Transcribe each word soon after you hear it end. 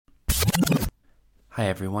Hi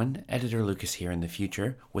everyone, Editor Lucas here in the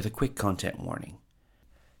future with a quick content warning.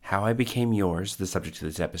 How I Became Yours, the subject of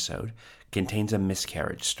this episode, contains a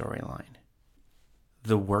miscarriage storyline.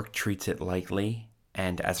 The work treats it lightly,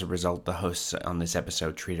 and as a result the hosts on this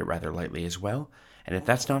episode treat it rather lightly as well, and if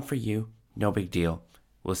that's not for you, no big deal.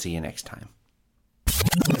 We'll see you next time.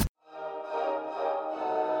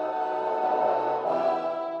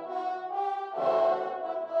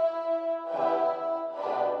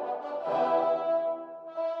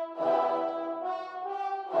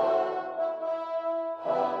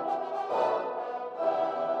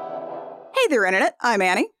 Hey there, Internet. I'm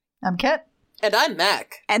Annie. I'm Kit. And I'm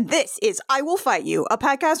Mac. And this is I Will Fight You, a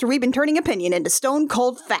podcast where we've been turning opinion into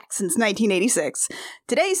stone-cold facts since 1986.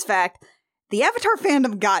 Today's fact, the Avatar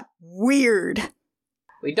fandom got weird.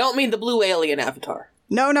 We don't mean the blue alien Avatar.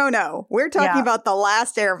 No. We're talking about The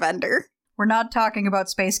Last Airbender. We're not talking about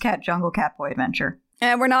Space Cat Jungle Cat Boy Adventure.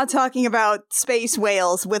 And we're not talking about space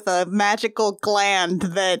whales with a magical gland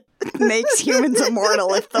that makes humans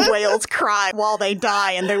immortal if the whales cry while they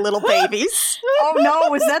die and they're little babies. Oh no,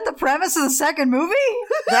 was that the premise of the second movie?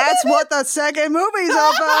 That's what the second movie's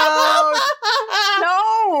about!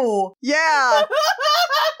 No! Yeah!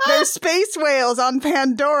 There's space whales on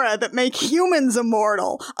Pandora that make humans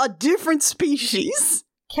immortal. A different species.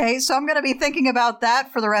 Okay, so I'm going to be thinking about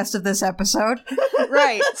that for the rest of this episode.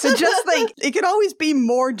 Right. So just think, it could always be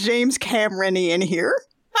more James Cameron-y in here.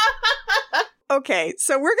 Okay,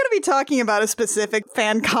 so we're going to be talking about a specific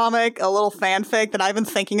fan comic, a little fanfic that I've been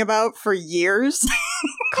thinking about for years,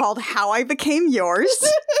 called How I Became Yours,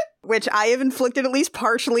 which I have inflicted at least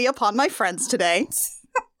partially upon my friends today.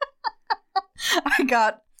 I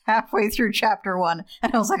got halfway through chapter 1,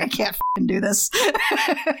 and I was like, I can't f***ing do this.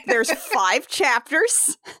 There's 5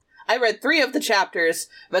 chapters. I read 3 of the chapters,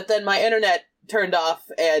 but then my internet turned off,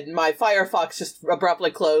 and my Firefox just abruptly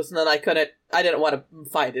closed, and then I didn't want to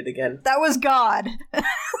find it again. That was God.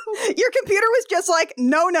 Your computer was just like,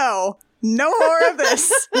 no more of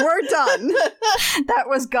this. We're done. That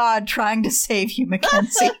was God trying to save you,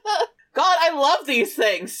 Mackenzie. God, I love these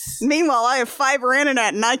things! Meanwhile, I have fiber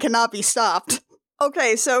internet, and I cannot be stopped.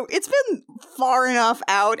 Okay, so it's been far enough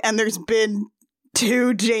out, and there's been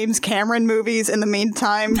 2 James Cameron movies in the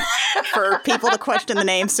meantime for people to question the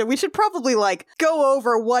name, so we should probably, go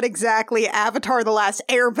over what exactly Avatar The Last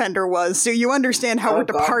Airbender was, so you understand how we're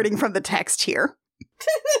departing from the text here.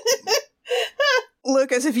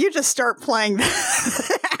 Lucas, if you just start playing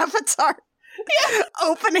the Avatar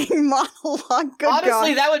opening monologue, good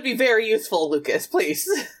Honestly, God. that would be very useful, Lucas, please.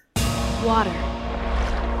 Water.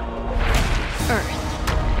 Earth.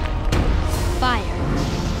 Fire.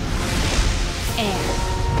 Air.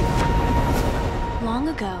 Long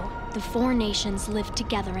ago, the 4 nations lived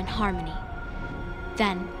together in harmony.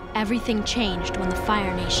 Then, everything changed when the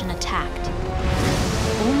Fire Nation attacked.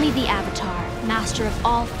 Only the Avatar, master of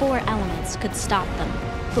all 4 elements, could stop them.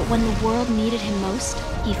 But when the world needed him most,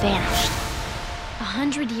 he vanished.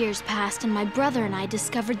 100 years passed and my brother and I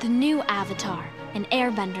discovered the new Avatar, an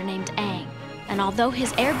airbender named Aang. And although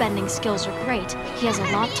his airbending skills are great, he has a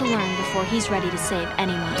lot to learn before he's ready to save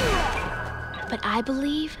anyone. But I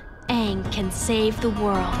believe Aang can save the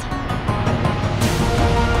world.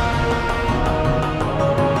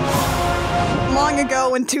 Long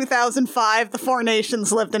ago in 2005, the 4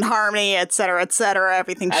 nations lived in harmony, etc.,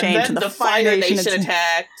 everything changed. And then the Fire Nation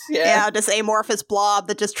attacked. Yeah, this amorphous blob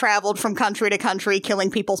that just traveled from country to country,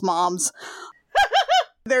 killing people's moms.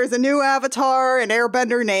 There's a new Avatar, an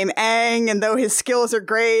airbender named Aang, and though his skills are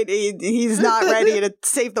great, he's not ready to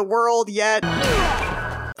save the world yet.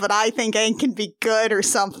 But I think Aang can be good or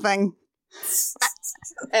something.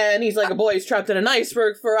 And he's like a boy who's trapped in an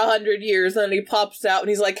iceberg for 100 years, and then he pops out and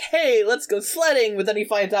he's like, hey, let's go sledding, but then he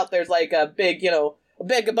finds out there's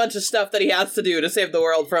a bunch of stuff that he has to do to save the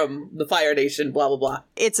world from the Fire Nation, blah, blah, blah.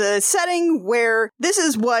 It's a setting where this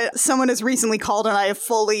is what someone has recently called, and I have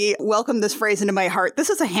fully welcomed this phrase into my heart. This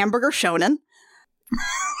is a hamburger shonen.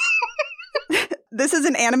 This is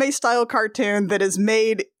an anime-style cartoon that is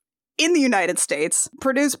made in the United States,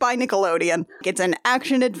 produced by Nickelodeon. It's an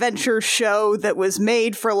action-adventure show that was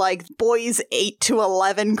made for, boys 8 to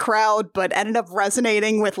 11 crowd, but ended up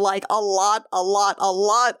resonating with, a lot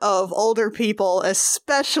of older people,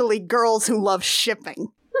 especially girls who love shipping.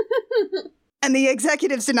 And the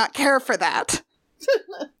executives did not care for that.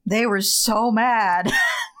 They were so mad.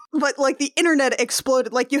 But, the internet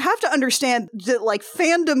exploded. You have to understand that,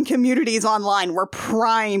 fandom communities online were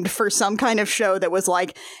primed for some kind of show that was,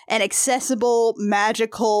 an accessible,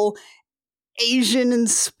 magical,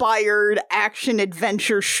 Asian-inspired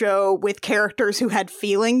action-adventure show with characters who had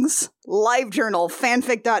feelings. LiveJournal,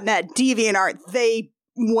 fanfic.net, DeviantArt, they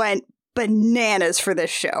went bananas for this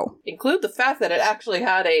show. Include the fact that it actually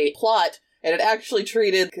had a plot, and it actually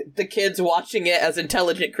treated the kids watching it as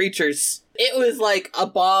intelligent creatures. It was like a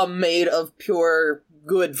bomb made of pure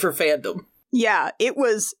good for fandom. Yeah, it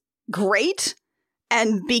was great.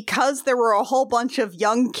 And because there were a whole bunch of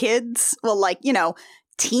young kids, well, like, you know,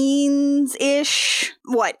 teens-ish.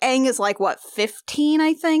 Aang is like, 15,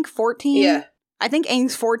 I think? 14? Yeah. I think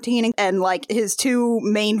Aang's 14, and, like, his two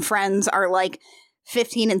main friends are, like,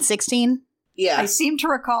 15 and 16. Yeah. I seem to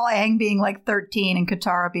recall Aang being like 13 and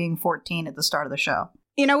Katara being 14 at the start of the show.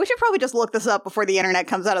 You know, we should probably just look this up before the internet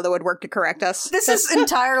comes out of the woodwork to correct us. This is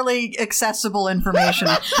entirely accessible information.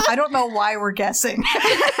 I don't know why we're guessing.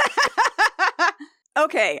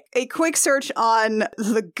 Okay, a quick search on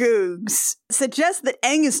the Googs suggests that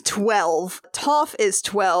Aang is 12, Toph is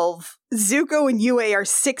 12, Zuko and Yue are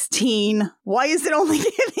 16. Why is it only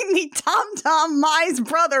giving me Tom Tom, Mai's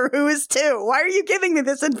brother, who is 2? Why are you giving me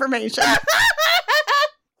this information?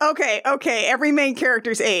 Okay, every main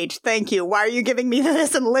character's age. Thank you. Why are you giving me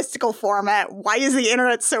this in listicle format? Why is the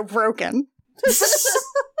internet so broken?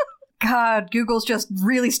 God, Google's just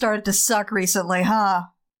really started to suck recently, huh?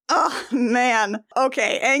 Oh, man.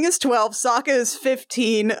 Okay, Aang is 12, Sokka is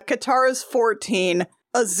 15, Katara's 14,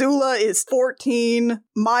 Azula is 14,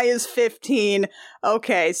 Mai is 15.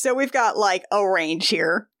 Okay, so we've got, like, a range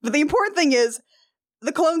here. But the important thing is,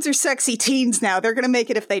 the clones are sexy teens now. They're gonna make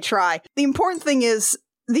it if they try. The important thing is,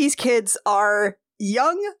 these kids are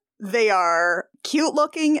young, they are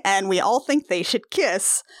cute-looking, and we all think they should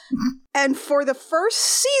kiss. And for the first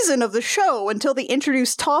season of the show, until they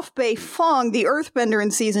introduced Toph Bei Fong, the Earthbender,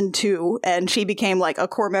 in season 2, and she became, like, a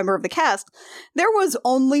core member of the cast, there was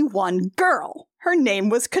only one girl. Her name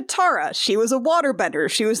was Katara. She was a waterbender.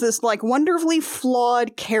 She was this, like, wonderfully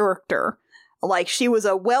flawed character. Like, she was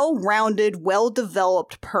a well-rounded,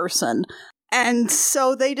 well-developed person. And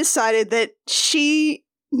so they decided that she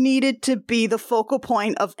needed to be the focal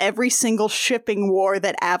point of every single shipping war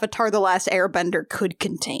that Avatar: The Last Airbender could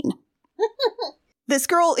contain. This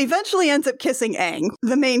girl eventually ends up kissing Aang,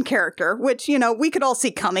 the main character, which, you know, we could all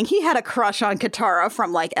see coming. He had a crush on Katara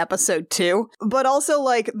from, like, episode 2. But also,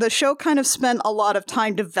 like, the show kind of spent a lot of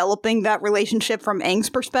time developing that relationship from Aang's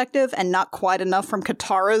perspective and not quite enough from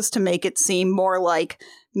Katara's to make it seem more, like,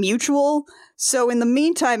 mutual. So in the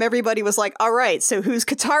meantime, everybody was like, all right, so who's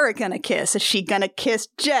Katara gonna kiss? Is she gonna kiss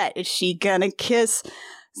Jet? Is she gonna kiss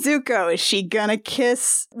Zuko? Is she gonna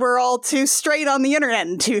kiss... We're all too straight on the internet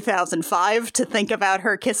in 2005 to think about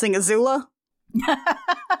her kissing Azula.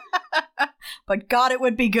 But God, it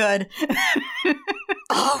would be good.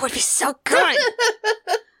 Oh, it would be so good!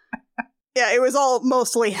 Yeah, it was all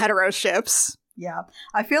mostly hetero ships. Yeah.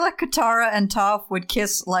 I feel like Katara and Toph would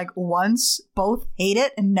kiss, like, once, both hate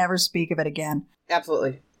it, and never speak of it again.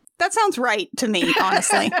 Absolutely. That sounds right to me,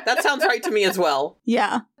 honestly. That sounds right to me as well.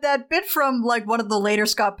 Yeah. That bit from, like, one of the later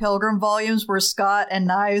Scott Pilgrim volumes where Scott and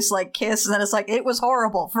Knives, like, kiss, and then it's like, it was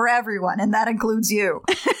horrible for everyone, and that includes you.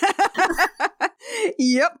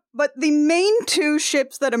 Yep. But the main two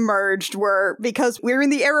ships that emerged were, because we're in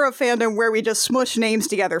the era of fandom where we just smush names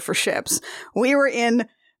together for ships. We were in...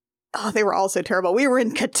 Oh, they were all so terrible. We were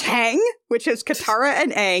in Katang, which is Katara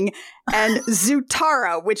and Aang, and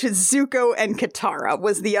Zutara, which is Zuko and Katara,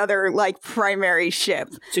 was the other, like, primary ship.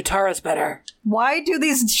 Zutara's better. Why do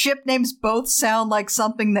these ship names both sound like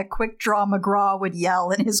something that Quick Draw McGraw would yell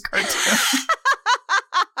in his cartoon?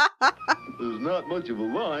 There's not much of a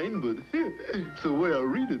line, but it's the way I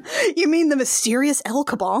read it. You mean the mysterious El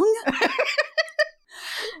Kabong?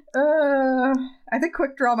 I think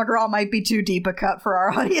Quick Draw McGraw might be too deep a cut for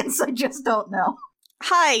our audience. I just don't know.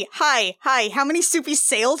 Hi. How many Soupy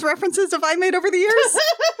Sales references have I made over the years?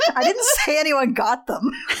 I didn't say anyone got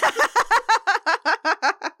them.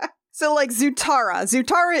 So, like, Zutara.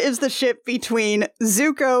 Zutara is the ship between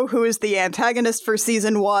Zuko, who is the antagonist for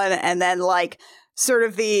season 1, and then, like, sort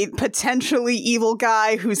of the potentially evil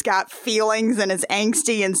guy who's got feelings and is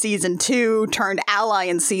angsty in season 2, turned ally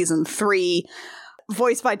in season 3.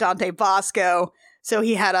 Voiced by Dante Bosco, so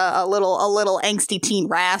he had a little angsty teen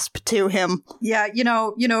rasp to him. Yeah, you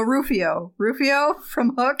know Rufio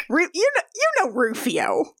from Hook. You know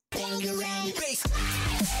Rufio.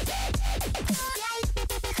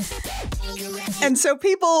 And so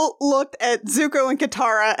people looked at Zuko and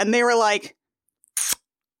Katara, and they were like,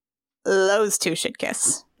 "Those two should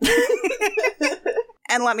kiss."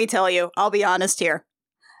 And let me tell you, I'll be honest here.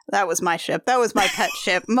 That was my ship. That was my pet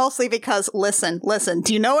ship. Mostly because, listen,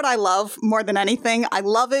 do you know what I love more than anything? I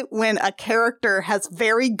love it when a character has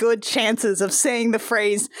very good chances of saying the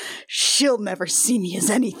phrase, "She'll never see me as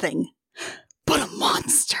anything but a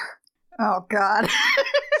monster." Oh, God.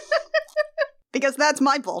 Because that's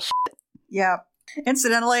my bullshit. Yeah.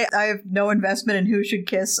 Incidentally, I have no investment in who should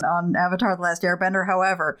kiss on Avatar The Last Airbender.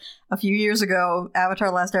 However, a few years ago, Avatar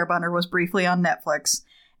The Last Airbender was briefly on Netflix,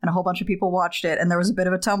 and a whole bunch of people watched it, and there was a bit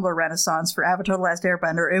of a Tumblr renaissance for Avatar The Last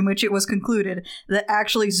Airbender, in which it was concluded that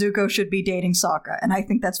actually Zuko should be dating Sokka, and I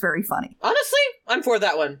think that's very funny. Honestly, I'm for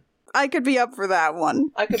that one. I could be up for that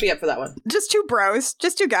one. I could be up for that one. Just two bros.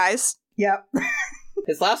 Just two guys. Yep.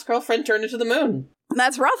 His last girlfriend turned into the moon.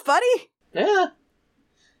 That's rough, buddy. Yeah.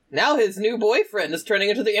 Now his new boyfriend is turning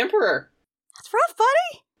into the Emperor. That's rough,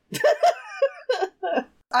 buddy.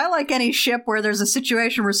 I like any ship where there's a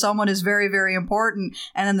situation where someone is very, very important,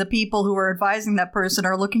 and then the people who are advising that person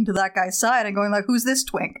are looking to that guy's side and going like, who's this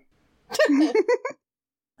twink?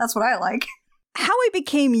 That's what I like. How I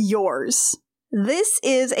Became Yours. This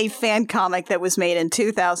is a fan comic that was made in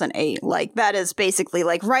 2008. Like, that is basically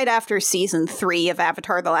like right after season 3 of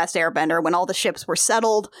Avatar The Last Airbender, when all the ships were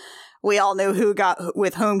settled. We all knew who got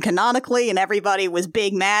with whom canonically, and everybody was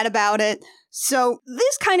big mad about it. So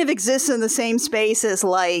this kind of exists in the same space as,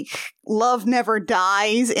 like, Love Never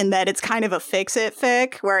Dies, in that it's kind of a fix-it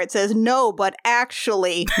fic, where it says, no, but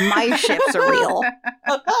actually, my ships are real.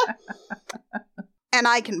 And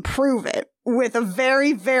I can prove it with a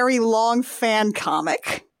very, very long fan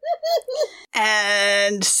comic.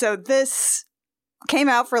 And so this came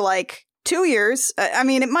out for, like, 2 years. I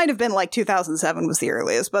mean, it might have been like 2007 was the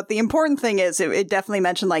earliest, but the important thing is it definitely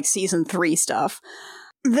mentioned like season 3 stuff.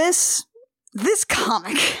 This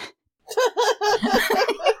comic.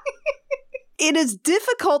 It is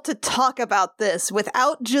difficult to talk about this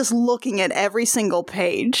without just looking at every single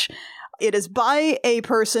page. It is by a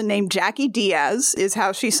person named Jackie Diaz, is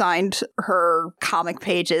how she signed her comic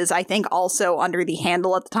pages. I think also under the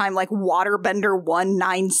handle at the time, like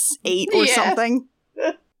Waterbender198 or something.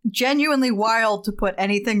 Genuinely wild to put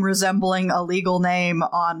anything resembling a legal name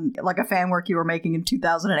on like a fan work you were making in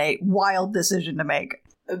 2008. Wild decision to make.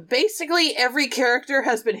 Basically, every character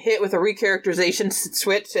has been hit with a recharacterization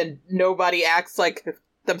switch and nobody acts like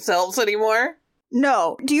themselves anymore.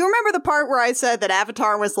 No. Do you remember the part where I said that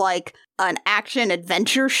Avatar was like an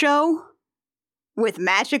action-adventure show? With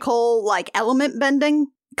magical, like, element bending?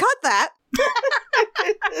 Cut that.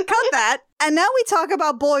 Cut that. And now we talk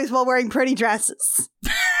about boys while wearing pretty dresses.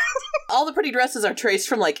 All the pretty dresses are traced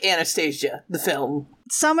from, like, Anastasia, the film.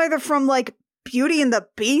 Some are from, like, Beauty and the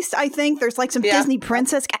Beast, I think. There's, like, some Disney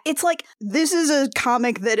princess. It's like, this is a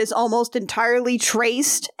comic that is almost entirely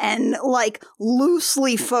traced and, like,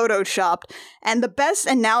 loosely photoshopped. And the best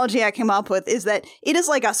analogy I came up with is that it is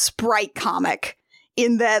like a sprite comic,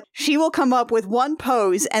 in that she will come up with one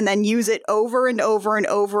pose and then use it over and over and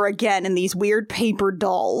over again in these weird paper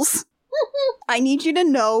dolls. I need you to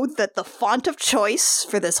know that the font of choice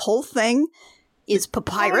for this whole thing is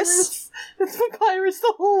papyrus. It's papyrus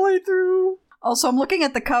the whole way through. Also, I'm looking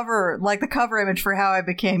at the cover, like the cover image for How I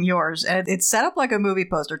Became Yours, and it's set up like a movie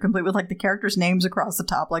poster, complete with like the characters' names across the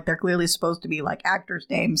top, like they're clearly supposed to be like actors'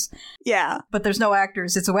 names. Yeah. But there's no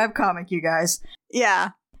actors. It's a webcomic, you guys.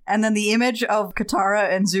 Yeah. And then the image of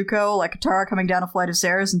Katara and Zuko, like Katara coming down a flight of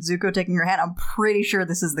stairs and Zuko taking her hand, I'm pretty sure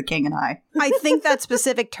this is The King and I. I think that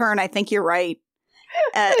specific turn, I think you're right.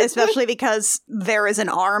 Especially because there is an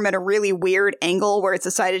arm at a really weird angle where it's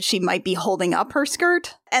decided she might be holding up her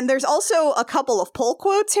skirt. And there's also a couple of pull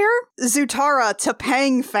quotes here. Zutara,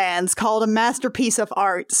 Topeng fans called a masterpiece of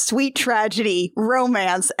art, sweet tragedy,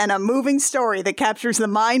 romance, and a moving story that captures the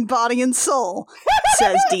mind, body, and soul,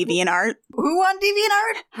 says DeviantArt. Who on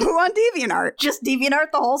DeviantArt? Who on DeviantArt? Just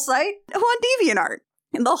DeviantArt, the whole site? Who on DeviantArt?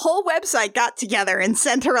 And the whole website got together and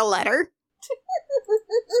sent her a letter.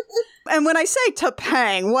 And when I say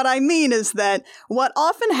Topeng, what I mean is that what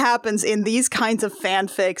often happens in these kinds of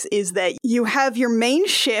fanfics is that you have your main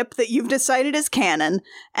ship that you've decided is canon,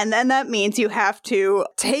 and then that means you have to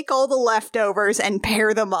take all the leftovers and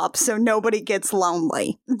pair them up so nobody gets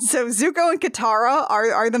lonely. So Zuko and Katara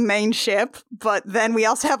are the main ship, but then we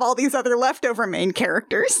also have all these other leftover main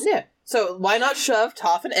characters. Yeah. So why not shove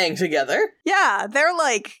Toph and Aang together? Yeah, they're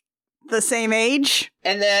like the same age.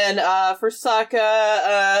 And then for Sokka,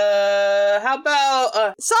 how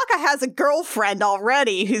about Sokka has a girlfriend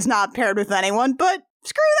already who's not paired with anyone, but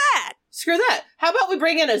screw that. Screw that. How about we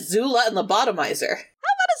bring in Azula and Lobotomizer?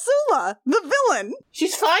 How about Azula, the villain?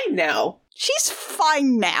 She's fine now. She's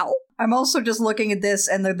fine now. I'm also just looking at this,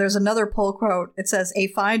 and there's another pull quote. It says, a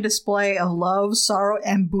fine display of love, sorrow,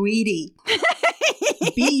 and beauty.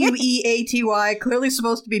 Bueaty, clearly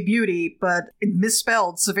supposed to be beauty, but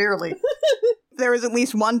misspelled severely. There is at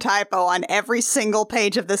least one typo on every single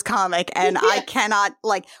page of this comic, and I cannot,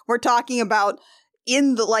 like, we're talking about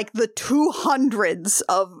in the 200s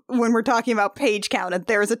of when we're talking about page count, and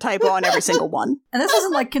there's a typo on every single one. And this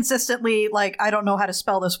isn't consistently I don't know how to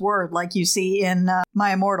spell this word like you see in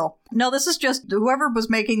My Immortal. No, this is just whoever was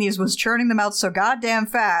making these was churning them out so goddamn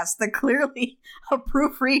fast that clearly a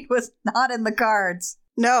proofread was not in the cards.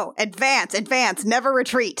 No, advance, never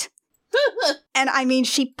retreat. And I mean,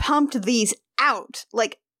 she pumped these out.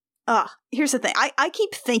 Here's the thing. I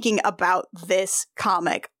keep thinking about this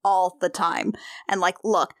comic all the time. And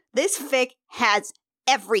look, this fic has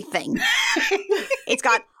everything. It's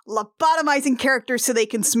got lobotomizing characters so they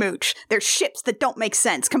can smooch. There's ships that don't make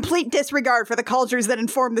sense. Complete disregard for the cultures that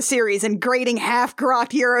inform the series and grating half-grok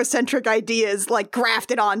Eurocentric ideas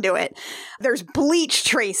grafted onto it. There's bleach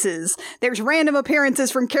traces. There's random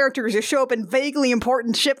appearances from characters who show up in vaguely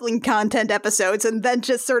important shipling content episodes and then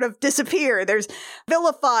just sort of disappear. There's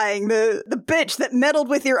vilifying the bitch that meddled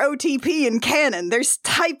with your OTP in canon. There's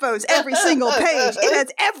typos every single page. It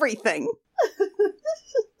has everything.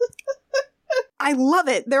 I love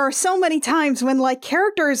it. There are so many times when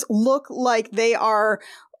characters look like they are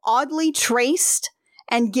oddly traced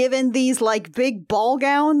and given these big ball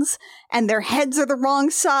gowns and their heads are the wrong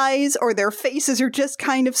size or their faces are just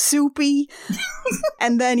kind of soupy.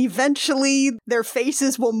 And then eventually their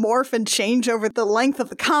faces will morph and change over the length of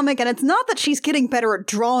the comic. And it's not that she's getting better at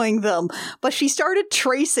drawing them, but she started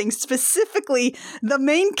tracing specifically the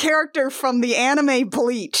main character from the anime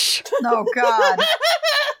Bleach. Oh, God.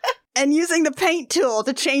 And using the paint tool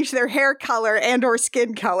to change their hair color and or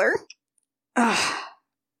skin color. Ugh.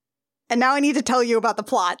 And now I need to tell you about the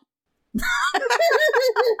plot.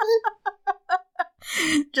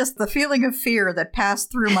 Just the feeling of fear that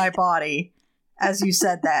passed through my body as you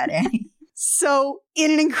said that, Annie. So, in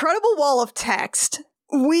an incredible wall of text,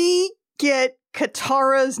 we get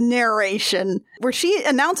Katara's narration, where she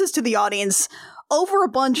announces to the audience over a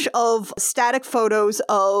bunch of static photos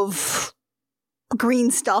of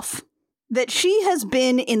green stuff that she has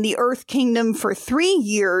been in the Earth Kingdom for 3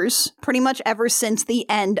 years, pretty much ever since the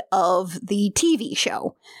end of the TV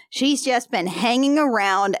show. She's just been hanging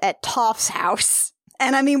around at Toph's house.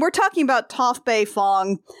 And I mean, we're talking about Toph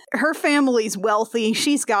Beifong. Her family's wealthy.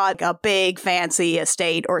 She's got a big fancy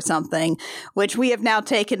estate or something, which we have now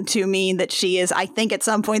taken to mean that she is, I think at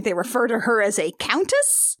some point they refer to her as a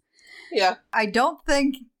countess? Yeah. I don't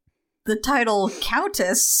think the title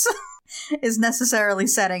Countess is necessarily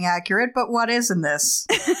setting accurate, but what is in this?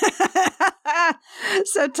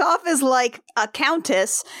 So Toph is a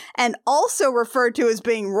countess and also referred to as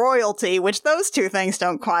being royalty, which those two things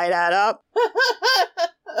don't quite add up.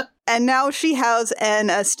 And now she has an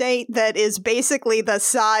estate that is basically the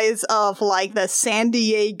size of the San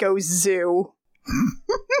Diego Zoo.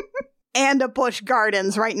 And a Busch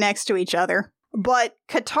Gardens right next to each other. But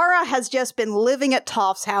Katara has just been living at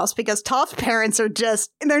Toph's house because Toph's parents are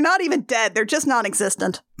they're not even dead. They're just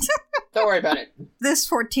non-existent. Don't worry about it. This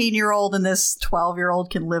 14-year-old and this 12-year-old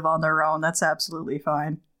can live on their own. That's absolutely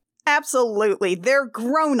fine. Absolutely. They're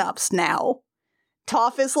grown-ups now.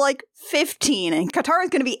 Toph is 15 and Katara's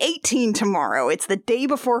going to be 18 tomorrow. It's the day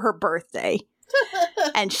before her birthday.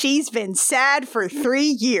 And she's been sad for 3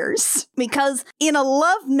 years because in a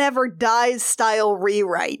Love Never Dies style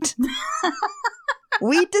rewrite,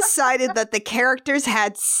 we decided that the characters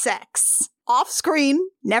had sex. Off screen,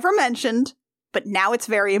 never mentioned, but now it's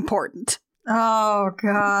very important. Oh,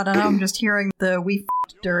 God. And I'm just hearing the we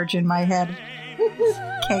f***ed dirge in my head.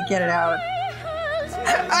 Can't get it out.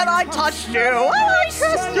 And I touched you! I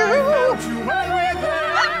kissed you!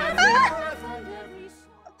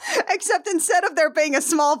 Except instead of there being a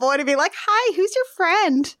small boy to be like, hi, who's your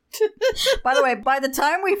friend? By the way, by the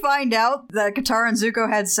time we find out that Katara and Zuko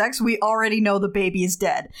had sex, we already know the baby is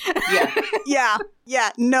dead. Yeah.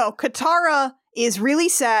 No, Katara is really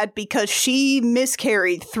sad because she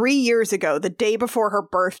miscarried 3 years ago, the day before her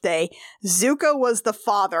birthday. Zuko was the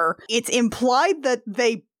father. It's implied that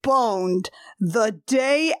they boned the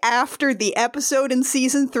day after the episode in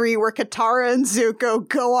season 3 where Katara and Zuko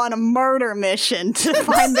go on a murder mission to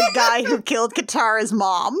find the guy who killed Katara's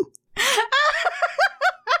mom.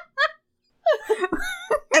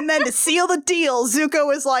 And then to seal the deal,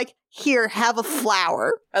 Zuko is like, here, have a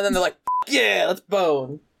flower. And then they're like, yeah, let's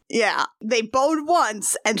bone. Yeah, they boned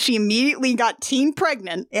once, and she immediately got teen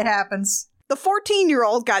pregnant. It happens. The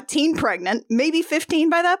 14-year-old got teen pregnant, maybe 15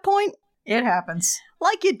 by that point. It happens.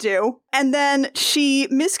 Like you do. And then she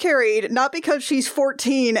miscarried, not because she's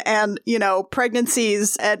 14 and,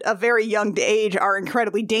 pregnancies at a very young age are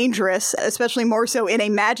incredibly dangerous, especially more so in a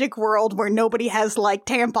magic world where nobody has,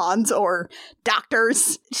 tampons or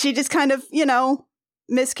doctors. She just kind of,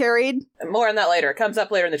 miscarried. And more on that later. It comes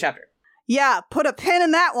up later in the chapter. Yeah, put a pin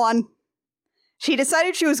in that one. She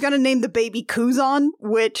decided she was going to name the baby Kuzan,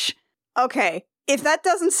 which, okay, if that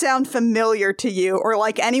doesn't sound familiar to you or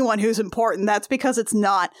like anyone who's important, that's because it's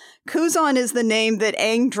not. Kuzan is the name that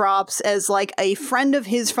Aang drops as like a friend of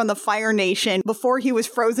his from the Fire Nation before he was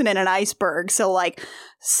frozen in an iceberg. So like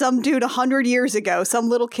some dude 100 years ago, some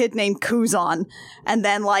little kid named Kuzan. And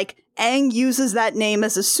then like Aang uses that name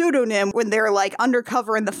as a pseudonym when they're like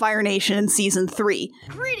undercover in the Fire Nation in season 3.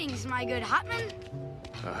 Greetings, my good Hotman.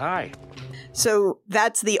 Hi. So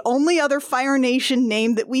that's the only other Fire Nation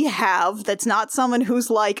name that we have that's not someone who's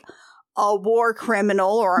like a war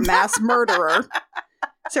criminal or a mass murderer.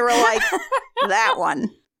 So we're like, that one.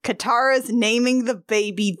 Katara's naming the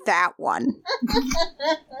baby that one.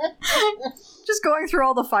 Just going through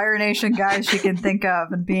all the Fire Nation guys she can think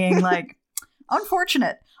of and being like,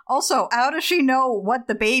 unfortunate. Also, how does she know what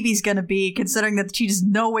the baby's gonna be, considering that she's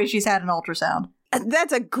no way she's had an ultrasound?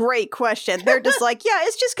 That's a great question. They're just like, yeah,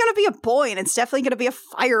 it's just gonna be a boy, and it's definitely gonna be a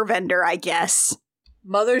fire vendor, I guess.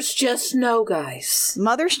 Mothers just know, guys.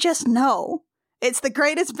 Mothers just know. It's the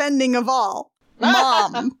greatest bending of all.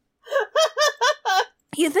 Mom.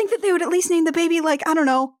 You'd think that they would at least name the baby, like, I don't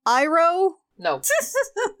know, Iroh? No.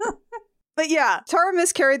 But yeah, Tara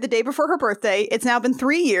miscarried the day before her birthday. It's now been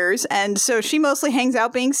 3 years, and so she mostly hangs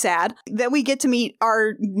out being sad. Then we get to meet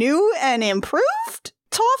our new and improved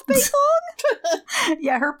Toph Beifong?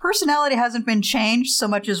 Yeah, her personality hasn't been changed so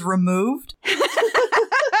much as removed.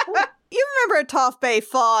 You remember Toph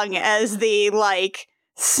Beifong as the, like,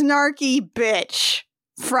 snarky bitch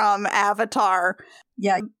from Avatar.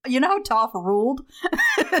 Yeah, you know how Toph ruled?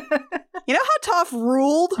 You know how Toph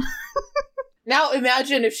ruled? Now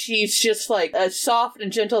imagine if she's just like soft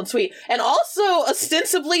and gentle and sweet, and also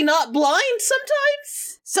ostensibly not blind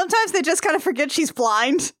sometimes. Sometimes they just kind of forget she's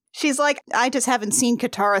blind. She's like, I just haven't seen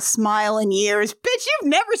Katara smile in years. Bitch, you've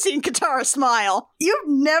never seen Katara smile. You've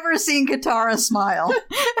never seen Katara smile.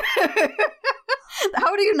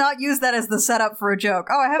 How do you not use that as the setup for a joke?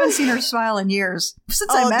 Oh, I haven't seen her smile in years.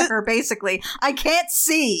 Since I met her, basically. I can't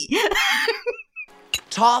see.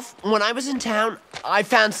 Toph, when I was in town, I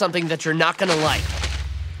found something that you're not gonna like.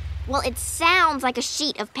 Well, it sounds like a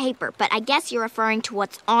sheet of paper, but I guess you're referring to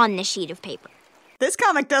what's on the sheet of paper. This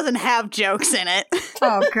comic doesn't have jokes in it.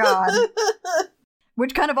 Oh, God.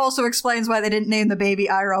 Which kind of also explains why they didn't name the baby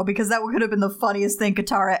Iroh, because that could have been the funniest thing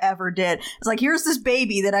Katara ever did. It's like, here's this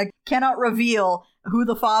baby that I cannot reveal who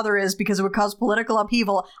the father is because it would cause political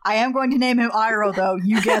upheaval. I am going to name him Iroh, though.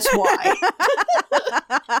 You guess why.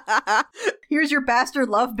 Here's your bastard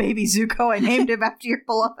love baby, Zuko. I named him after your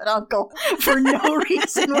beloved uncle for no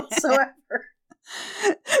reason whatsoever.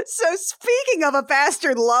 So speaking of a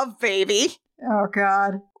bastard love baby... Oh,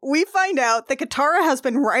 God. We find out that Katara has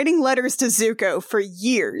been writing letters to Zuko for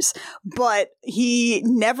years, but he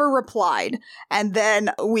never replied. And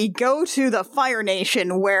then we go to the Fire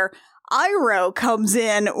Nation where Iroh comes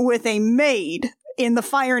in with a maid in the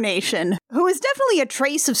Fire Nation, who is definitely a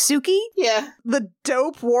trace of Suki. Yeah. The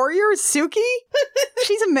dope warrior, Suki.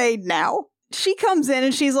 She's a maid now. She comes in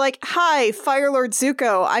and she's like, hi, Fire Lord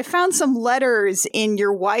Zuko, I found some letters in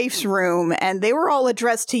your wife's room and they were all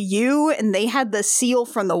addressed to you and they had the seal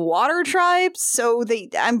from the Water Tribes, so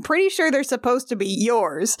I'm pretty sure they're supposed to be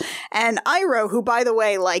yours. And Iroh, who, by the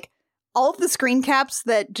way, like, all of the screen caps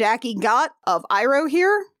that Jackie got of Iroh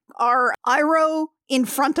here are Iroh in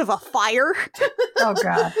front of a fire. Oh,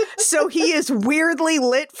 God. So he is weirdly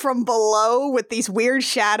lit from below with these weird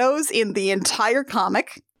shadows in the entire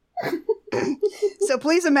comic. So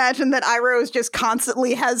please imagine that Iroh just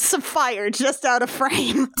constantly has some fire just out of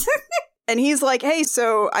frame. And he's like, hey,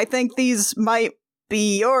 so I think these might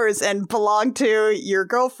be yours and belong to your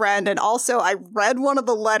girlfriend. And also, I read one of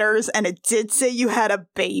the letters and it did say you had a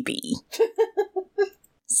baby.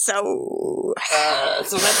 So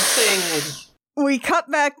that's the thing. We cut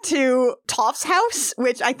back to Toph's house,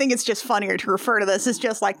 which I think it's just funnier to refer to this as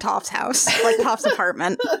just like Toph's house, like Toph's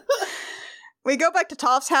apartment. We go back to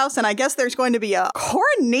Toph's house, and I guess there's going to be a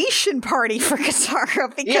coronation party for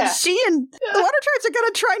Katara because she and the Water Tribes are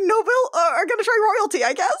going to try royalty,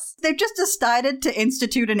 I guess. They've just decided to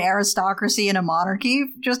institute an aristocracy and a monarchy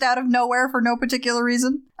just out of nowhere for no particular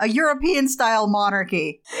reason. A European-style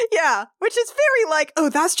monarchy. Yeah, which is very like, oh,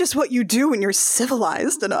 that's just what you do when you're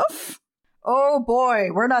civilized enough. Oh boy,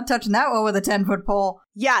 we're not touching that one with a 10-foot pole.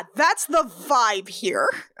 Yeah, that's the vibe here.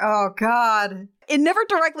 Oh, God. It never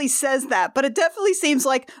directly says that, but it definitely seems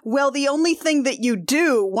like, well, the only thing that you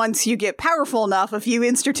do once you get powerful enough if you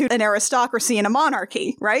institute an aristocracy and a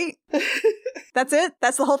monarchy, right? That's it?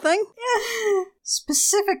 That's the whole thing? Yeah.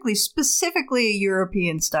 Specifically a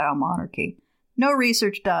European-style monarchy. No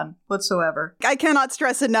research done whatsoever. I cannot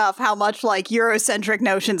stress enough how much, like, Eurocentric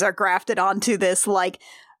notions are grafted onto this, like,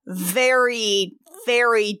 very,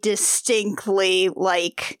 very distinctly,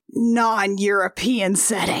 like, non-European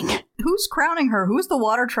setting. Who's crowning her? Who's the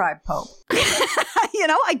Water Tribe Pope?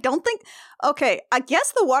 I don't think... Okay, I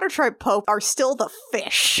guess the Water Tribe Pope are still the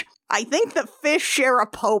fish. I think the fish share a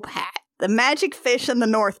Pope hat. The magic fish and the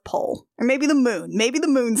North Pole. Or maybe the moon. Maybe the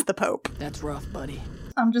moon's the Pope. That's rough, buddy.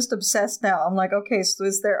 I'm just obsessed now. I'm like, okay, so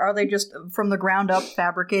are they just from the ground up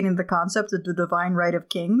fabricating the concept of the divine right of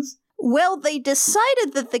kings? Well, they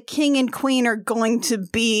decided that the king and queen are going to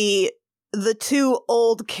be the two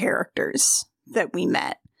old characters that we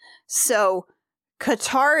met. So,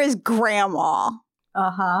 Katara's grandma.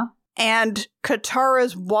 Uh-huh. And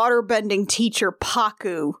Katara's waterbending teacher,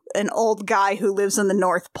 Paku, an old guy who lives in the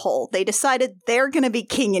North Pole. They decided they're going to be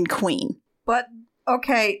king and queen. But,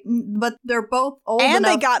 okay, but they're both old enough. And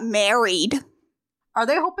they got married. Are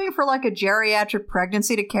they hoping for, like, a geriatric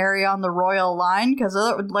pregnancy to carry on the royal line? Because,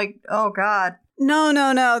 like, oh god.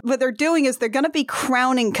 No. What they're doing is they're going to be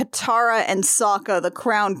crowning Katara and Sokka the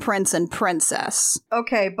crown prince and princess.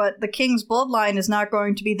 Okay, but the king's bloodline is not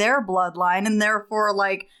going to be their bloodline, and therefore,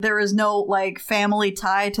 like, there is no, like, family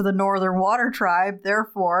tie to the Northern Water Tribe.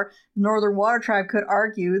 Therefore, the Northern Water Tribe could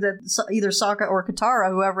argue that either Sokka or Katara,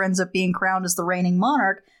 whoever ends up being crowned as the reigning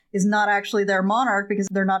monarch, is not actually their monarch because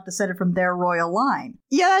they're not descended from their royal line.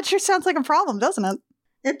 Yeah, that sure sounds like a problem, doesn't it?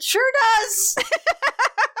 It sure does!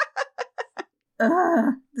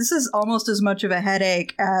 This is almost as much of a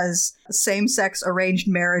headache as same-sex arranged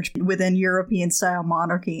marriage within European-style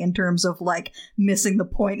monarchy in terms of, like, missing the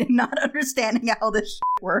point and not understanding how this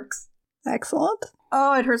shit works. Excellent.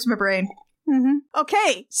 Oh, it hurts my brain. Mm-hmm.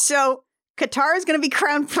 Okay, so Katara is going to be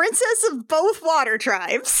crowned princess of both water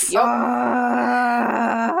tribes. Yep.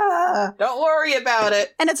 Don't worry about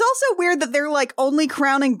it. And it's also weird that they're, like, only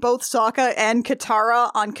crowning both Sokka and Katara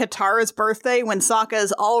on Katara's birthday when Sokka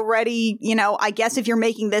is already, I guess if you're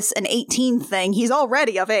making this an 18 thing, he's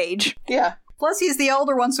already of age. Yeah. Plus, he's the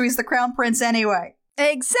older one, so he's the crown prince anyway.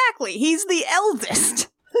 Exactly. He's the eldest.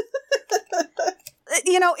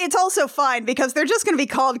 It's also fine because they're just going to be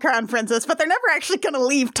called crown princess, but they're never actually going to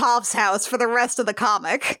leave Toph's house for the rest of the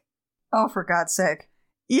comic. Oh, for God's sake.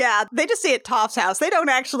 Yeah, they just stay at Toph's house. They don't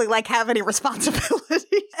actually, have any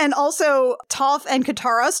responsibility. And also, Toph and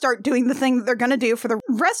Katara start doing the thing that they're going to do for the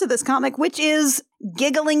rest of this comic, which is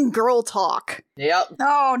giggling girl talk. Yep.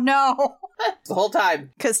 Oh, no. The whole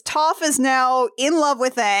time. Because Toph is now in love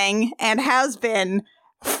with Aang and has been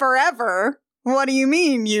forever. What do you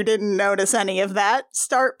mean you didn't notice any of that?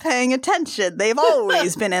 Start paying attention. They've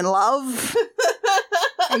always been in love.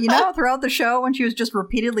 Throughout the show when she was just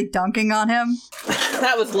repeatedly dunking on him.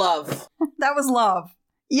 That was love. That was love.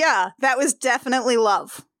 Yeah, that was definitely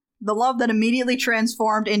love. The love that immediately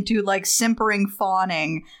transformed into, like, simpering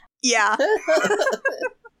fawning. Yeah.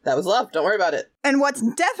 That was love. Don't worry about it. And what's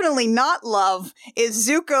definitely not love is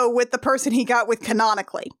Zuko with the person he got with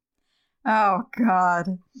canonically. Oh,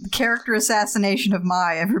 God. The character assassination of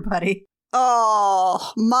Mai, everybody.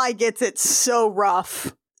 Oh, Mai gets it so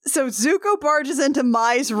rough. So Zuko barges into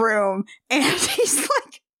Mai's room, and he's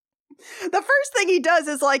like, the first thing he does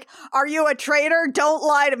is like, "Are you a traitor? Don't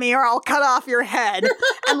lie to me or I'll cut off your head."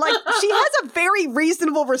 And like, she has a very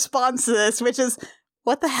reasonable response to this, which is,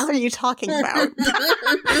 "What the hell are you talking about?"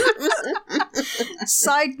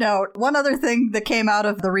 Side note, one other thing that came out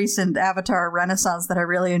of the recent Avatar Renaissance that I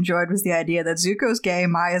really enjoyed was the idea that Zuko's gay,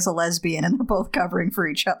 Maya's a lesbian, and they're both covering for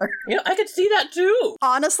each other. I could see that too.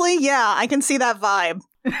 Honestly, yeah, I can see that vibe.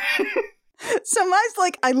 So Mai's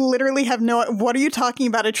like, "I literally have what are you talking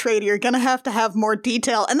about, a traitor? You're gonna have to have more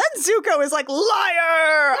detail." And then Zuko is like,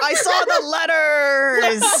 "Liar! I saw the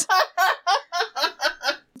letters!"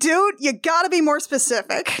 Dude, you gotta be more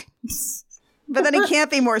specific. But then he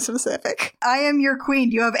can't be more specific. I am your queen.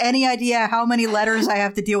 Do you have any idea how many letters I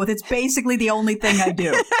have to deal with? It's basically the only thing I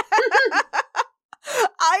do.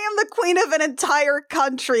 I am the queen of an entire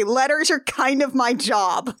country. Letters are kind of my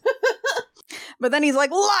job. But then he's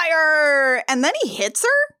like, "Liar!" And then he hits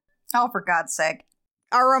her? Oh, for God's sake.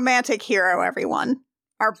 Our romantic hero, everyone.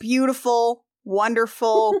 Our beautiful,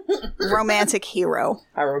 wonderful, romantic hero.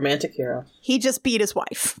 Our romantic hero. He just beat his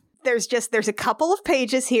wife. There's a couple of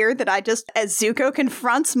pages here that as Zuko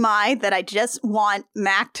confronts Mai, that I just want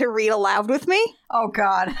Mac to read aloud with me. Oh,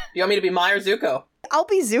 God. You want me to be Mai or Zuko? I'll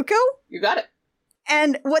be Zuko. You got it.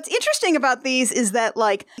 And what's interesting about these is that,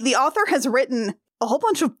 the author has written a whole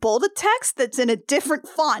bunch of bolded text that's in a different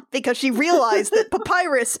font because she realized that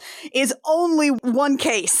Papyrus is only one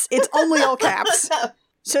case. It's only all caps.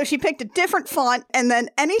 So she picked a different font, and then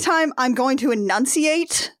anytime I'm going to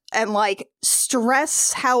enunciate and,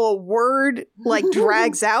 stress how a word, like,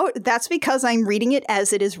 drags out, that's because I'm reading it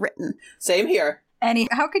as it is written. Same here. Annie,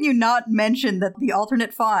 how can you not mention that the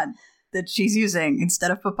alternate font that she's using instead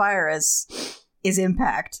of papyrus is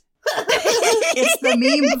Impact? It's the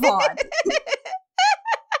meme font.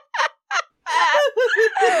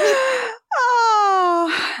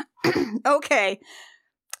 Oh, okay.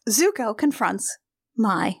 Zuko confronts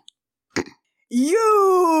Mai.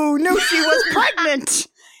 You knew she was pregnant!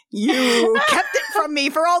 You kept it from me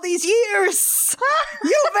for all these years!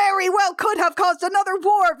 You very well could have caused another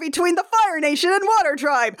war between the Fire Nation and Water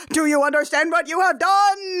Tribe! Do you understand what you have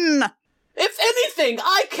done? If anything,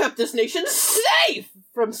 I kept this nation safe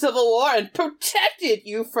from civil war and protected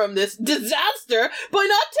you from this disaster by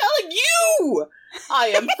not telling you! I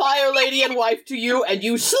am Fire Lady and wife to you, and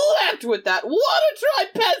you slept with that Water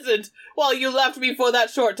Tribe peasant while you left me for that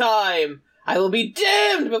short time. I will be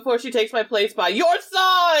damned before she takes my place by your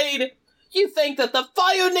side! You think that the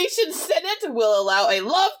Fire Nation Senate will allow a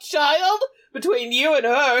love child between you and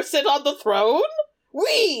her sit on the throne?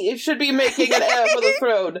 We should be making an heir for the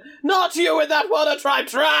throne, not you and that Water Tribe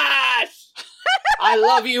trash! I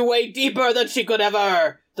love you way deeper than she could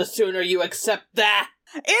ever. The sooner you accept that.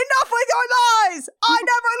 Enough with your lies! I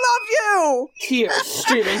never loved you! Tears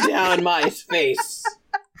streaming down my face.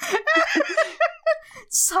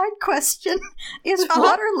 Side question. Is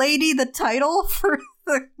Water Lady the title for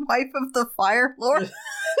the wife of the Fire Lord?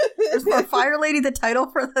 Is Fire Lady the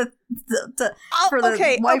title for the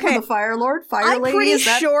wife of the Fire Lord? I'm pretty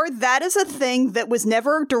sure that is a thing that was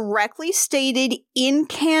never directly stated in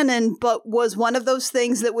canon, but was one of those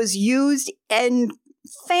things that was used in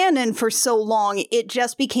fanon for so long, it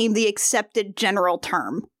just became the accepted general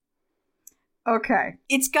term. Okay.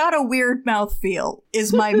 It's got a weird mouthfeel,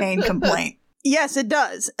 is my main complaint. Yes, it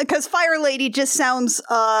does. Because Fire Lady just sounds,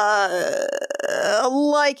 like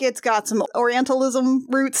it's got some Orientalism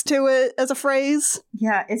roots to it as a phrase.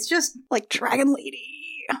 Yeah, it's just... like Dragon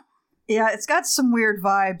Lady. Yeah, it's got some weird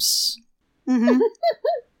vibes. Mm-hmm.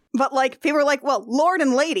 But, like, people are like, well, Lord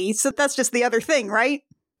and Lady, so that's just the other thing, right?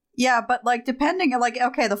 Yeah, but, like, depending, like,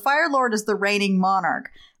 okay, the Fire Lord is the reigning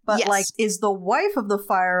monarch. But, yes. like, is the wife of the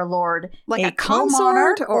Fire Lord like a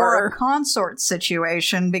consort or a consort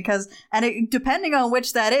situation? Because, depending on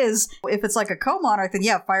which that is, if it's like a co-monarch, then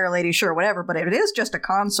yeah, Fire Lady, sure, whatever. But if it is just a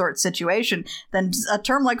consort situation, then a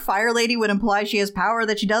term like Fire Lady would imply she has power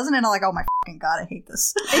that she doesn't, and I'm like, oh my fucking god, I hate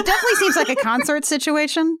this. It definitely seems like a consort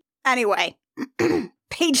situation. Anyway,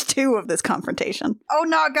 page 2 of this confrontation. Oh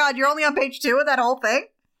no, god, you're only on page 2 of that whole thing?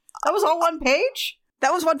 That was all one page?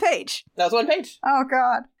 That was one page. That was one page. Oh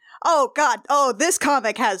god. Oh, God. Oh, this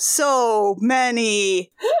comic has so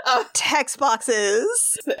many text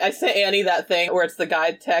boxes. I sent Annie that thing where it's the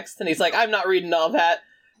guide text, and he's like, I'm not reading all that,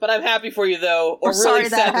 but I'm happy for you, though. Or really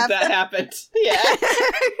sad that happened. Yeah.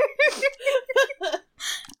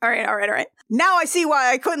 All right. Now I see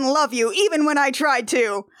why I couldn't love you, even when I tried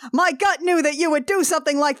to. My gut knew that you would do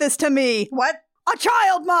something like this to me. What? A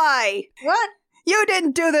child, Mai! What? You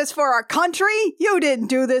didn't do this for our country. You didn't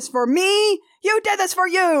do this for me. You did this for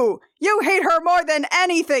you! You hate her more than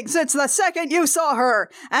anything since the second you saw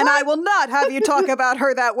her, and I will not have you talk about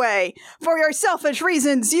her that way. For your selfish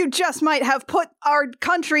reasons, you just might have put our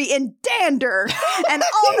country in dander, and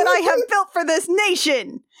all that I have built for this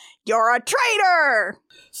nation. You're a traitor!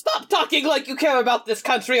 Stop talking like you care about this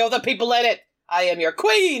country or the people in it! I am your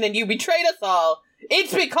queen, and you betrayed us all.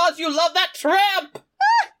 It's because you love that tramp!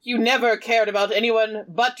 You never cared about anyone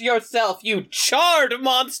but yourself, you charred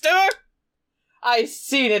monster! I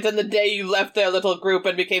seen it in the day you left their little group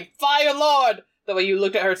and became Fire Lord. The way you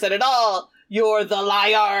looked at her said it all. You're the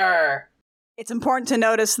liar. It's important to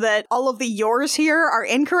notice that all of the yours here are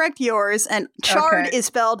incorrect yours, and chard is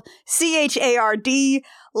spelled C-H-A-R-D,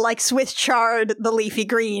 like Swiss chard, the leafy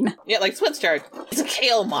green. Yeah, like Swiss chard. He's a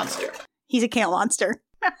kale monster. He's a kale monster.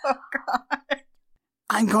 Oh, God.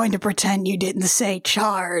 I'm going to pretend you didn't say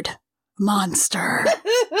chard, monster.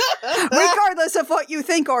 Regardless of what you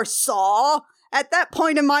think or saw, at that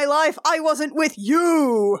point in my life, I wasn't with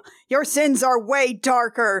you. Your sins are way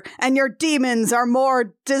darker, and your demons are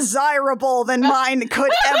more desirable than mine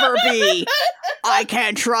could ever be. I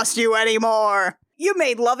can't trust you anymore. You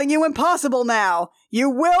made loving you impossible now. You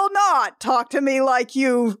will not talk to me like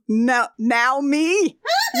you now me.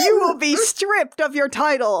 You will be stripped of your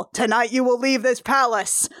title. Tonight you will leave this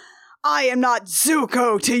palace. I am not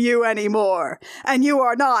Zuko to you anymore, and you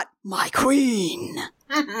are not my queen.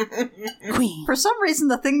 Queen. For some reason,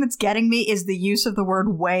 the thing that's getting me is the use of the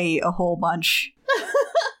word way a whole bunch.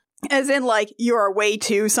 As in, like, you are way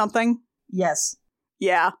to something? Yes.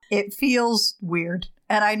 Yeah. It feels weird.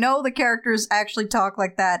 And I know the characters actually talk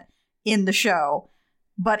like that in the show.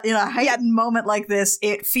 But in a heightened moment like this,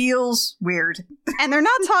 it feels weird. And they're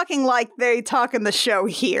not talking like they talk in the show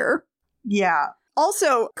here. Yeah.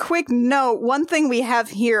 Also, quick note, one thing we have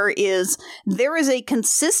here is there is a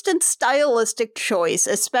consistent stylistic choice,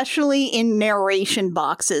 especially in narration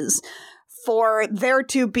boxes, for there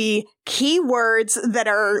to be keywords that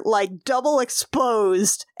are like double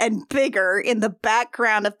exposed and bigger in the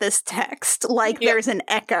background of this text. Like there's an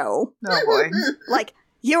echo. Oh boy. Like,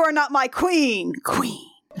 you are not my queen.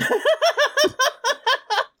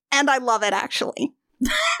 And I love it, actually.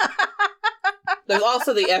 There's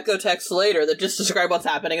also the echo text later that just describe what's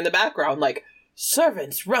happening in the background, like,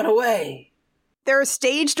 servants, run away. There are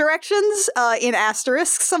stage directions in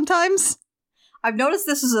asterisks sometimes. I've noticed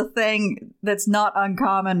this is a thing that's not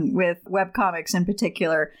uncommon with webcomics in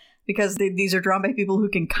particular, because these are drawn by people who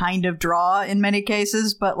can kind of draw in many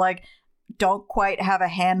cases, but like don't quite have a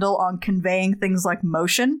handle on conveying things like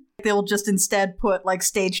motion. They'll just instead put like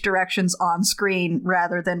stage directions on screen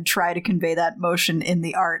rather than try to convey that motion in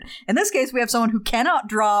the art. In this case, we have someone who cannot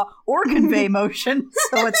draw or convey motion,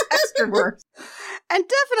 so it's extra worse. And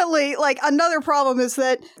definitely, like, another problem is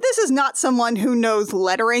that this is not someone who knows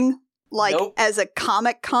lettering. Like, as a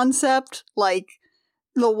comic concept, like,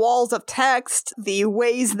 the walls of text, the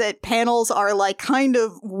ways that panels are, like, kind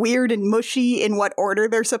of weird and mushy in what order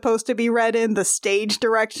they're supposed to be read in, the stage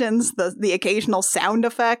directions, the occasional sound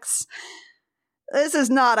effects. This is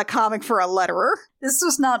not a comic for a letterer. This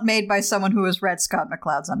was not made by someone who has read Scott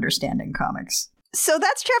McCloud's Understanding comics. So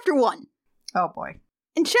that's chapter 1. Oh boy.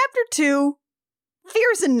 In chapter 2,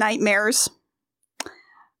 Fears and Nightmares,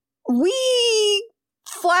 we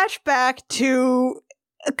flash back to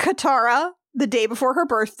Katara the day before her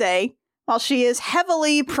birthday, while she is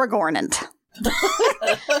heavily pregnant.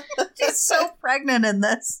 She's so pregnant in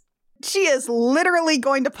this. She is literally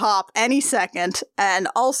going to pop any second, and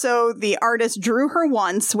also the artist drew her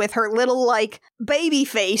once with her little, like, baby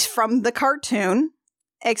face from the cartoon,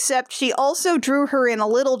 except she also drew her in a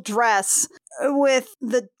little dress with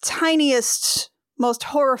the tiniest, most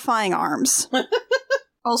horrifying arms.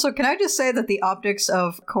 Also, can I just say that the optics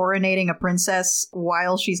of coronating a princess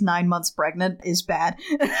while she's 9 months pregnant is bad?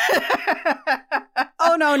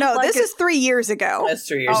 Oh, no. Like this is 3 years ago. That's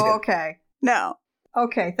 3 years ago. Oh, okay. No.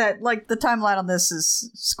 Okay, that, like, the timeline on this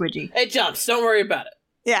is squidgy. It jumps, don't worry about it.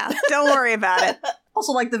 Yeah, don't worry about it.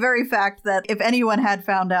 Also, like, the very fact that if anyone had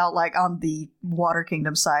found out, like, on the Water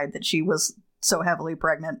Kingdom side that she was so heavily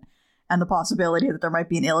pregnant, and the possibility that there might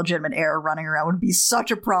be an illegitimate heir running around would be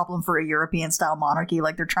such a problem for a European-style monarchy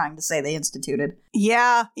like they're trying to say they instituted.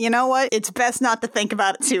 Yeah, you know what? It's best not to think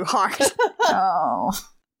about it too hard. Oh.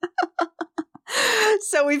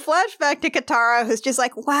 So we flash back to Katara, who's just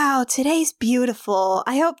like, wow, today's beautiful.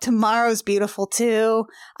 I hope tomorrow's beautiful too.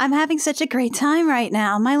 I'm having such a great time right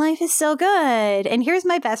now. My life is so good. And here's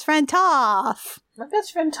my best friend, Toph. My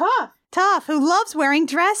best friend, Toph. Toph, who loves wearing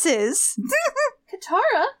dresses.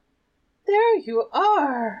 Katara? There you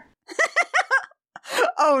are.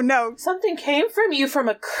 Oh no. Something came from you from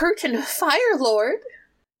a curtain Fire Lord.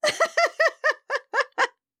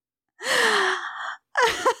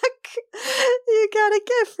 You got a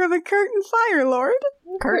gift from a curtain Fire Lord.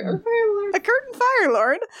 Curtain Fire Lord. A curtain Fire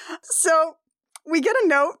Lord. So we get a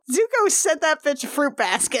note. Zuko sent that bitch a fruit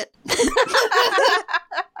basket. Bitches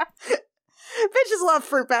love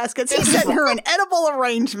fruit baskets. He sent her an edible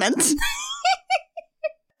arrangement.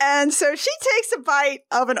 And so she takes a bite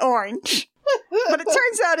of an orange, but it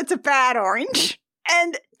turns out it's a bad orange.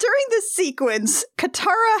 And during this sequence,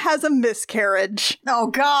 Katara has a miscarriage. Oh,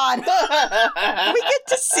 God. We get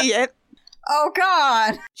to see it. Oh,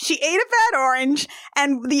 God. She ate a bad orange,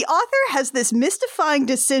 and the author has this mystifying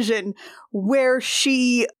decision where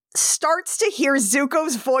she starts to hear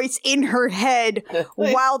Zuko's voice in her head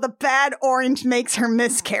while the bad orange makes her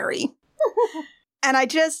miscarry. And I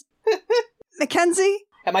just... Mackenzie?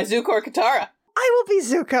 Am I Zuko or Katara? I will be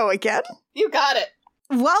Zuko again. You got it.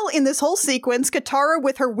 While in this whole sequence, Katara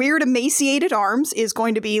with her weird emaciated arms is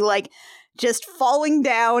going to be like just falling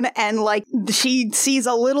down, and like she sees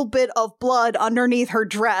a little bit of blood underneath her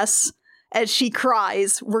dress as she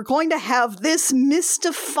cries. We're going to have this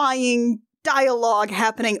mystifying dialogue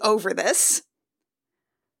happening over this.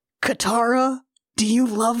 Katara, do you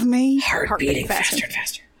love me? Heart beating faster and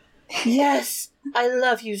faster. Yes. I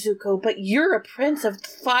love you, Zuko, but you're a prince of the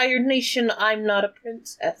Fire Nation. I'm not a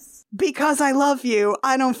princess. Because I love you,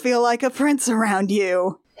 I don't feel like a prince around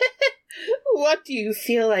you. What do you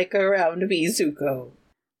feel like around me, Zuko?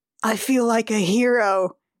 I feel like a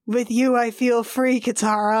hero. With you, I feel free,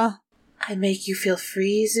 Katara. I make you feel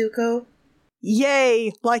free, Zuko?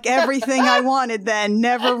 Yay! Like everything I wanted then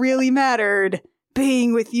never really mattered.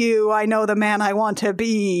 being with you, I know the man I want to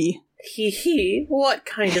be. What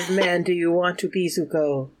kind of man do you want to be,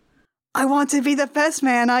 Zuko? I want to be the best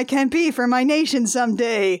man I can be for my nation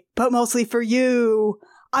someday, but mostly for you.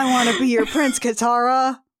 I want to be your prince,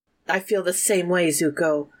 Katara. I feel the same way,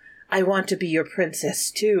 Zuko. I want to be your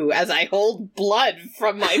princess, too, as I hold blood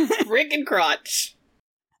from my friggin' crotch.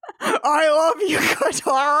 I love you,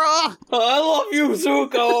 Katara! I love you,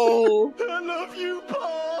 Zuko! I love you,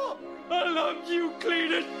 Paul! I love you,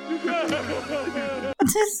 Cletus!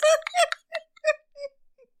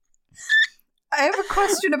 I have a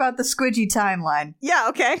question about the Squidgy timeline. Yeah,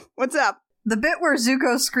 okay. What's up? The bit where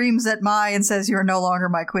Zuko screams at Mai and says, "You are no longer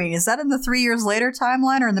my queen," is that in the 3 years later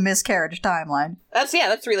timeline or in the miscarriage timeline? That's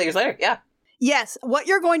 3 years later, yeah. Yes, what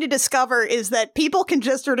you're going to discover is that people can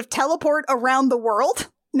just sort of teleport around the world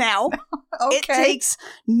now. Okay. It takes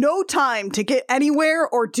no time to get anywhere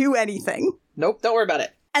or do anything. Nope, don't worry about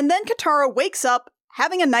it. And then Katara wakes up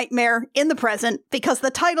having a nightmare in the present because the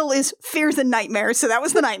title is Fears and Nightmares, so that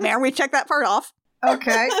was the nightmare. We checked that part off.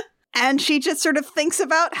 Okay. And she just sort of thinks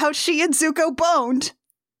about how she and Zuko boned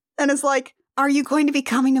and is like, "Are you going to be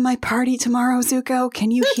coming to my party tomorrow, Zuko? Can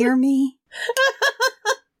you hear me?"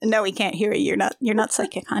 No, we can't hear you. You're not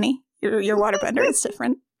psychic, honey. Your waterbender is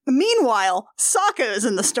different. Meanwhile, Sokka is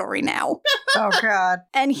in the story now. Oh, God.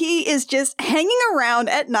 And he is just hanging around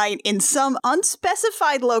at night in some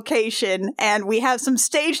unspecified location, and we have some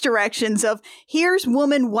stage directions of, here's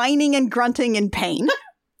woman whining and grunting in pain.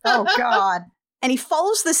 Oh, God. And he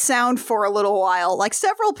follows the sound for a little while, like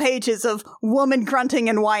several pages of woman grunting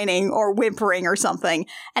and whining or whimpering or something.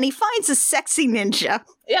 And he finds a sexy ninja.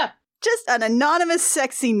 Yeah. Just an anonymous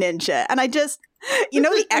sexy ninja. And I just, you know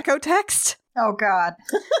the echo text? Oh, God.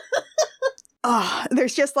 Oh,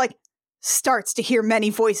 there's just like, starts to hear many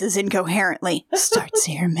voices incoherently. Starts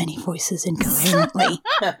to hear many voices incoherently.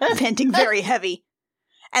 Panting very heavy.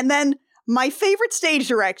 And then my favorite stage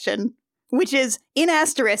direction, which is in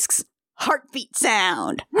asterisks, heartbeat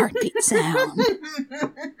sound. Heartbeat sound.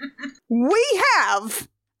 We have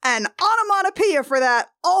an onomatopoeia for that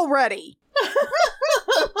already.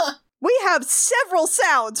 We have several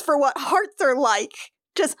sounds for what hearts are like.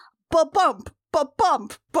 Just ba-bump,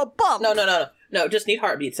 ba-bump, ba-bump. No, just need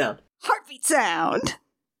heartbeat sound. Heartbeat sound.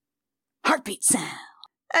 Heartbeat sound.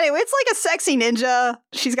 Anyway, it's like a sexy ninja.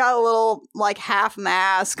 She's got a little, like, half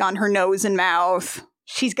mask on her nose and mouth.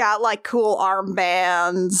 She's got, like, cool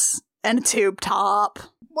armbands and a tube top.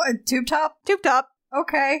 What, tube top? Tube top.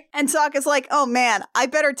 Okay. And Sokka's like, "Oh man, I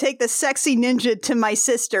better take the sexy ninja to my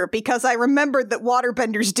sister because I remembered that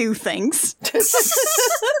waterbenders do things.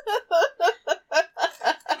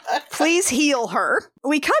 Please heal her."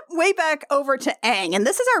 We cut way back over to Aang, and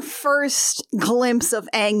this is our first glimpse of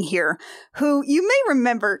Aang here, who you may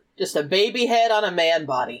remember. Just a baby head on a man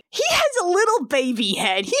body. He has a little baby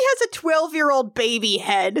head. He has a 12-year-old baby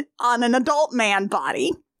head on an adult man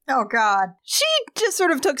body. Oh, God. She just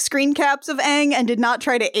sort of took screen caps of Aang and did not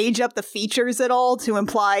try to age up the features at all to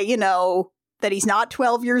imply, you know, that he's not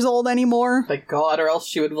 12 years old anymore. Thank God, or else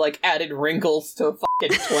she would have, like, added wrinkles to a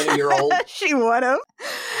fucking 20-year-old. She would have.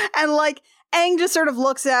 And, like, Aang just sort of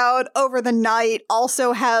looks out over the night,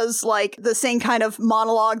 also has, like, the same kind of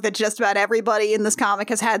monologue that just about everybody in this comic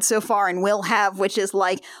has had so far and will have, which is,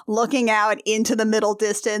 like, looking out into the middle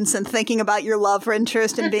distance and thinking about your love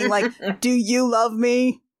interest and being like, "Do you love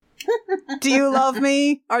me? Do you love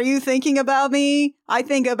me? Are you thinking about me? I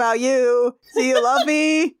think about you. Do you love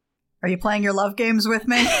me? Are you playing your love games with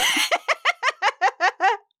me?"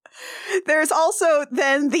 There's also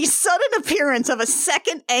then the sudden appearance of a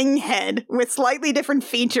second Aang head with slightly different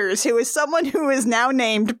features, who is someone who is now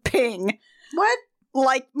named Ping. What?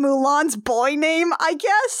 Like Mulan's boy name, I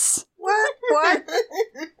guess? What?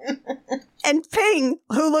 And Ping,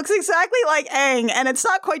 who looks exactly like Aang, and it's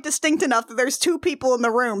not quite distinct enough that there's two people in the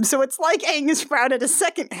room, so it's like Aang has sprouted a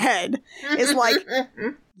second head, is like,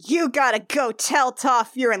 "You gotta go tell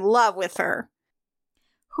Toph you're in love with her."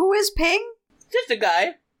 Who is Ping? Just a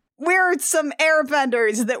guy. We're some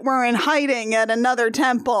airbenders that were in hiding at another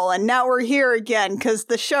temple, and now we're here again because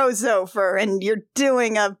the show's over, and you're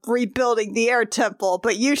doing a rebuilding the air temple,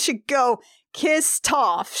 but you should go kiss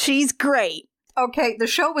Toph. She's great. Okay, the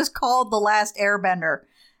show was called The Last Airbender.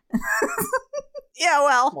 Yeah,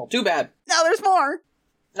 well. Well, too bad. Now there's more.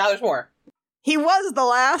 Now there's more. He was the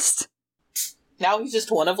last. Now he's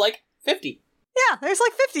just one of, like, 50. Yeah, there's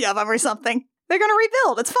like 50 of them or something. They're gonna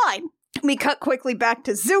rebuild. It's fine. We cut quickly back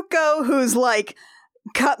to Zuko, who's like,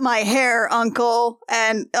 cut my hair, Uncle.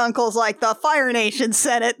 And Uncle's like, the Fire Nation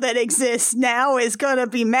Senate that exists now is gonna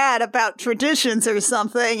be mad about traditions or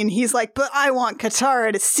something. And he's like, but I want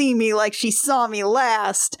Katara to see me like she saw me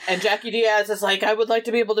last. And Jackie Diaz is like, I would like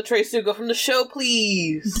to be able to trace Zuko from the show,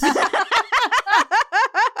 please.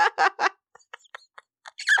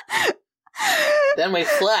 Then we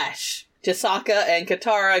flash to Sokka and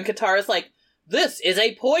Katara's like, this is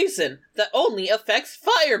a poison that only affects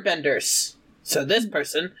firebenders. So this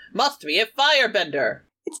person must be a firebender.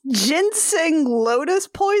 It's ginseng lotus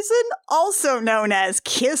poison, also known as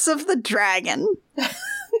Kiss of the Dragon.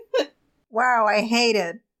 Wow, I hate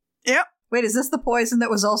it. Yep. Wait, is this the poison that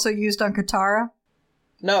was also used on Katara?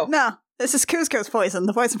 No. No, this is Cusco's poison,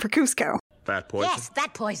 the poison for Cusco. Fat poison? Yes,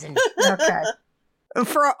 that poison. Okay.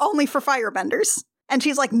 Only for firebenders. And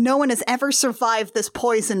she's like, no one has ever survived this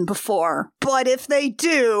poison before. But if they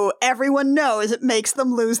do, everyone knows it makes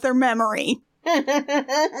them lose their memory.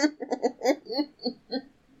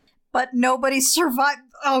 But nobody survived.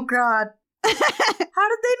 Oh, God. How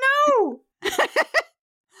did they know?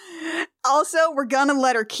 Also, we're gonna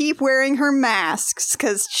let her keep wearing her masks,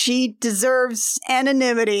 because she deserves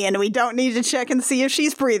anonymity, and we don't need to check and see if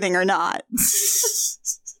she's breathing or not.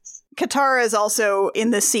 Katara is also,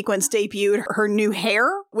 in this sequence, debuted her new hair,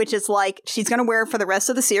 which is like, she's gonna wear it for the rest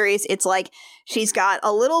of the series. It's like, she's got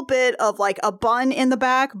a little bit of like a bun in the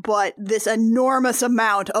back, but this enormous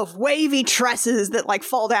amount of wavy tresses that like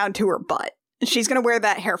fall down to her butt. She's gonna wear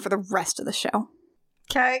that hair for the rest of the show.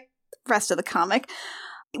 Okay. Rest of the comic.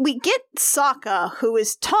 We get Sokka, who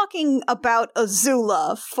is talking about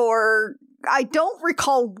Azula for, I don't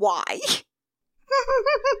recall why.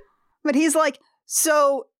 But he's like,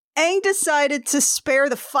 so Aang decided to spare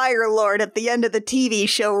the Fire Lord at the end of the TV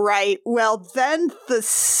show, right? Well, then the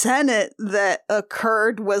Senate that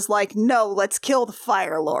occurred was like, no, let's kill the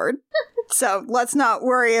Fire Lord. So let's not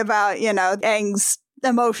worry about, Aang's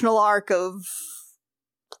emotional arc of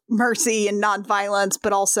mercy and non-violence,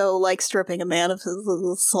 but also like stripping a man of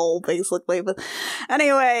his soul, basically. But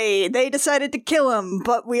anyway, they decided to kill him,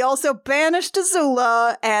 but we also banished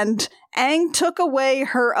Azula, and Aang took away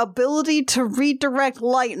her ability to redirect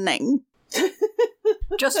lightning.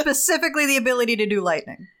 Just specifically the ability to do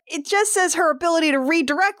lightning. It just says her ability to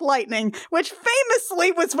redirect lightning, which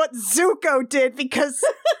famously was what Zuko did, because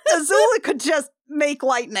Azula could just make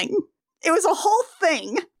lightning. It was a whole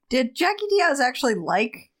thing. Did Jackie Diaz actually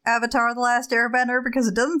like Avatar: The Last Airbender? Because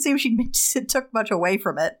it doesn't seem she took much away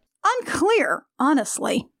from it. Unclear,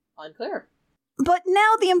 honestly. Unclear. But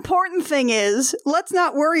now the important thing is, let's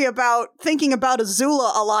not worry about thinking about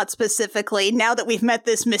Azula a lot specifically, now that we've met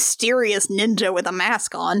this mysterious ninja with a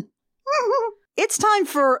mask on. It's time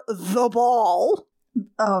for the ball.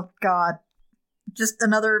 Oh, God. Just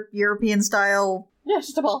another European style. Yeah, it's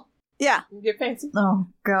just a ball. Yeah. You're fancy. Oh,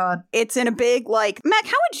 God. It's in a big, Mac,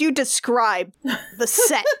 how would you describe the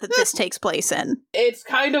set that this takes place in? It's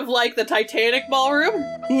kind of like the Titanic ballroom.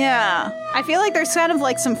 Yeah. I feel like there's kind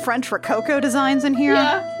of some French Rococo designs in here.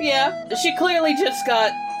 Yeah. She clearly just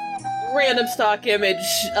got random stock image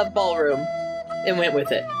of ballroom and went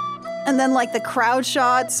with it. And then, the crowd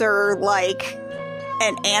shots are,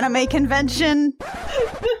 an anime convention.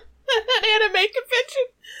 Anime convention?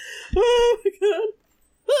 Oh, my God.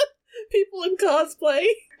 People in cosplay.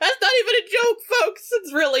 That's not even a joke, folks.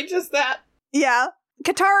 It's really just that. Yeah.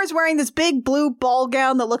 Katara's wearing this big blue ball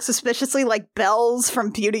gown that looks suspiciously like Belle's from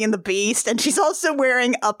Beauty and the Beast, and she's also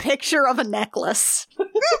wearing a picture of a necklace.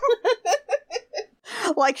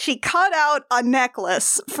 She cut out a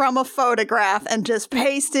necklace from a photograph and just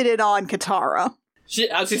pasted it on Katara.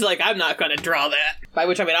 She's like, I'm not going to draw that. By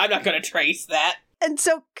which I mean, I'm not going to trace that. And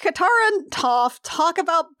so Katara and Toph talk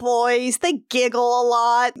about boys. They giggle a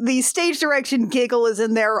lot. The stage direction giggle is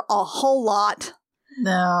in there a whole lot.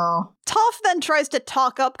 No. Toph then tries to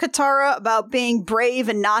talk up Katara about being brave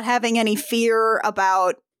and not having any fear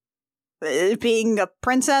about being a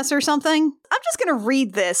princess or something. I'm just going to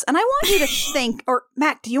read this, and I want you to think, or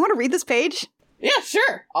Mac, do you want to read this page? Yeah,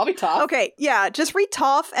 sure. I'll be Toph. Okay, yeah, just read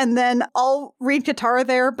Toph, and then I'll read Katara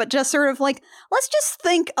there, but just sort of let's just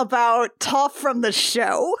think about Toph from the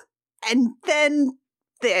show, and then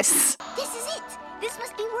this. This is it. This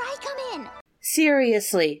must be where I come in.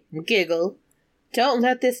 Seriously, Giggle. Don't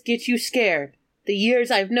let this get you scared. The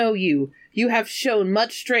years I've known you, you have shown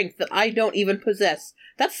much strength that I don't even possess.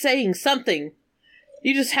 That's saying something.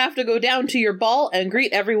 You just have to go down to your ball and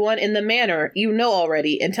greet everyone in the manner you know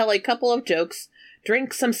already and tell a couple of jokes,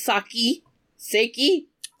 drink some sake, Seiki?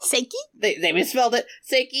 They misspelled it,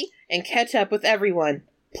 Seiki, and catch up with everyone.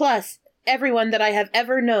 Plus, everyone that I have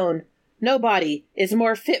ever known. Nobody is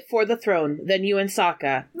more fit for the throne than you and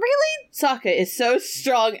Sokka. Really? Sokka is so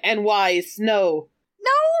strong and wise. No.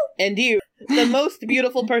 And you, the most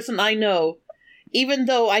beautiful person I know. Even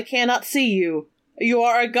though I cannot see you, you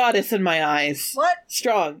are a goddess in my eyes. What?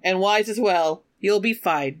 Strong and wise as well. You'll be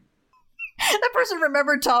fine. That person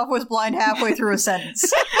remembered Toph was blind halfway through a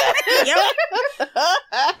sentence.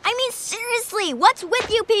 I mean, seriously, what's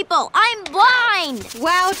with you people? I'm blind!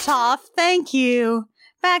 Wow, Toph, thank you.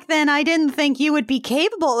 Back then, I didn't think you would be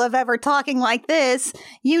capable of ever talking like this.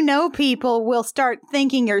 You know people will start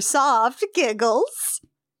thinking you're soft, Giggles.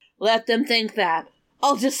 Let them think that.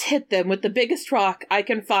 I'll just hit them with the biggest rock I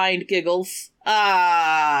can find, Giggles.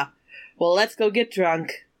 Ah. Well, let's go get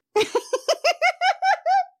drunk.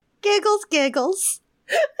 Giggles, Giggles.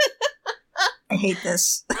 I hate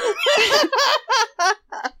this.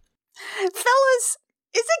 Fellas,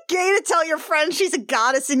 is it gay to tell your friend she's a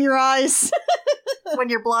goddess in your eyes? When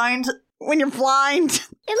you're blind? When you're blind?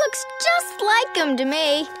 It looks just like him to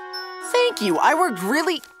me. Thank you. I worked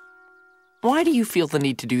really... Why do you feel the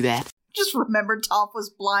need to do that? Just remembered Toph was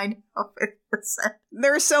blind. 50%.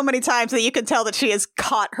 There are so many times that you can tell that she has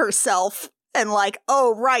caught herself and like,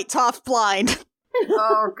 oh, right, Toph blind.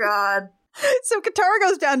 Oh, God. So Katara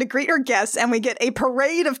goes down to greet her guests, and we get a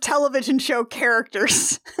parade of television show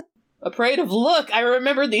characters. A parade of, look, I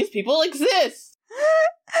remember these people exist!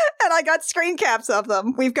 And I got screen caps of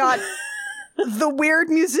them. We've got the weird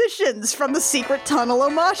musicians from the Secret Tunnel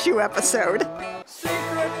Omashu episode.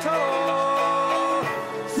 Secret tunnel!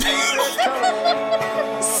 Secret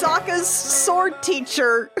tunnel! Sokka's sword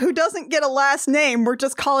teacher, who doesn't get a last name, we're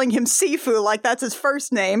just calling him Sifu like that's his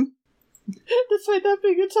first name. Despite that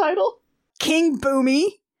being a title. King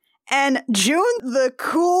Boomy, and June, the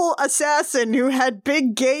cool assassin who had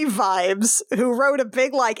big gay vibes, who wrote a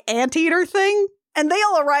big, like, anteater thing, and they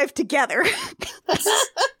all arrived together.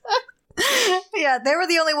 Yeah, they were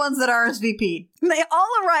the only ones that RSVP'd. They all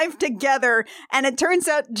arrived together, and it turns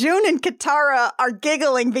out June and Katara are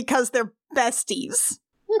giggling because they're besties.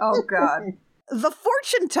 Oh, God. The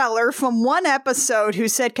fortune teller from one episode who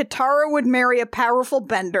said Katara would marry a powerful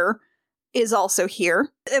bender is also here.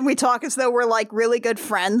 And we talk as though we're like really good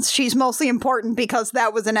friends. She's mostly important because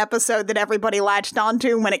that was an episode that everybody latched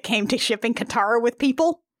onto when it came to shipping Katara with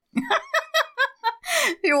people.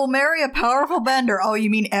 You will marry a powerful bender. Oh, you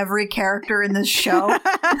mean every character in this show?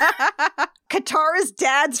 Katara's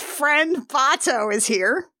dad's friend Bato is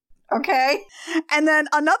here. Okay. And then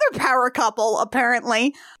another power couple,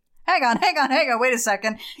 apparently. Hang on. Wait a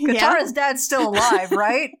second. Katara's dad's still alive,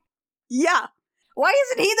 right? Yeah. Why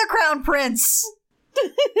isn't he the crown prince?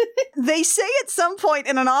 They say at some point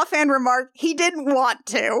in an offhand remark, he didn't want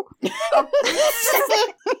to.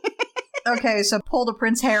 Okay, so pulled a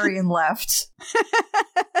Prince Harry and left.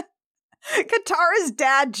 Katara's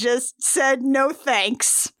dad just said no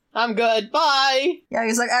thanks. I'm good. Bye. Yeah,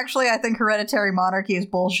 he's like, actually, I think hereditary monarchy is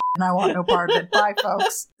bullshit and I want no part of it. Bye,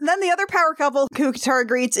 folks. Then the other power couple who Katara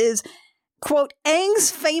greets is, quote,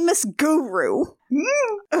 Aang's famous guru,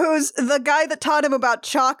 who's the guy that taught him about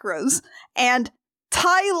chakras, and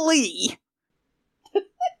Ty Lee,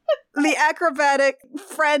 the acrobatic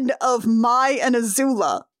friend of Mai and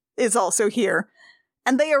Azula, is also here.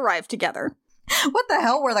 And they arrive together. What the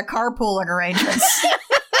hell were the carpooling arrangements?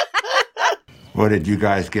 What, did you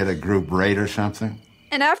guys get a group rate or something?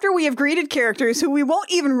 And after we have greeted characters who we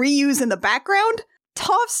won't even reuse in the background,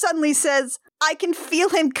 Toph suddenly says, I can feel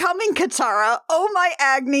him coming, Katara. Oh my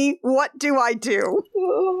Agni, what do I do?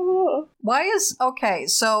 Why is... Okay,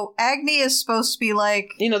 so Agni is supposed to be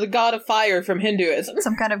like... You know, the god of fire from Hinduism.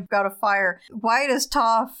 Some kind of god of fire. Why does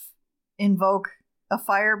Toph invoke a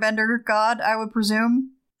firebender god, I would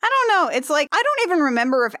presume? I don't know. It's like, I don't even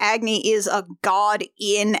remember if Agni is a god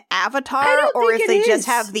in Avatar, or if they just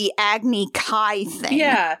have the Agni Kai thing.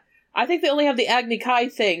 Yeah, I think they only have the Agni Kai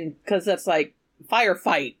thing, because that's like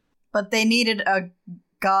firefight. But they needed a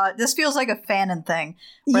god. This feels like a fanon thing,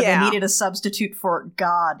 where they needed a substitute for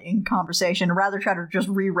god in conversation, rather try to just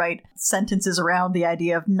rewrite sentences around the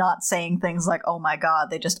idea of not saying things like, oh my god.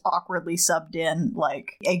 They just awkwardly subbed in,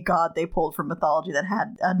 like, a god they pulled from mythology that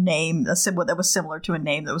had a name, that was similar to a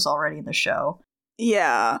name that was already in the show.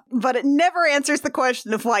 Yeah, but it never answers the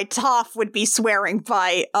question of why Toph would be swearing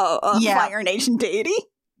by a Fire Nation deity.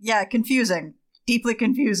 Yeah, confusing. Deeply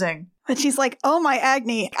confusing. But she's like, oh my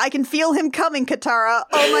Agni, I can feel him coming, Katara.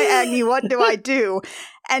 Oh my Agni, what do I do?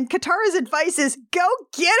 And Katara's advice is, go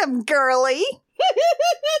get him, girly.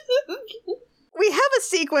 We have a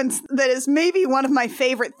sequence that is maybe one of my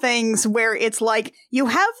favorite things where it's like, you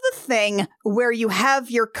have the thing where you have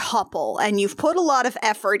your couple and you've put a lot of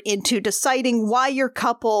effort into deciding why your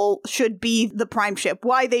couple should be the prime ship,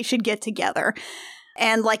 why they should get together.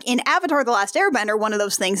 And like in Avatar The Last Airbender, one of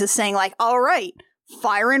those things is saying like, all right,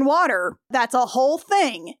 fire and water, that's a whole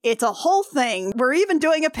thing. It's a whole thing. We're even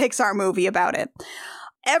doing a Pixar movie about it.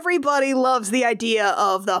 Everybody loves the idea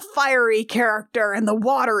of the fiery character and the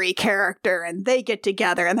watery character, and they get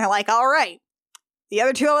together and they're like, all right, the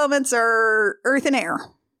other two elements are earth and air.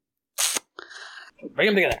 Bring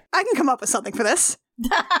them together. I can come up with something for this.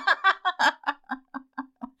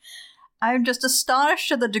 I'm just astonished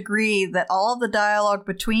to the degree that all of the dialogue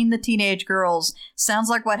between the teenage girls sounds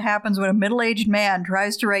like what happens when a middle-aged man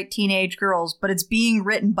tries to write teenage girls, but it's being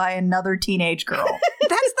written by another teenage girl.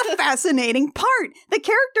 That's the fascinating part. The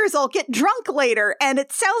characters all get drunk later, and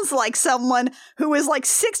it sounds like someone who is like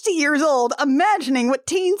 60 years old imagining what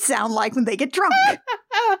teens sound like when they get drunk.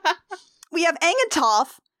 We have Aang and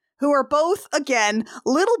Toph, who are both, again,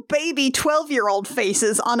 little baby 12-year-old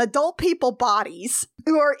faces on adult people bodies,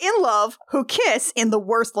 who are in love, who kiss in the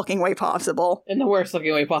worst-looking way possible. In the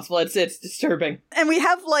worst-looking way possible. It's disturbing. And we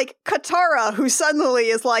have, like, Katara, who suddenly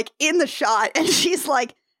is, like, in the shot, and she's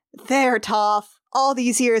like, there, Toph. All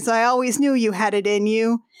these years, I always knew you had it in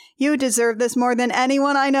you. You deserve this more than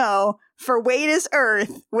anyone I know, for weight is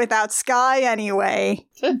earth, without sky anyway.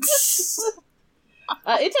 It's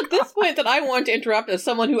at this point that I want to interrupt as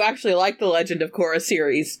someone who actually liked the Legend of Korra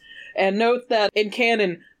series, and note that in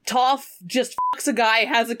canon, Toph just fucks a guy,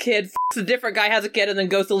 has a kid, fucks a different guy, has a kid, and then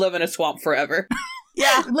goes to live in a swamp forever.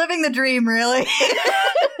 Yeah, living the dream, really.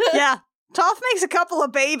 Yeah, Toph makes a couple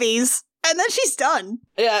of babies, and then she's done.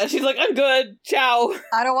 Yeah, she's like, I'm good, ciao.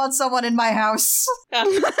 I don't want someone in my house. Yeah.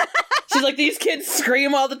 She's like, these kids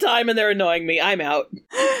scream all the time and they're annoying me, I'm out.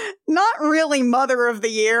 Not really Mother of the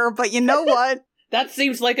Year, but you know what? That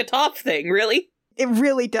seems like a Toph thing, really? It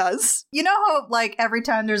really does. You know how, like, every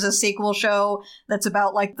time there's a sequel show that's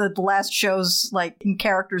about, like, the last show's, like,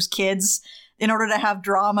 characters' kids, in order to have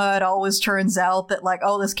drama, it always turns out that, like,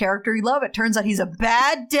 oh, this character you love, it turns out he's a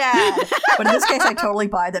bad dad. But in this case, I totally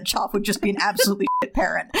buy that Toph would just be an absolutely shit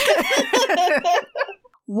parent.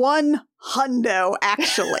 100,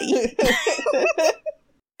 actually.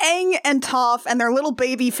 Aang and Toph and their little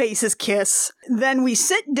baby faces kiss. Then we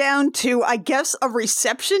sit down to, I guess, a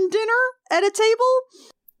reception dinner at a table.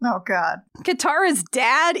 Oh, God. Katara's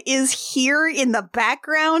dad is here in the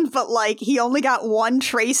background, but, like, he only got one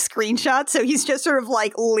trace screenshot, so he's just sort of,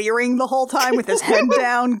 like, leering the whole time with his head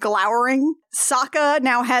down, glowering. Sokka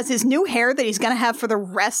now has his new hair that he's gonna have for the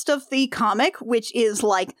rest of the comic, which is,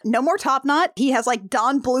 like, no more top knot. He has, like,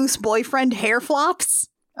 Don Bluth's boyfriend hair flops.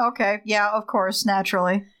 Okay, yeah, of course,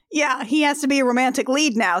 naturally. Yeah, he has to be a romantic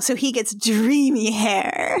lead now, so he gets dreamy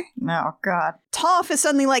hair. Oh, God. Toph is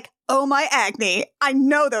suddenly like, oh my Agni, I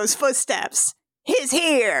know those footsteps. He's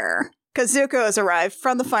here! Because Zuko has arrived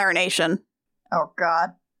from the Fire Nation. Oh,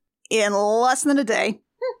 God. In less than a day.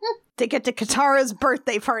 To get to Katara's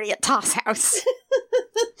birthday party at Toph's house.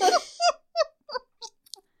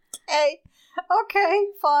 Okay,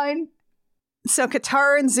 fine. So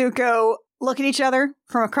Katara and Zuko look at each other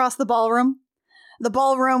from across the ballroom. The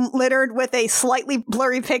ballroom littered with a slightly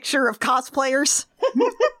blurry picture of cosplayers.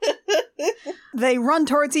 They run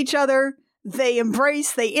towards each other, they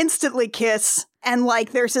embrace, they instantly kiss, and,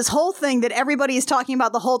 like, there's this whole thing that everybody is talking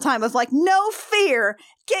about the whole time of, like, no fear,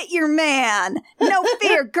 get your man, no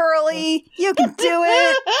fear, girly, you can do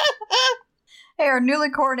it. Hey, our newly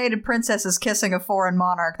coronated princess is kissing a foreign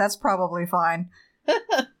monarch, that's probably fine.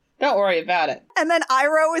 Don't worry about it. And then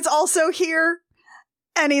Iroh is also here,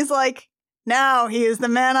 and he's like, now he is the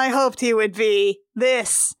man I hoped he would be.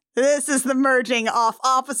 This is the merging off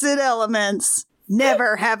opposite elements.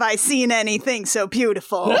 Never have I seen anything so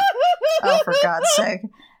beautiful. Oh, for God's sake.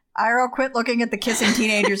 Iroh, quit looking at the kissing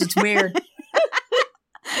teenagers, it's weird.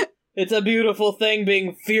 It's a beautiful thing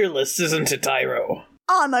being fearless, isn't it, Iroh?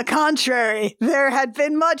 On the contrary, there had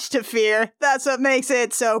been much to fear. That's what makes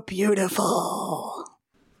it so beautiful.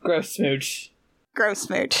 Gross smooch. Gross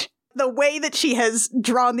smooch. The way that she has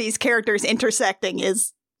drawn these characters intersecting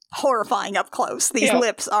is horrifying up close. These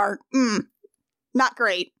lips are, not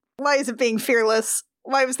great. Why is it being fearless?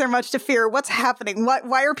 Why was there much to fear? What's happening?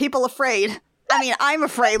 Why are people afraid? I mean, I'm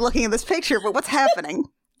afraid looking at this picture, but what's happening?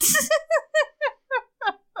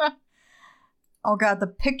 Oh, God, the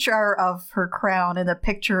picture of her crown and the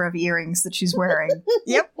picture of earrings that she's wearing.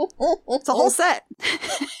 Yep. It's a whole set.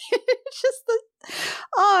 It's just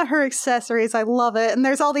her accessories. I love it. And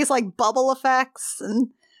there's all these, like, bubble effects, and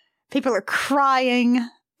people are crying.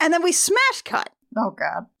 And then we smash cut. Oh,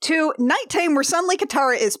 God. To nighttime where suddenly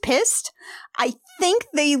Katara is pissed. I think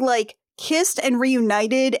they, like, kissed and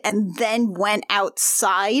reunited and then went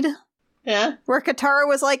outside. Yeah. Where Katara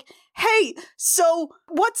was like, hey, so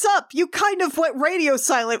what's up? You kind of went radio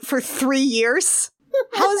silent for 3 years.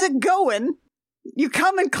 How's it going? You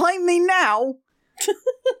come and claim me now?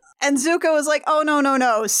 And Zuko is like, oh,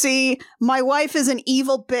 no. See, my wife is an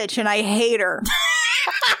evil bitch and I hate her.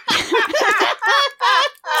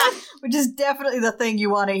 Which is definitely the thing you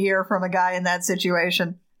want to hear from a guy in that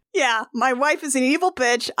situation. Yeah, my wife is an evil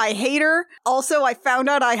bitch. I hate her. Also, I found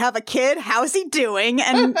out I have a kid. How's he doing?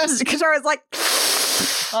 And Katara's like,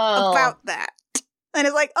 about that. And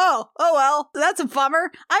it's like, oh well, that's a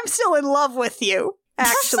bummer. I'm still in love with you,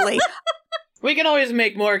 actually. We can always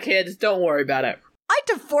make more kids. Don't worry about it. I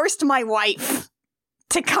divorced my wife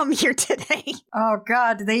to come here today. Oh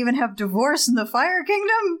god, do they even have divorce in the Fire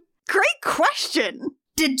Kingdom? Great question.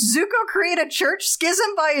 Did Zuko create a church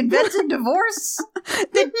schism by inventing divorce?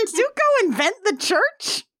 Did Zuko invent the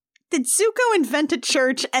church? Did Zuko invent a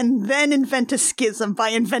church and then invent a schism by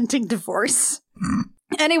inventing divorce?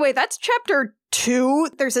 Anyway, that's chapter 2.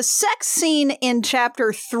 There's a sex scene in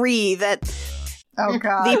chapter 3 that... Oh,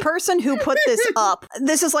 God. The person who put this up,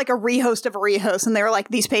 this is like a rehost of a rehost, and they were like,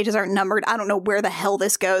 these pages aren't numbered. I don't know where the hell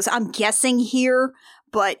this goes. I'm guessing here,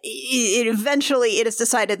 but eventually it is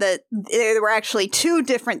decided that there were actually 2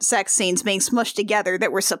 different sex scenes being smushed together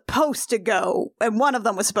that were supposed to go, and one of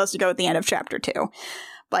them was supposed to go at the end of chapter 2.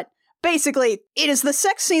 But basically, it is the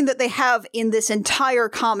sex scene that they have in this entire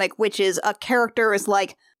comic, which is a character is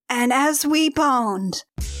like, and as we boned,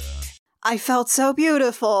 I felt so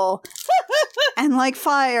beautiful, and like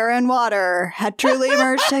fire and water had truly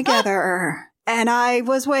merged together, and I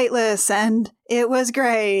was weightless, and it was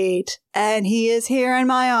great, and he is here in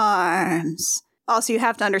my arms. Also, you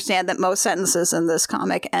have to understand that most sentences in this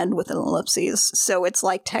comic end with ellipses, so it's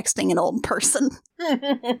like texting an old person.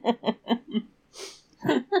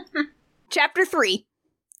 Chapter 3,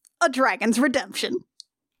 A Dragon's Redemption.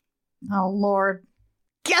 Oh, Lord.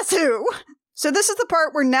 Guess who? So this is the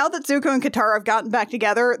part where now that Zuko and Katara have gotten back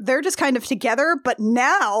together, they're just kind of together, but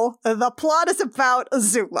now the plot is about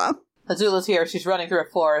Azula. Azula's here. She's running through a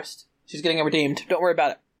forest. She's getting redeemed. Don't worry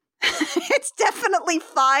about it. It's definitely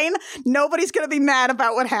fine. Nobody's going to be mad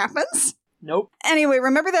about what happens. Nope. Anyway,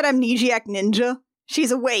 remember that amnesiac ninja?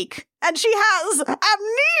 She's awake. And she has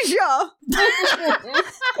amnesia!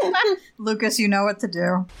 Lucas, you know what to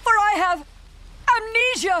do. For I have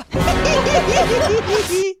amnesia!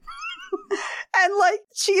 And, like,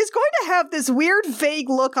 she is going to have this weird, vague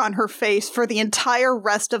look on her face for the entire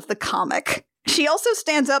rest of the comic. She also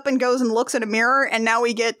stands up and goes and looks in a mirror, and now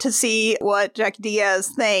we get to see what Jack Diaz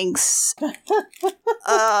thinks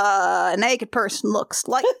a naked person looks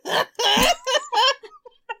like.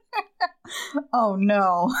 Oh,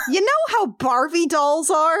 no. You know how Barbie dolls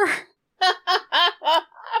are?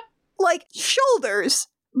 Like, shoulders,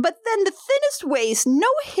 but then the thinnest waist, no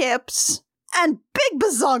hips, and big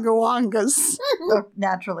bazongawangas. Oh,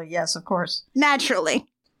 naturally, yes, of course. Naturally.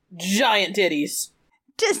 Giant titties.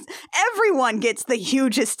 Just everyone gets the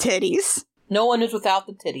hugest titties. No one is without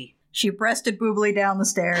the titty. She breasted boobily down the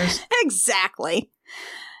stairs. Exactly.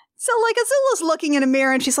 So, like, Azula's looking in a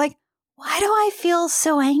mirror and she's like, why do I feel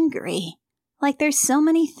so angry? Like, there's so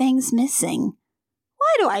many things missing.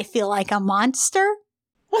 Why do I feel like a monster?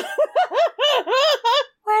 Where did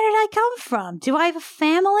I come from? Do I have a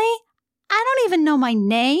family? I don't even know my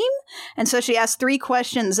name. And so she asks 3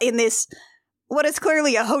 questions in this, what is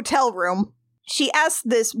clearly a hotel room. She asks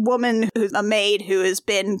this woman who's a maid who has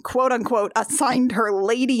been, quote unquote, assigned her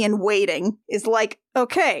lady in waiting, is like,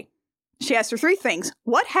 okay. She asks her 3 things.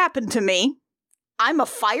 What happened to me? I'm a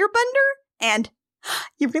firebender? And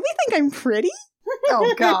you really think I'm pretty?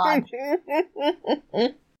 Oh, God.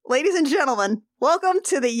 Ladies and gentlemen, welcome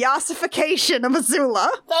to the Yossification of Azula.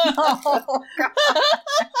 Oh, God.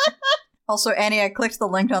 Also, Annie, I clicked the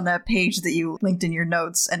link on that page that you linked in your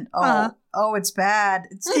notes, and it's bad.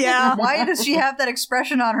 Yeah. Why does she have that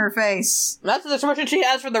expression on her face? That's the expression she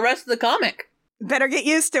has for the rest of the comic. Better get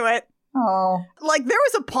used to it. Oh. Like, there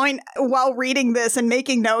was a point while reading this and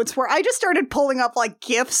making notes where I just started pulling up, like,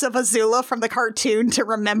 GIFs of Azula from the cartoon to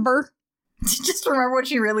remember. Just remember what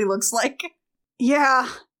she really looks like. Yeah.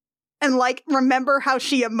 And, like, remember how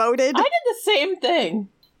she emoted. I did the same thing.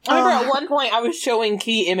 I remember at one point I was showing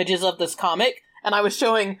key images of this comic, and I was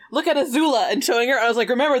showing, look at Azula, and showing her, I was like,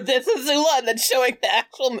 remember this Azula, and then showing the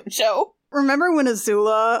actual show. Remember when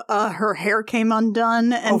Azula, her hair came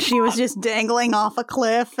undone, and she was just dangling off a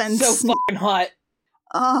cliff, and so fucking hot.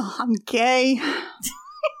 Oh, I'm gay.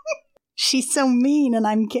 She's so mean, and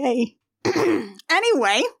I'm gay.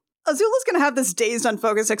 Anyway, Azula's gonna have this dazed,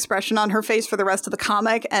 unfocused expression on her face for the rest of the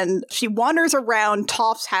comic, and she wanders around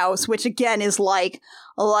Toph's house, which again is like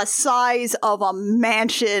the size of a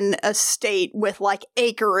mansion estate with like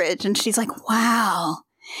acreage, and she's like, wow,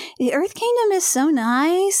 The Earth Kingdom is so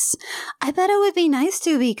nice. I bet it would be nice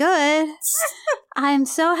to be good. I'm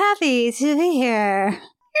so happy to be here.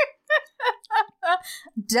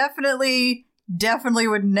 Definitely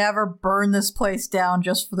would never burn this place down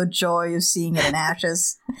just for the joy of seeing it in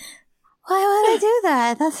ashes. Why would I do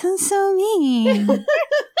that? That sounds so mean.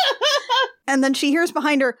 And then she hears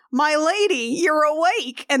behind her, "My lady, you're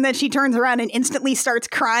awake." And then she turns around and instantly starts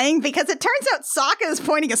crying because it turns out Sokka is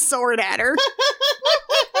pointing a sword at her.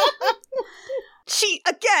 She,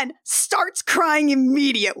 again, starts crying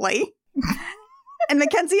immediately. And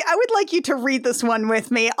Mackenzie, I would like you to read this one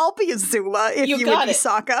with me. I'll be Azula if you would be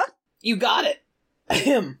Sokka. You got it.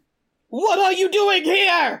 Ahem. What are you doing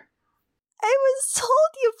here? I was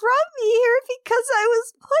told you brought me here because I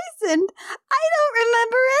was poisoned. I don't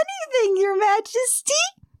remember anything, Your Majesty.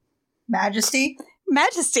 Majesty?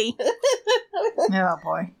 Majesty. Oh,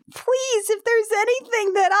 boy. Please, if there's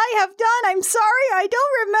anything that I have done, I'm sorry, I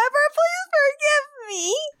don't remember. Please forgive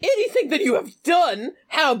me. Anything that you have done?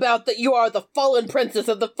 How about that you are the fallen princess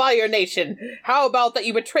of the Fire Nation? How about that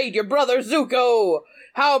you betrayed your brother Zuko?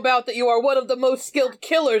 How about that you are one of the most skilled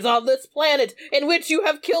killers on this planet, in which you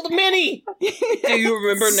have killed many? Do you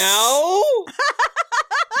remember now?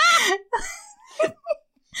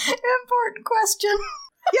 Important question.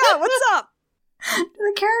 Yeah, what's up? Do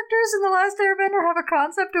the characters in The Last Airbender have a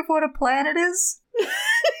concept of what a planet is?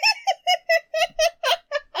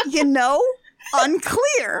 You know,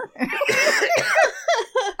 unclear. I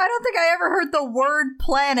don't think I ever heard the word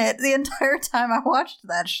planet the entire time I watched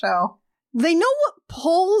that show. They know what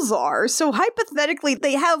poles are, so hypothetically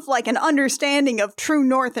they have like an understanding of true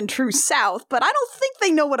north and true south, but I don't think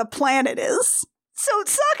they know what a planet is. So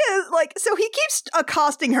Sokka, so he keeps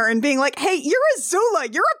accosting her and being like, "Hey, you're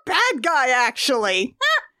Azula, you're a bad guy, actually.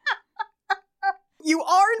 You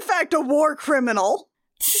are, in fact, a war criminal."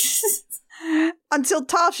 Until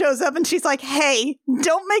Toph shows up and she's like, "Hey,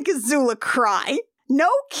 don't make Azula cry. No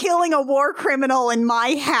killing a war criminal in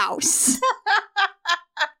my house."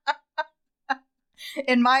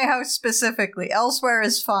 In my house specifically. Elsewhere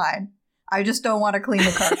is fine. I just don't want to clean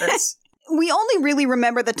the carpets. We only really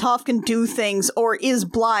remember that Toph can do things or is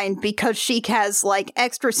blind because she has,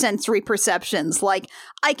 extrasensory perceptions. Like,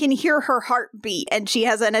 I can hear her heartbeat and she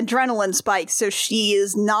has an adrenaline spike, so she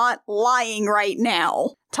is not lying right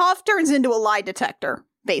now. Toph turns into a lie detector,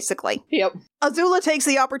 basically. Yep. Azula takes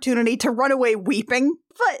the opportunity to run away weeping.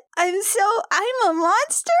 "But I'm a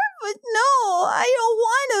monster? But no, I don't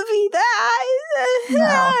want to be that."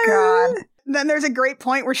 Oh, God. Then there's a great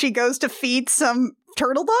point where she goes to feed some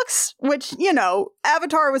turtle ducks, which,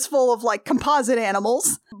 Avatar was full of, composite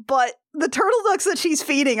animals. But the turtle ducks that she's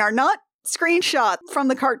feeding are not screenshot from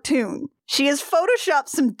the cartoon. She has photoshopped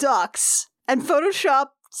some ducks and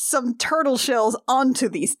photoshopped some turtle shells onto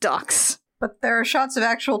these ducks. But there are shots of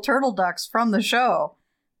actual turtle ducks from the show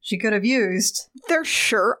she could have used. There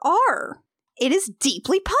sure are. It is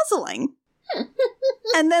deeply puzzling.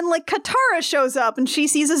 And then, Katara shows up and she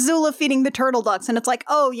sees Azula feeding the turtle ducks, and it's like,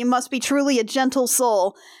 "Oh, you must be truly a gentle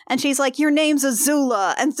soul." And she's like, "Your name's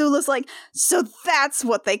Azula." And Zula's like, "So that's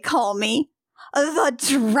what they call me. The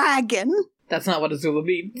dragon." That's not what Azula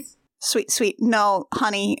means. Sweet. No,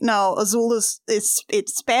 honey. No, Azula's, it's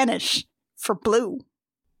Spanish for blue.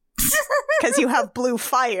 Because you have blue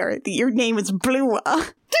fire. Your name is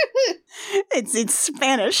Blua. It's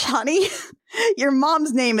Spanish, honey. Your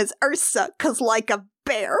mom's name is Ursa, because like a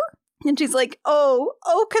bear. And she's like, oh,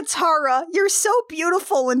 Katara, you're so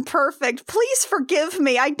beautiful and perfect. Please forgive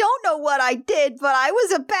me. I don't know what I did, but I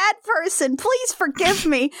was a bad person. Please forgive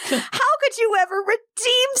me. How could you ever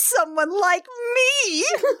redeem someone like me?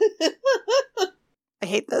 I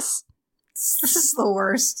hate this. This is the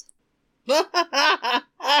worst.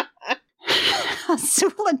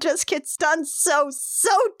 Azula just gets done so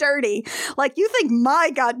dirty. Like, you think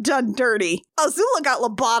Mai got done dirty. Azula got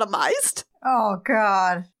lobotomized. Oh,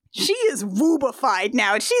 God. She is woobified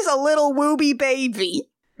now. She's a little wooby baby.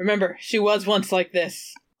 Remember, she was once like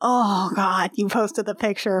this. Oh, God. You posted the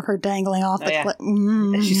picture of her dangling off the cliff.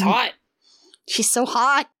 And she's hot. She's so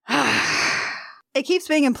hot. It keeps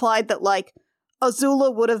being implied that,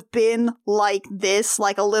 Azula would have been like this,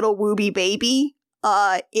 like a little wooby baby,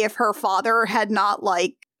 if her father had not,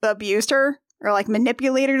 abused her or,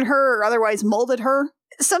 manipulated her or otherwise molded her.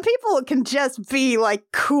 Some people can just be,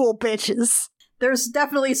 cool bitches. There's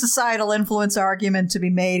definitely a societal influence argument to be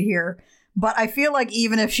made here. But I feel like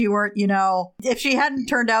even if she weren't, if she hadn't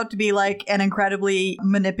turned out to be, an incredibly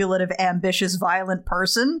manipulative, ambitious, violent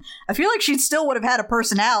person, I feel like she still would have had a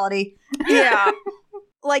personality. Yeah.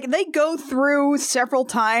 They go through several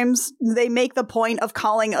times, they make the point of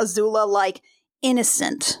calling Azula,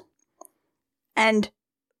 innocent. And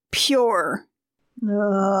pure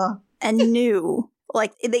and new.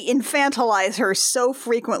 Like, they infantilize her so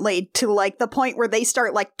frequently to, like, the point where they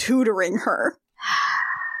start, like, tutoring her.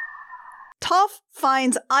 Toph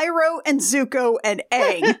finds Iroh and Zuko and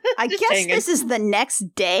Aang. I guess hanging. this is the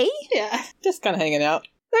next day? Yeah, just kind of hanging out.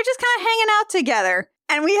 They're just kind of hanging out together.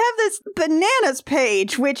 And we have this bananas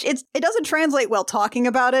page, which it doesn't translate well talking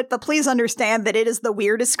about it, but please understand that it is the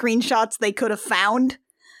weirdest screenshots they could have found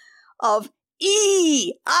of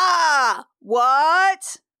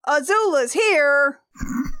what? Azula's here.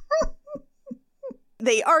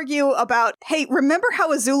 They argue about, hey, remember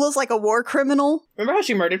how Azula's like a war criminal? Remember how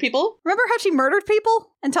she murdered people?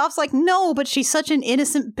 And Toph's like, no, but she's such an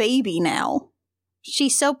innocent baby now.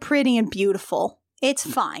 She's so pretty and beautiful. It's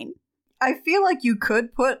fine. I feel like you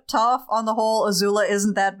could put Toph on the whole Azula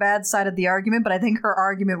isn't that bad side of the argument, but I think her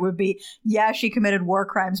argument would be, yeah, she committed war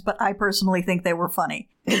crimes, but I personally think they were funny.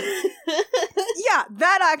 Yeah,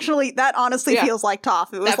 that honestly feels like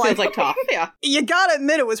Toph. It was feels like Toph, yeah. You gotta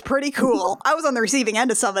admit it was pretty cool. I was on the receiving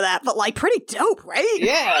end of some of that, but like pretty dope, right?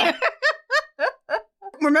 Yeah.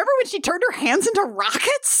 Remember when she turned her hands into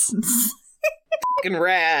rockets? Fucking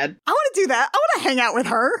rad. I want to do that. I want to hang out with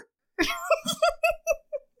her.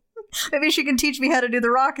 Maybe she can teach me how to do the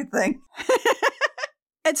rocket thing.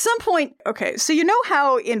 At some point, okay, so you know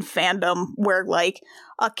how in fandom where like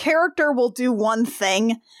a character will do one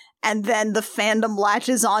thing and then the fandom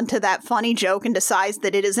latches onto that funny joke and decides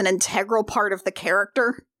that it is an integral part of the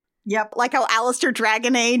character? Yep. Like how Alistair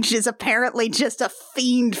Dragonage is apparently just a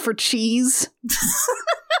fiend for cheese.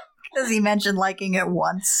 Because he mentioned liking it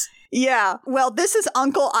once. Yeah, well, this is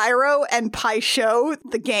Uncle Iroh and Pai Sho,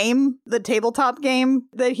 the game, the tabletop game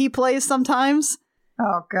that he plays sometimes.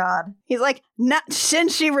 Oh, God. He's like,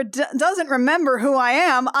 since she doesn't remember who I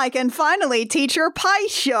am, I can finally teach her Pai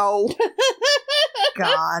Sho.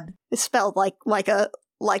 God. It's spelled like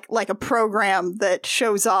a program that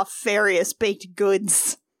shows off various baked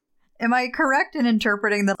goods. Am I correct in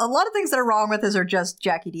interpreting that a lot of things that are wrong with this are just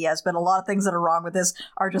Jackie Diaz, but a lot of things that are wrong with this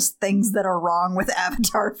are just things that are wrong with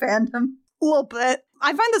Avatar fandom? A little bit. I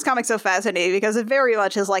find this comic so fascinating because it very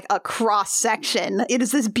much is like a cross-section. It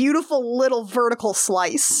is this beautiful little vertical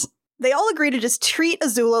slice. They all agree to just treat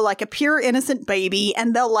Azula like a pure innocent baby,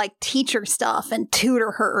 and they'll like teach her stuff and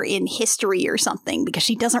tutor her in history or something because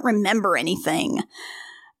she doesn't remember anything.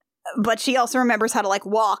 But she also remembers how to like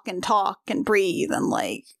walk and talk and breathe and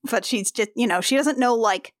like, but she's just, she doesn't know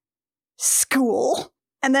like school.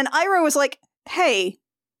 And then Iroh was like, hey,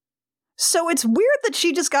 so it's weird that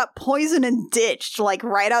she just got poisoned and ditched like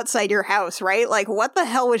right outside your house, right? Like what the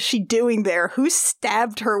hell was she doing there? Who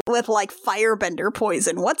stabbed her with like firebender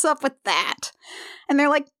poison? What's up with that? And they're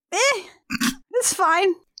like, it's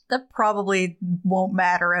fine. That probably won't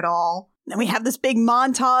matter at all. Then we have this big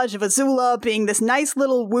montage of Azula being this nice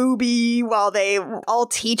little wooby while they all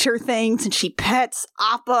teach her things, and she pets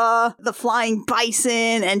Appa, the flying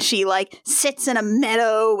bison, and she like sits in a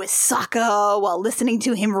meadow with Sokka while listening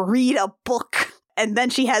to him read a book. And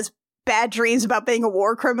then she has bad dreams about being a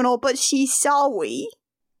war criminal, but she's sorry.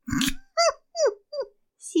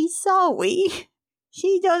 She's sorry.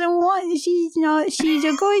 She doesn't want, she's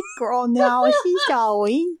a good girl now. She's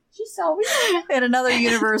sorry. She's sorry. In another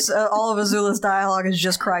universe, all of Azula's dialogue is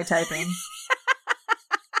just cry typing.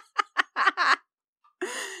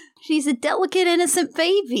 She's a delicate, innocent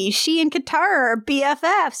baby. She and Katara are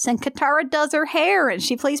BFFs, and Katara does her hair, and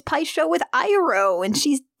she plays Pai Sho with Iroh, and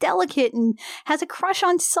she's delicate and has a crush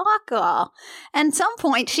on Sokka. And at some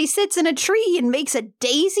point, she sits in a tree and makes a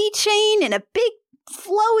daisy chain in a big,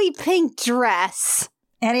 flowy pink dress.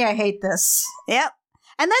 Annie, I hate this. Yep.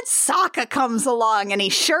 And then Sokka comes along and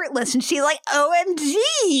he's shirtless and she's like, OMG,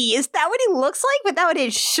 is that what he looks like without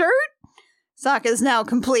his shirt? Sokka's now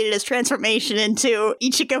completed his transformation into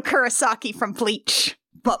Ichigo Kurosaki from Bleach,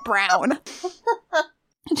 but brown.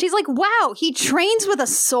 And she's like, wow, he trains with a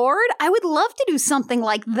sword? I would love to do something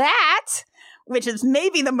like that. Which is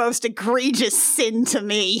maybe the most egregious sin to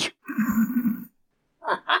me.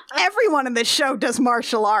 Everyone in this show does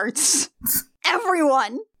martial arts.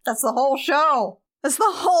 Everyone. That's the whole show. That's the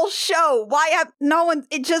whole show. Why have no one?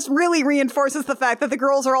 It just really reinforces the fact that the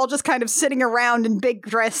girls are all just kind of sitting around in big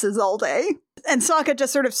dresses all day. And Sokka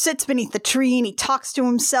just sort of sits beneath the tree and he talks to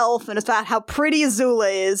himself and about how pretty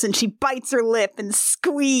Azula is, and she bites her lip and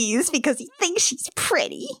squeezes because he thinks she's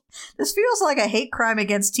pretty. This feels like a hate crime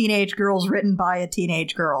against teenage girls written by a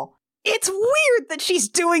teenage girl. It's weird that she's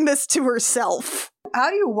doing this to herself. How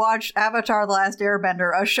do you watch Avatar The Last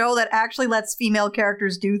Airbender, a show that actually lets female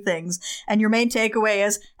characters do things, and your main takeaway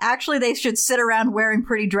is, actually they should sit around wearing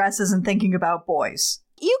pretty dresses and thinking about boys?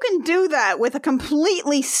 you can do that with a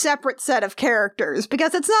completely separate set of characters,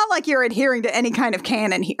 because it's not like you're adhering to any kind of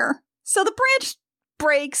canon here. So the branch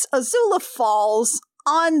breaks, Azula falls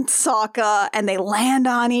on Sokka, and they land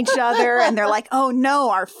on each other, and they're like, oh no,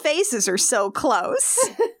 our faces are so close.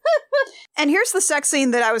 And here's the sex scene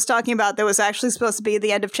that I was talking about that was actually supposed to be at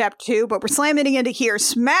the end of chapter 2, but we're slamming it into here.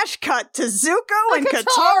 Smash cut to Zuko and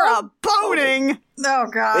Katara boating. Oh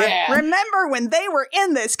god. Yeah. Remember when they were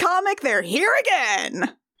in this comic? They're here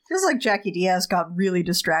again. Feels like Jackie Diaz got really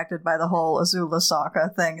distracted by the whole Azula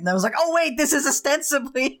Sokka thing, and I was like, oh wait, this is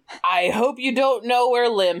ostensibly... I hope you don't know where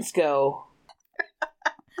limbs go.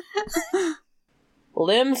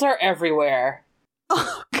 Limbs are everywhere.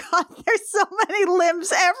 Oh god, there's so many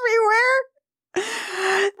limbs everywhere.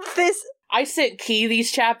 I sent Key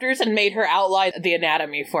these chapters and made her outline the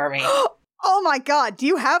anatomy for me. Oh my god, do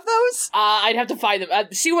you have those? I'd have to find them.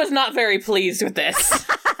 She was not very pleased with this.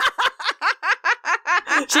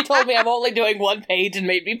 She told me I'm only doing one page and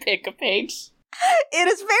made me pick a page. It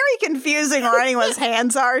is very confusing where anyone's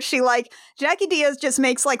hands are. Jackie Diaz just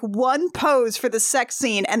makes one pose for the sex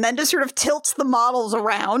scene and then just sort of tilts the models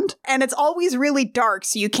around. And it's always really dark,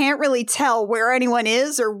 so you can't really tell where anyone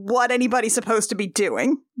is or what anybody's supposed to be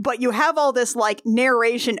doing. But you have all this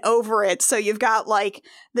narration over it, so you've got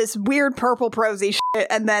this weird purple prosy shit,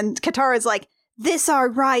 and then Katara's like, this are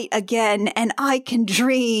right again, and I can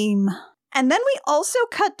dream. And then we also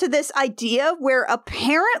cut to this idea where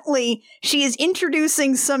apparently she is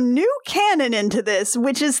introducing some new canon into this,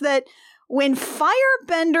 which is that when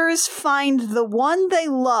firebenders find the one they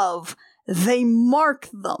love, they mark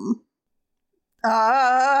them.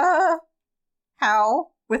 How?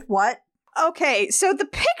 With what? Okay, so the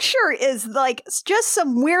picture is just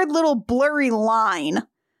some weird little blurry line.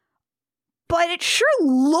 But it sure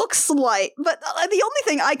looks like... But the only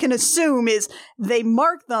thing I can assume is they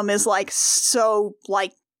mark them as,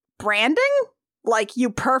 branding? You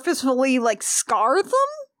purposefully, scar them?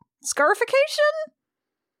 Scarification?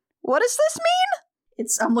 What does this mean?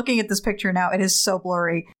 I'm looking at this picture now. It is so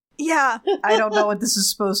blurry. Yeah. I don't know what this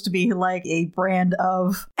is supposed to be, a brand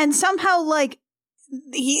of. And somehow,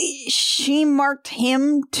 she marked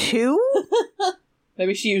him, too?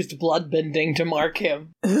 Maybe she used bloodbending to mark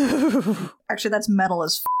him. Actually, that's metal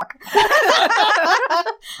as fuck.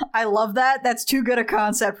 I love that. That's too good a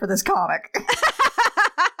concept for this comic.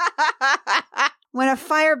 When a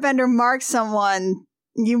firebender marks someone,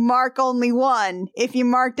 you mark only one. If you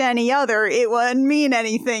marked any other, it wouldn't mean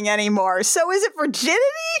anything anymore. So is it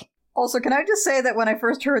virginity? Also, can I just say that when I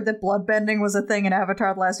first heard that bloodbending was a thing in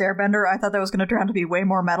Avatar: The Last Airbender, I thought that was going to turn out to be way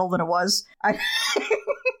more metal than it was.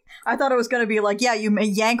 I thought it was going to be you may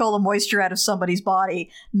yank all the moisture out of somebody's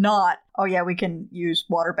body, not, oh yeah, we can use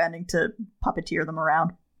water bending to puppeteer them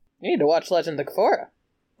around. You need to watch Legend of Korra.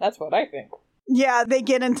 That's what I think. Yeah, they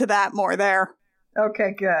get into that more there.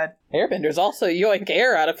 Okay, good. Airbenders also yoink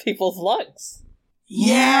air out of people's lungs.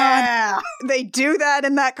 Yeah! They do that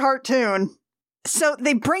in that cartoon. So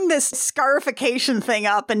they bring this scarification thing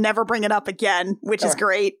up and never bring it up again, which is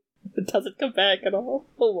great. It doesn't come back at all.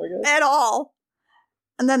 Oh my god. At all.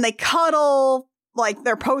 And then they cuddle,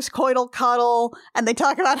 their post-coital cuddle, and they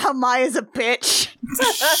talk about how Maya's a bitch.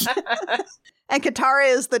 And Katara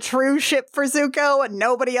is the true ship for Zuko, and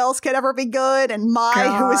nobody else could ever be good, and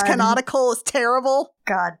Mai, who is canonical, is terrible.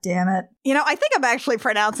 God damn it. I think I'm actually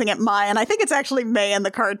pronouncing it Mai, and I think it's actually May in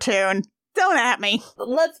the cartoon. Don't at me.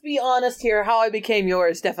 Let's be honest here. How I Became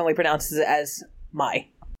Yours definitely pronounces it as Mai.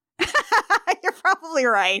 You're probably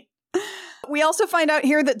right. We also find out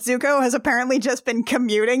here that Zuko has apparently just been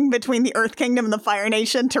commuting between the Earth Kingdom and the Fire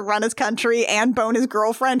Nation to run his country and bone his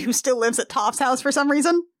girlfriend, who still lives at Toph's house for some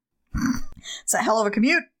reason. It's a hell of a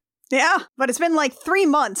commute. Yeah, but it's been 3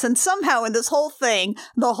 months, and somehow in this whole thing,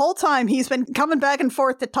 the whole time he's been coming back and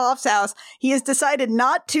forth to Toph's house, he has decided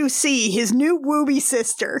not to see his new wooby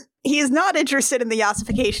sister. He is not interested in the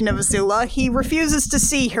ossification of Azula. He refuses to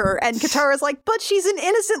see her, and Katara's like, but she's an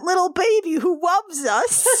innocent little baby who loves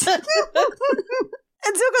us. And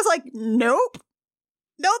Zuko's like, nope.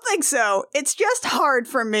 Don't think so. It's just hard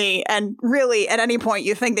for me. And really, at any point,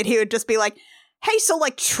 you think that he would just be like, hey, so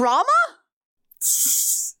trauma?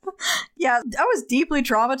 Yeah, I was deeply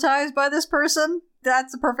traumatized by this person.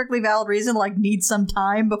 That's a perfectly valid reason, need some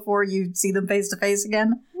time before you see them face to face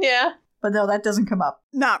again. Yeah. But no, that doesn't come up.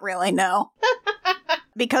 Not really, no.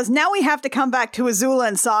 Because now we have to come back to Azula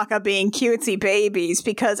and Sokka being cutesy babies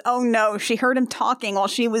because, oh no, she heard him talking while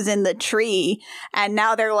she was in the tree. And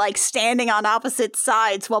now they're standing on opposite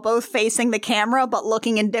sides while both facing the camera but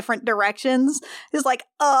looking in different directions. It's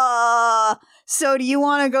so do you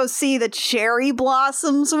want to go see the cherry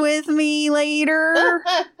blossoms with me later?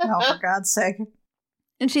 Oh, for God's sake.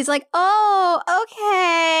 And she's like, oh,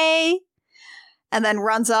 okay. And then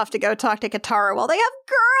runs off to go talk to Katara while they have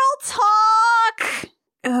girl talk.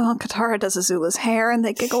 Oh, Katara does Azula's hair and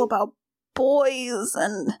they giggle about boys.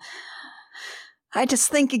 And I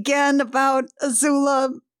just think again about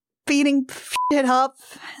Azula beating shit up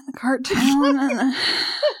in the cartoon.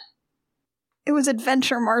 It was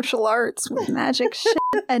adventure martial arts with magic shit.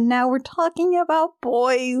 And now we're talking about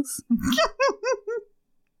boys.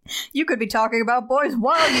 You could be talking about boys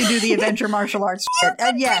while you do the adventure martial arts shit.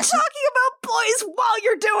 And yes, be talking about boys while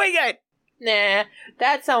you're doing it. Nah,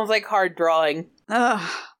 that sounds like hard drawing.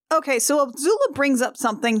 Okay, so Azula brings up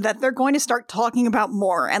something that they're going to start talking about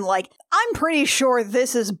more, and I'm pretty sure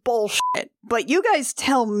this is bullshit, but you guys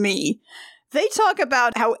tell me. They talk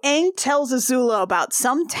about how Aang tells Azula about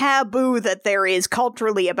some taboo that there is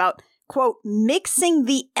culturally about, quote, mixing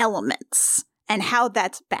the elements. And how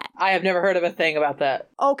that's bad. I have never heard of a thing about that.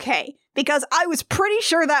 Okay, because I was pretty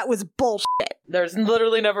sure that was bullshit. There's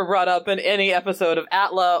literally never brought up in any episode of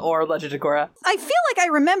Atla or Legend of Korra. I feel like I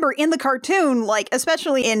remember in the cartoon,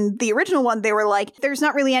 especially in the original one, they were like, there's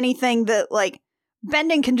not really anything that,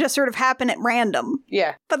 bending can just sort of happen at random.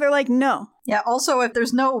 Yeah. But they're like, no. Yeah, also, if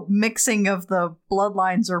there's no mixing of the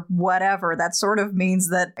bloodlines or whatever, that sort of means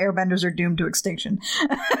that airbenders are doomed to extinction.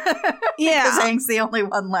 Yeah. Because Aang's the only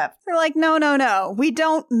one left. They're like, no. We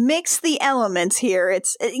don't mix the elements here.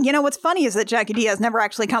 It's, what's funny is that Jackie Diaz never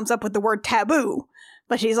actually comes up with the word taboo.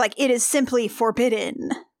 But she's like, it is simply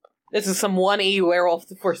forbidden. This is some 1E werewolf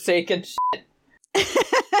forsaken shit.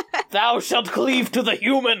 Thou shalt cleave to the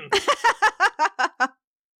human.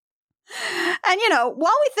 And, while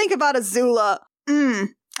we think about Azula,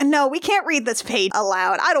 no, we can't read this page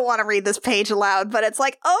aloud. I don't want to read this page aloud, but it's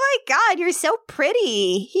like, oh my god, you're so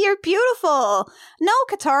pretty. You're beautiful. No,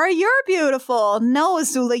 Katara, you're beautiful. No,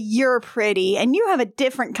 Azula, you're pretty. And you have a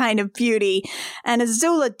different kind of beauty. And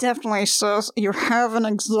Azula definitely says, you have an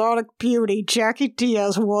exotic beauty. Jackie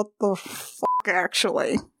Diaz, what the fuck,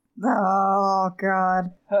 actually? Oh,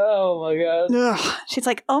 God. Oh, my God. Ugh. She's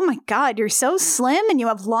like, oh my god, you're so slim and you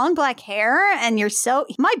have long black hair and you're so...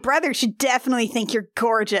 My brother should definitely think you're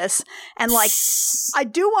gorgeous. And I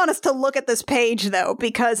do want us to look at this page, though,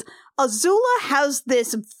 because Azula has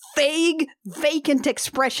this vague, vacant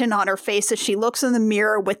expression on her face as she looks in the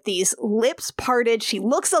mirror with these lips parted. She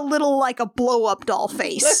looks a little like a blow-up doll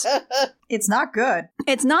face. It's not good.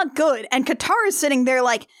 It's not good. And Katara's sitting there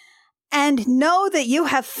like... And know that you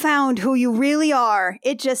have found who you really are.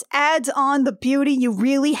 It just adds on the beauty you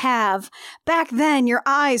really have. Back then, your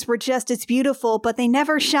eyes were just as beautiful, but they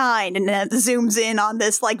never shined. And then it zooms in on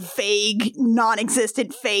this vague,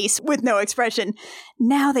 non-existent face with no expression.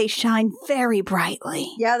 Now they shine very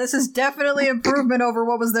brightly. Yeah, this is definitely improvement over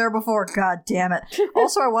what was there before. God damn it.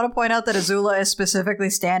 Also, I want to point out that Azula is specifically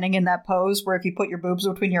standing in that pose where if you put your boobs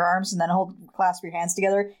between your arms and then clasp your hands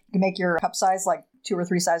together, you can make your cup size 2 or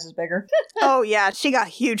 3 sizes bigger. Oh, yeah. She got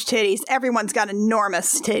huge titties. Everyone's got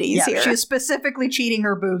enormous titties here. She's specifically cheating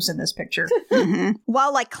her boobs in this picture. Mm-hmm.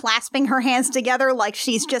 While, clasping her hands together like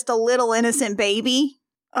she's just a little innocent baby.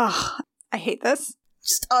 Ugh, I hate this.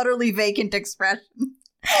 Just utterly vacant expression.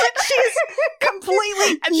 She's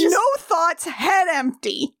completely, no thoughts, head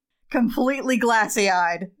empty. Completely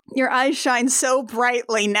glassy-eyed. Your eyes shine so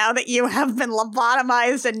brightly now that you have been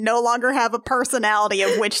lobotomized and no longer have a personality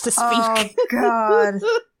of which to speak. Oh, God.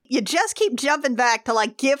 You just keep jumping back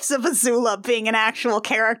to, gifs of Azula being an actual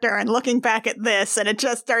character and looking back at this, and it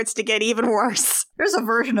just starts to get even worse. There's a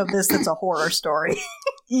version of this that's a horror story.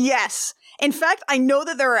 Yes. In fact, I know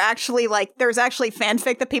that there are actually, there's actually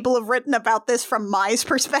fanfic that people have written about this from Mai's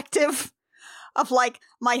perspective. Of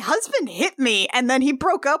my husband hit me and then he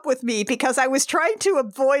broke up with me because I was trying to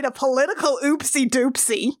avoid a political oopsie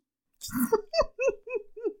doopsie.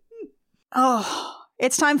 Oh,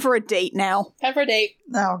 it's time for a date now. Time for a date.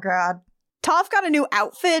 Oh, God. Toph got a new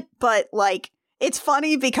outfit, but it's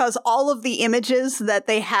funny because all of the images that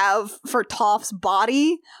they have for Toph's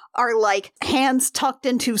body are hands tucked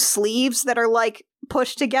into sleeves that are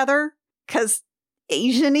pushed together because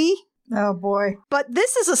Asian-y. Oh, boy. But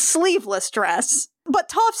this is a sleeveless dress. But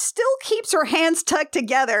Toph still keeps her hands tucked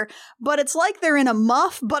together, but it's like they're in a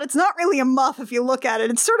muff, but it's not really a muff if you look at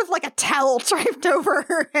it. It's sort of like a towel draped over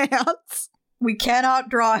her hands. We cannot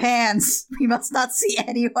draw hands. We must not see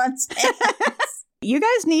anyone's hands. You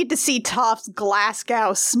guys need to see Toph's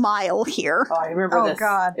Glasgow smile here. Oh, I remember this. Oh,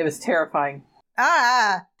 God. It was terrifying.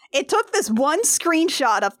 Ah! It took this one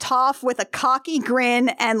screenshot of Toph with a cocky grin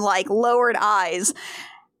and, lowered eyes.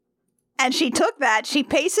 And she took that, she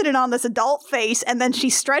pasted it on this adult face, and then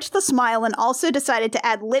she stretched the smile and also decided to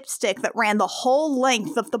add lipstick that ran the whole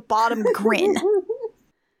length of the bottom grin.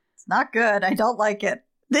 It's not good. I don't like it.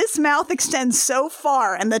 This mouth extends so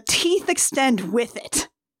far, and the teeth extend with it.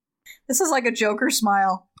 This is like a Joker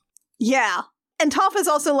smile. Yeah. And Toph is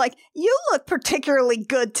also like, you look particularly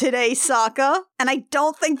good today, Sokka. And I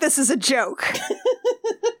don't think this is a joke.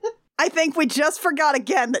 I think we just forgot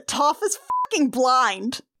again that Toph is fucking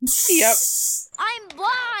blind. Yep. I'm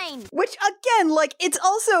blind! Which, again, like, it's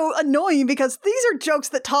also annoying because these are jokes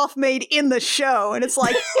that Toph made in the show. And it's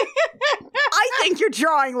like, I think your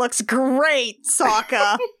drawing looks great,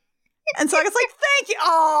 Sokka. And Sokka's like, thank you.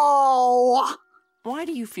 Oh. Why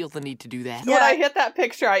do you feel the need to do that? When I hit that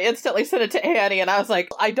picture, I instantly sent it to Annie, and I was like,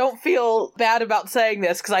 I don't feel bad about saying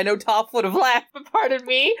this, because I know Toph would have laughed, but pardon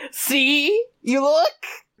me. See? You look?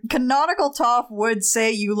 Canonical Toph would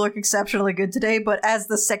say you look exceptionally good today, but as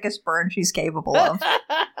the sickest burn she's capable of.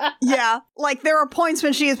 Yeah, like there are points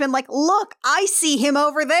when she has been like, look, I see him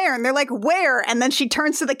over there. And they're like, where? And then she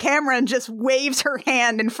turns to the camera and just waves her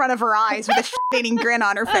hand in front of her eyes with a shit-eating grin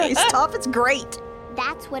on her face. Toph, it's great.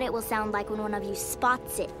 That's what it will sound like when one of you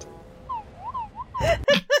spots it.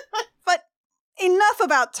 But enough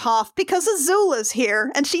about Toph, because Azula's here,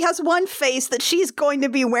 and she has one face that she's going to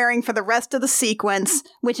be wearing for the rest of the sequence,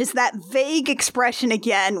 which is that vague expression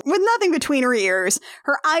again, with nothing between her ears.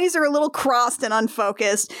 Her eyes are a little crossed and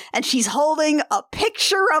unfocused, and she's holding a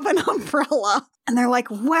picture of an umbrella. And they're like,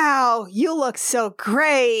 wow, you look so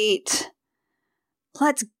great.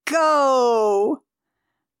 Let's go.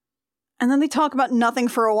 And then they talk about nothing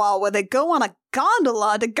for a while, where they go on a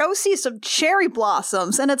gondola to go see some cherry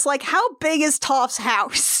blossoms. And it's like, how big is Toph's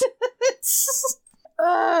house?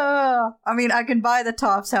 I mean, I can buy the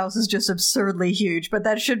Toph's house is just absurdly huge, but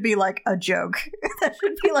that should be like a joke. That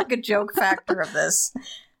should be like a joke factor of this.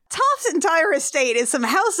 Toph's entire estate is some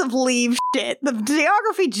House of Leaves shit. The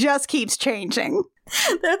geography just keeps changing.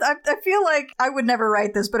 I feel like I would never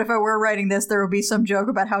write this, but if I were writing this, there would be some joke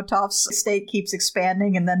about how Toph's estate keeps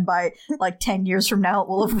expanding, and then by like 10 years from now, it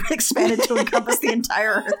will have expanded to encompass the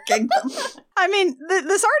entire Earth Kingdom. I mean,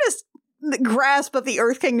 this artist's grasp of the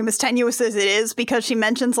Earth Kingdom is tenuous as it is, because she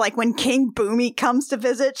mentions, like, when King Boomy comes to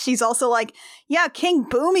visit, she's also like, yeah, King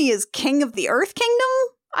Boomy is king of the Earth Kingdom,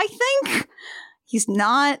 I think? He's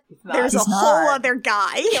not. There's a whole other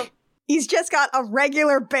guy. Yep. He's just got a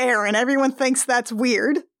regular bear, and everyone thinks that's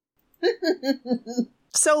weird.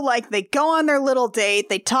 So, like, they go on their little date,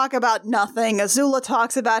 they talk about nothing. Azula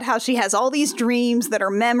talks about how she has all these dreams that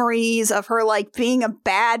are memories of her, like, being a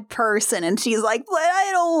bad person, and she's like, but I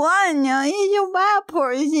don't want you, you're a bad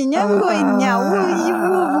person,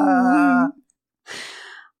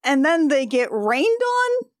 And then they get rained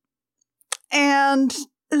on, and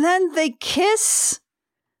then they kiss.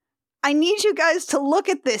 I need you guys to look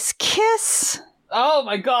at this kiss. Oh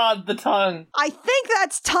my god, the tongue. I think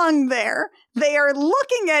that's tongue there. They are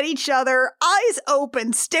looking at each other, eyes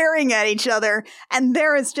open, staring at each other, and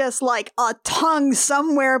there is just like a tongue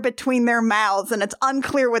somewhere between their mouths, and it's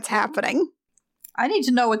unclear what's happening. I need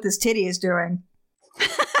to know what this titty is doing.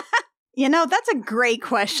 You know, that's a great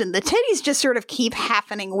question. The titties just sort of keep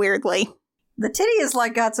happening weirdly. The titty is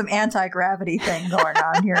like got some anti-gravity thing going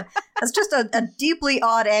on here. It's just a deeply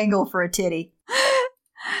odd angle for a titty.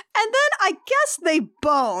 And then I guess they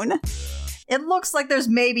bone. It looks like there's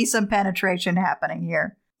maybe some penetration happening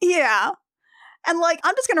here. Yeah. And like,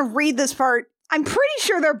 I'm just going to read this part. I'm pretty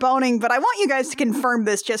sure they're boning, but I want you guys to confirm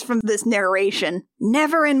this just from this narration.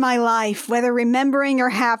 Never in my life, whether remembering or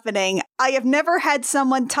happening, I have never had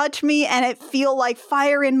someone touch me and it feel like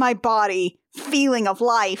fire in my body, feeling of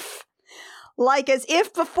life. Like as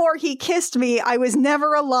if before he kissed me, I was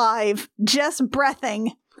never alive, just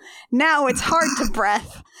breathing. Now it's hard to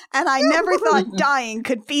breath, and I never thought dying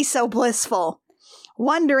could be so blissful.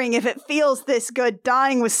 Wondering if it feels this good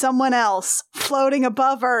dying with someone else, floating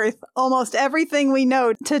above Earth, almost everything we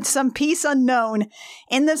know to some peace unknown.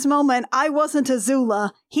 In this moment, I wasn't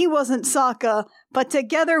Azula, he wasn't Sokka, but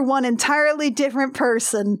together one entirely different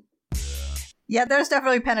person. Yeah, there's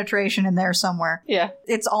definitely penetration in there somewhere. Yeah.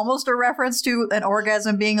 It's almost a reference to an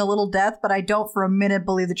orgasm being a little death, but I don't for a minute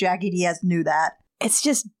believe that Jackie Diaz knew that. It's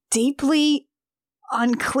just deeply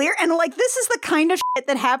unclear. And like, this is the kind of shit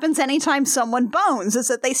that happens anytime someone bones, is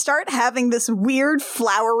that they start having this weird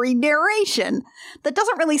flowery narration that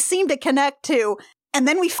doesn't really seem to connect to, and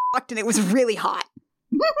then we fucked and it was really hot.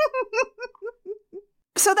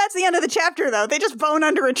 So that's the end of the chapter, though. They just bone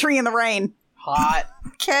under a tree in the rain. Hot.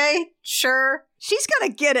 Okay, sure. She's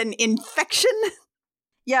gonna get an infection.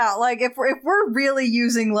 Yeah, like if we're really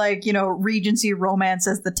using like, you know, Regency romance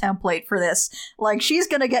as the template for this, like she's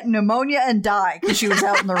gonna get pneumonia and die because she was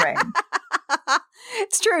out in the rain.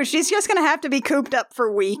 It's true. She's just gonna have to be cooped up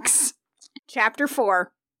for weeks. Chapter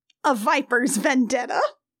 4. A Viper's Vendetta.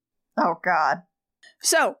 Oh, God.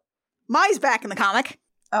 So, Mai's back in the comic.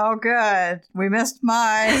 Oh, good. We missed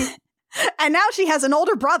Mai. And now she has an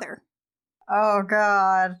older brother. Oh,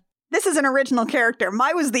 God. This is an original character.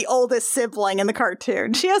 Mai was the oldest sibling in the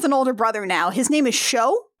cartoon. She has an older brother now. His name is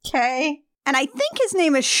Sho. Okay. And I think his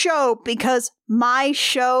name is Sho because My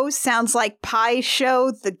Show sounds like Pie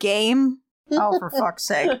Show, the game. Oh, for fuck's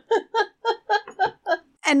sake.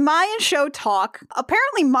 And Mai and Sho talk.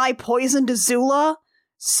 Apparently Mai poisoned Azula,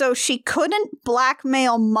 so she couldn't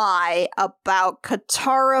blackmail Mai about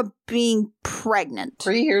Katara being pregnant.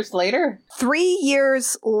 3 years later? 3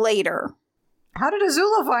 years later. How did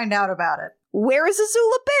Azula find out about it? Where has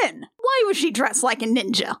Azula been? Why was she dressed like a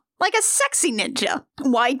ninja? Like a sexy ninja?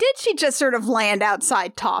 Why did she just sort of land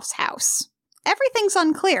outside Toph's house? Everything's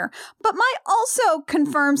unclear, but Mai also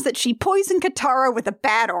confirms that she poisoned Katara with a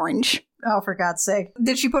bad orange. Oh, for God's sake.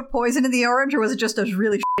 Did she put poison in the orange, or was it just a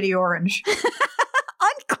really shitty orange?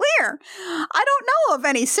 Unclear. I don't know of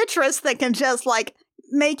any citrus that can just, like,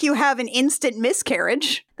 make you have an instant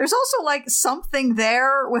miscarriage. There's also, like, something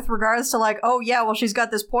there with regards to, like, oh, yeah, well, she's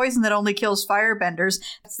got this poison that only kills firebenders.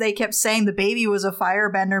 They kept saying the baby was a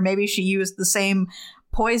firebender. Maybe she used the same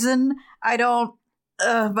poison. I don't...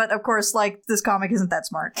 but, of course, like, this comic isn't that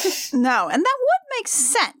smart. No, and that would make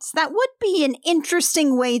sense. That would be an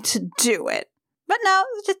interesting way to do it. But no,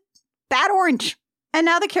 it's just bad orange. And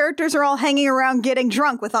now the characters are all hanging around getting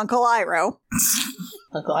drunk with Uncle Iroh.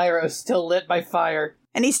 Uncle Iroh's still lit by fire.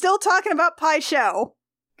 And he's still talking about Pai Sho.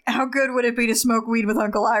 How good would it be to smoke weed with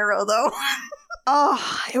Uncle Iroh, though?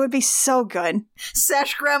 Oh, it would be so good.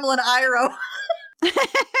 Sesh Gremlin Iroh.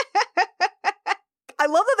 I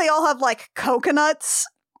love that they all have, like, coconuts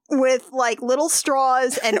with, like, little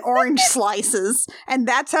straws and orange slices, and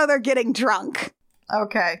that's how they're getting drunk.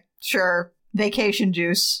 Okay, sure. Vacation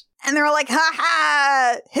juice. And they're all like,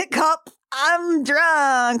 ha-ha, hiccup, I'm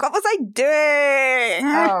drunk. What was I doing?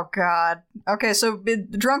 Oh, God. Okay, so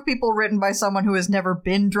drunk people written by someone who has never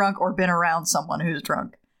been drunk or been around someone who's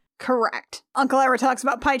drunk. Correct. Uncle Iroh talks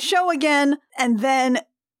about Pai Sho again, and then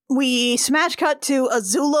we smash cut to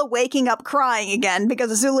Azula waking up crying again,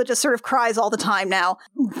 because Azula just sort of cries all the time now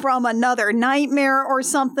from another nightmare or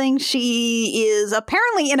something. She is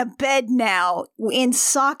apparently in a bed now in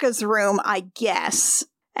Sokka's room, I guess.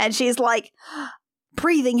 And she's like,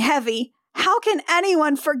 breathing heavy. How can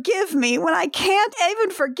anyone forgive me when I can't even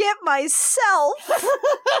forgive myself?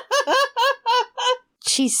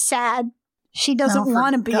 She's sad. She doesn't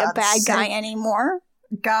want to be a bad guy anymore.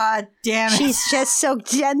 God damn it. She's just so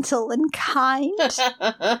gentle and kind.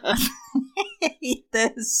 I hate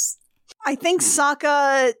this. I think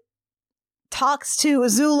Sokka talks to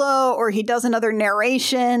Azula, or he does another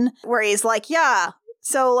narration where he's like, yeah,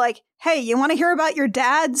 so like, hey, you want to hear about your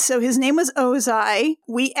dad? So his name was Ozai.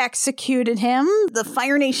 We executed him. The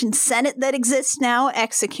Fire Nation Senate that exists now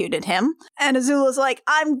executed him. And Azula's like,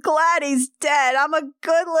 I'm glad he's dead. I'm a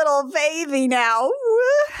good little baby now.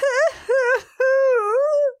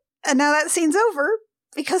 And now that scene's over,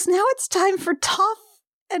 because now it's time for Toph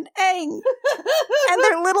and Aang and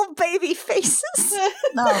their little baby faces.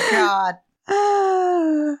 Oh, God.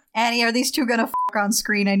 Annie, are these two gonna fuck on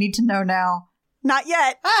screen? I need to know now. Not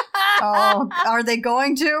yet. Oh, are they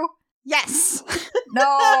going to? Yes.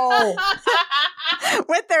 No.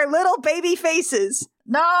 With their little baby faces.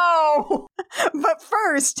 No. But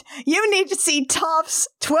first, you need to see Toph's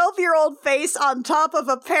 12-year-old face on top of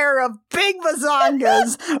a pair of big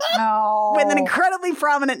bazongas. No. With an incredibly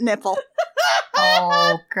prominent nipple.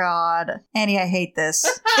 Oh, God. Annie, I hate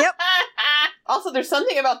this. Yep. Also, there's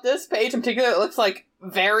something about this page in particular that looks like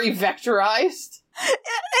very vectorized.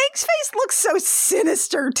 Aang's face looks so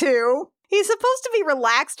sinister, too. He's supposed to be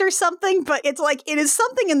relaxed or something, but it's like, it is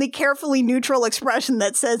something in the carefully neutral expression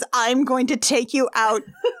that says, I'm going to take you out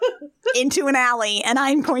into an alley and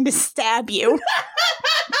I'm going to stab you.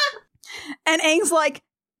 And Aang's like,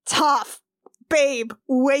 Toph, babe,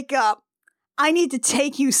 wake up. I need to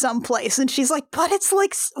take you someplace. And she's like, but it's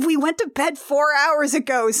like, we went to bed 4 hours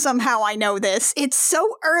ago. Somehow I know this. It's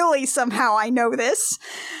so early. Somehow I know this.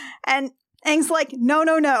 And Aang's like,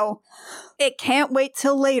 no. It can't wait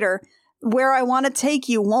till later. Where I want to take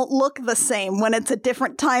you won't look the same when it's a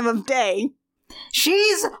different time of day.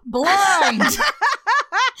 She's blind!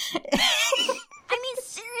 I mean,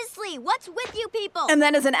 seriously, what's with you people? And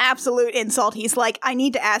then as an absolute insult, he's like, I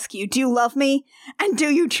need to ask you, do you love me? And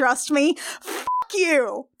do you trust me? F***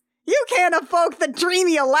 you! You can't evoke the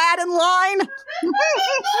dreamy Aladdin line!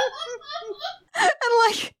 And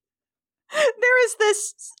like, there's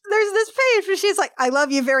this page where she's like, I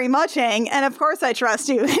love you very much, Aang, and of course I trust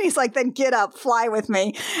you. And he's like, then get up, fly with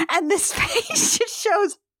me. And this page just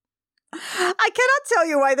shows I cannot tell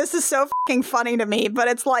you why this is so fucking funny to me, but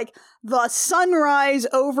it's like the sunrise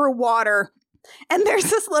over water. And there's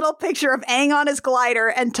this little picture of Aang on his glider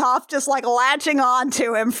and Toph just like latching on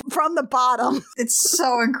to him from the bottom. It's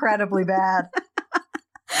so incredibly bad.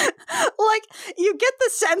 Like, you get the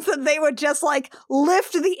sense that they would just like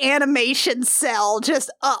lift the animation cell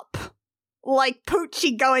just up. Like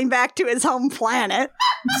Poochie going back to his home planet.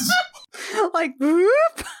 Like,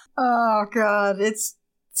 whoop. Oh, God. It's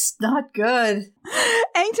not good.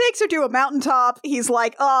 Aang takes her to a mountaintop. He's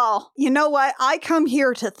like, oh, you know what? I come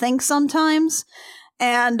here to think sometimes.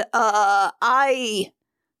 And, oh,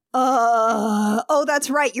 that's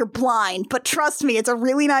right. You're blind. But trust me, it's a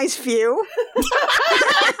really nice view.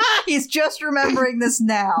 He's just remembering this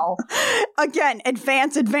now. Again,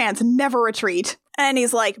 advance, never retreat. And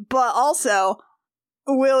he's like, but also,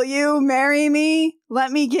 will you marry me?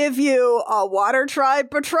 Let me give you a Water Tribe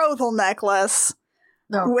betrothal necklace.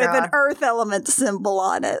 With an earth element symbol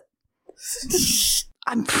on it.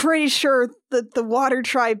 I'm pretty sure that the Water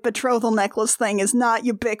Tribe betrothal necklace thing is not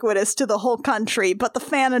ubiquitous to the whole country, but the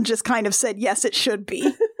fanon just kind of said, yes, it should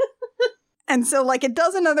be. And so, like, it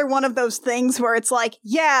does another one of those things where it's like,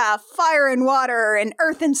 yeah, fire and water and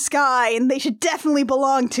earth and sky, and they should definitely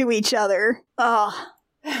belong to each other.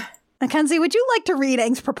 Mackenzie, would you like to read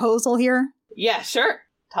Aang's proposal here? Yeah, sure.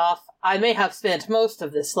 Toph, I may have spent most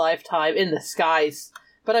of this lifetime in the skies,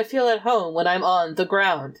 but I feel at home when I'm on the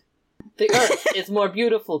ground. The earth is more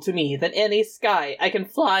beautiful to me than any sky I can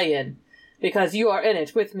fly in, because you are in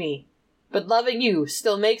it with me. But loving you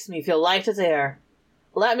still makes me feel light as air.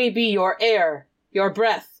 Let me be your air, your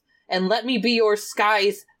breath, and let me be your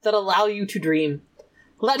skies that allow you to dream.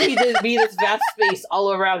 Let me be this vast space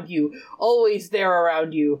all around you, always there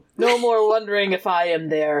around you, no more wondering if I am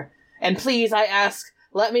there. And please, I ask,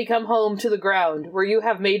 let me come home to the ground where you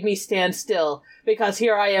have made me stand still, because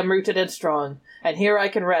here I am rooted and strong, and here I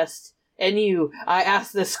can rest. And you, I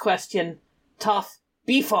ask this question, Toph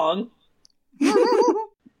Beifong,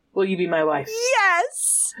 will you be my wife?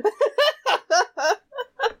 Yes!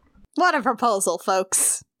 What a proposal,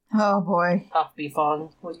 folks. Oh boy. Toph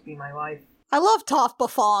Beifong, will you be my wife? I love Toph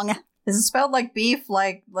Beifong. Is it spelled like beef?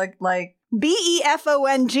 Like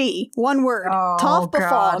Befong. One word. Oh, Toph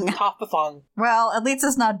Beifong. Toph Beifong. Well, at least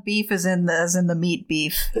it's not beef as in the meat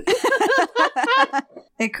beef.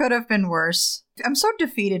 It could have been worse. I'm so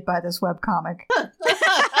defeated by this webcomic.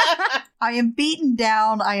 I am beaten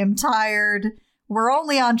down. I am tired. We're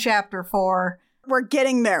only on chapter 4. We're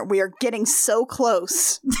getting there. We are getting so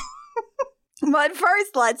close. But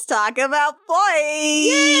first, let's talk about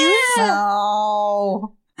boys. Yeah.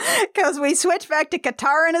 No. Because we switch back to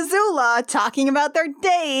Katara and Azula talking about their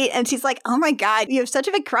date, and she's like, oh my god, you have such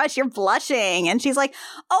a big crush, you're blushing. And she's like,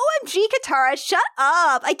 OMG, Katara, shut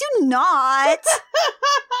up. I do not.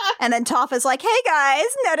 And then Toph is like, hey guys,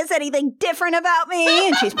 notice anything different about me?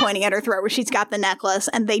 And she's pointing at her throat where she's got the necklace,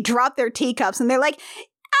 and they drop their teacups, and they're like,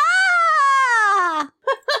 ah!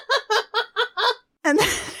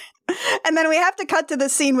 And then we have to cut to the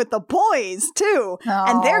scene with the boys, too. Oh.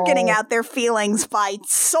 And they're getting out their feelings by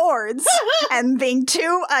swords and being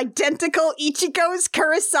two identical Ichigo's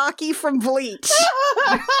Kurosaki from Bleach.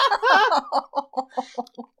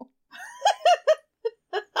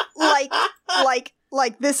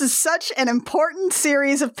 Like, this is such an important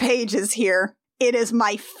series of pages here. It is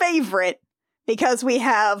my favorite because we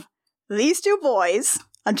have these two boys.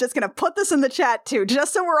 I'm just going to put this in the chat, too,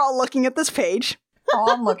 just so we're all looking at this page.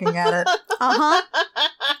 Oh, I'm looking at it. Uh-huh.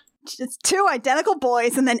 It's two identical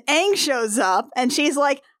boys, and then Aang shows up, and she's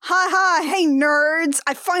like, ha ha, hey nerds,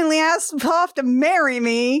 I finally asked Toph to marry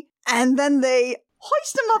me. And then they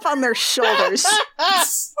hoist him up on their shoulders.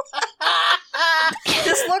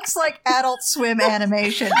 This looks like Adult Swim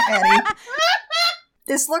animation, Eddie.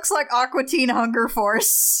 This looks like Aqua Teen Hunger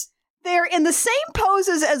Force. They're in the same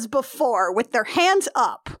poses as before, with their hands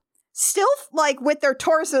up. Still, like, with their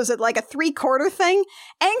torsos at, like, a 3/4 thing.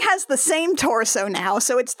 Aang has the same torso now,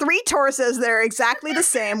 so it's 3 torsos that are exactly the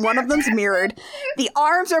same. One of them's mirrored. The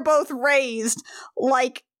arms are both raised,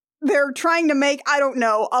 like they're trying to make, I don't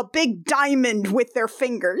know, a big diamond with their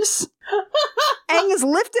fingers. Aang is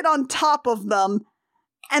lifted on top of them,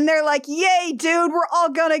 and they're like, yay, dude, we're all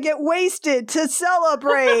gonna get wasted to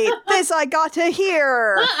celebrate. This I got to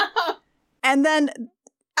hear. And then,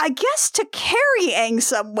 I guess to carry Aang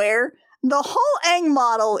somewhere, the whole Aang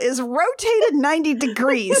model is rotated 90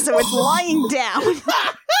 degrees, so it's lying down.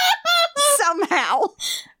 Somehow.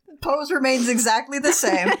 Pose remains exactly the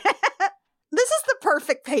same. This is the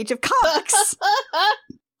perfect page of comics.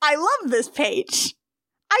 I love this page.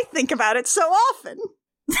 I think about it so often.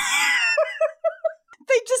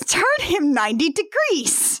 They just turn him 90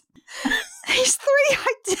 degrees. These 3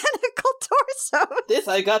 identical torsos. This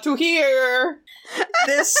I got to hear.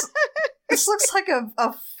 This looks like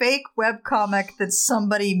a fake webcomic that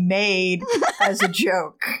somebody made as a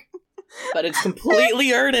joke. But it's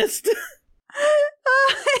completely earnest. It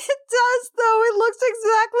does, though. It looks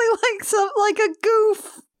exactly like a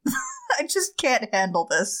goof. I just can't handle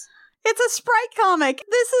this. It's a Sprite comic.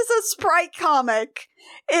 This is a Sprite comic.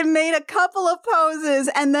 It made a couple of poses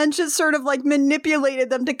and then just sort of like manipulated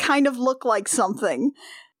them to kind of look like something.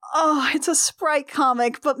 Oh, it's a Sprite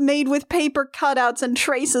comic, but made with paper cutouts and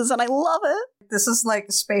traces, and I love it. This is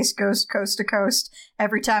like Space Ghost Coast to Coast.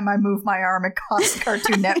 Every time I move my arm, it costs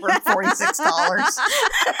Cartoon Network $46.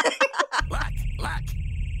 Look.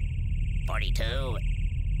 42.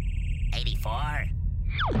 84.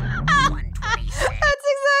 126. That's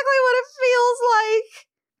exactly what it feels like.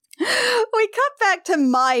 We cut back to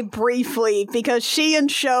Mai briefly because she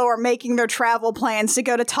and Sho are making their travel plans to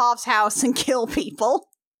go to Toph's house and kill people.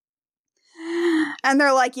 And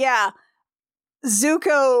they're like, yeah,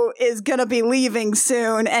 Zuko is gonna be leaving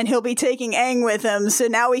soon and he'll be taking Aang with him, so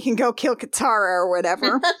now we can go kill Katara or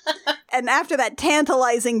whatever. And after that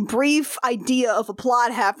tantalizing brief idea of a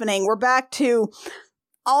plot happening, we're back to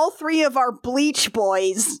all 3 of our Bleach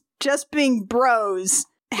boys just being bros,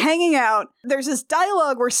 hanging out. There's this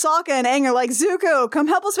dialogue where Sokka and Aang are like, Zuko, come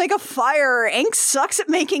help us make a fire. Aang sucks at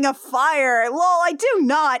making a fire. Lol, I do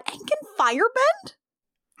not. Aang can firebend?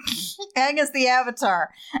 Aang is the Avatar.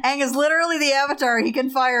 Aang is literally the Avatar. He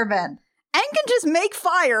can firebend. Aang can just make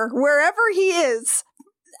fire wherever he is.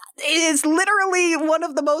 It is literally one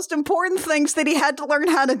of the most important things that he had to learn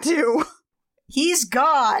how to do. He's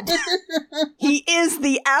God. He is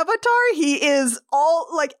the Avatar. He is all,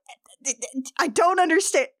 like, I don't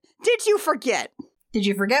understand. Did you forget? Did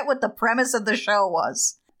you forget what the premise of the show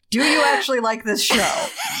was? Do you actually like this show?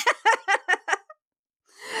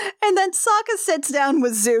 And then Sokka sits down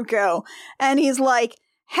with Zuko, and he's like,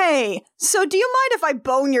 hey, so do you mind if I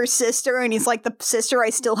bone your sister? And he's like, the sister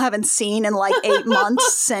I still haven't seen in like 8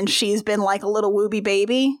 months since she's been like a little wooby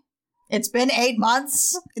baby. It's been 8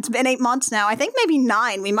 months? It's been 8 months now. I think maybe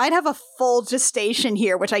 9. We might have a full gestation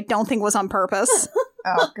here, which I don't think was on purpose.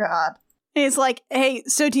 Oh, God. And he's like, hey,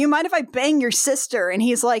 so do you mind if I bang your sister? And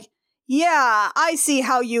he's like, yeah, I see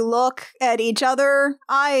how you look at each other.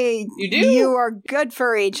 You do? You are good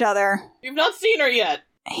for each other. You've not seen her yet.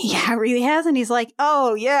 Yeah, really hasn't. He's like,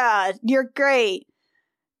 oh, yeah, you're great.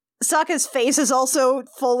 Sokka's face is also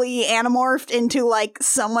fully anamorphed into, like,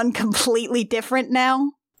 someone completely different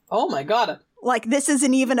now. Oh my god. Like, this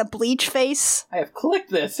isn't even a Bleach face. I have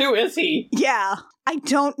clicked this. Who is he? Yeah, I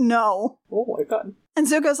don't know. Oh my god. And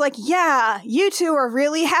Zuko's like, yeah, you two are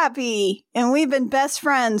really happy, and we've been best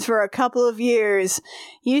friends for a couple of years.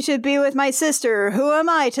 You should be with my sister. Who am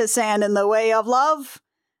I to stand in the way of love?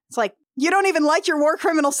 It's like, you don't even like your war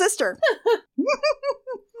criminal sister.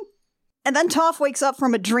 And then Toph wakes up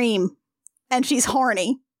from a dream, and she's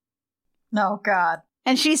horny. Oh, God.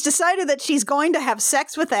 And she's decided that she's going to have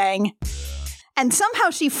sex with Aang. And somehow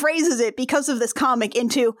she phrases it, because of this comic,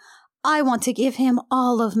 into, I want to give him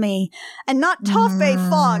all of me. And not Toph Bei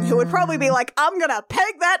Fong, who would probably be like, I'm gonna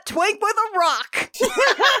peg that twink with a rock.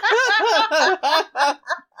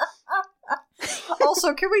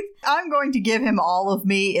 Also, I'm going to give him all of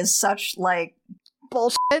me is such, like,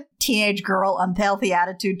 bullshit. Teenage girl unhealthy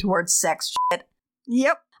attitude towards sex shit.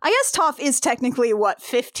 Yep. I guess Toph is technically,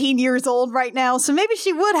 15 years old right now, so maybe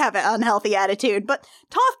she would have an unhealthy attitude, but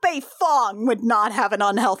Toph Bei Fong would not have an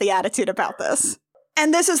unhealthy attitude about this.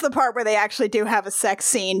 And this is the part where they actually do have a sex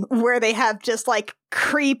scene, where they have just, like,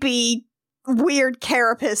 creepy, weird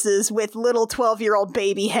carapaces with little 12-year-old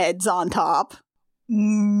baby heads on top.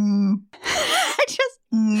 I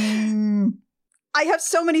have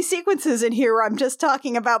so many sequences in here where I'm just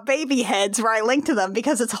talking about baby heads where I link to them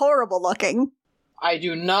because it's horrible looking. I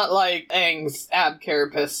do not like Aang's ab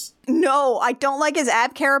carapace. No, I don't like his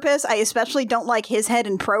ab carapace. I especially don't like his head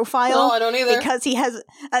in profile. No, I don't either. Because he has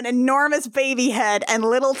an enormous baby head and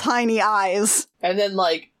little tiny eyes. And then,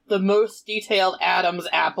 like, the most detailed Adam's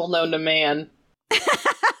apple known to man.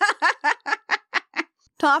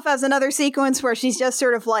 Toph has another sequence where she's just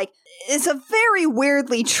sort of like, it's a very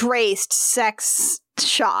weirdly traced sex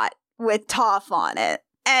shot with Toph on it.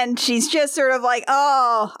 And she's just sort of like,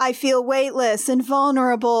 oh, I feel weightless and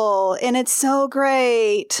vulnerable, and it's so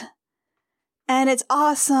great. And it's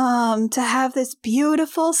awesome to have this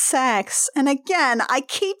beautiful sex. And again, I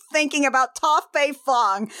keep thinking about Toph Bei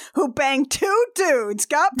Fong, who banged 2 dudes,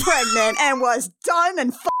 got pregnant, and was done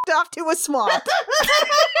and fucked off to a swamp.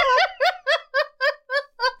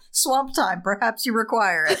 Swamp time, perhaps you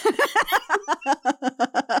require it.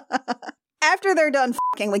 After they're done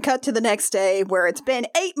fucking, we cut to the next day where it's been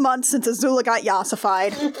 8 months since Azula got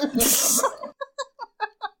yassified.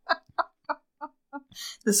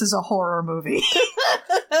 This is a horror movie.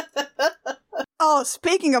 Oh,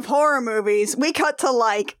 speaking of horror movies, we cut to,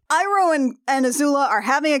 like, Iroh and Azula are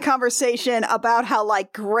having a conversation about how,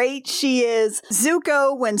 like, great she is.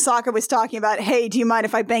 Zuko, when Sokka was talking about, hey, do you mind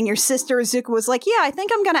if I bang your sister? Zuko was like, yeah, I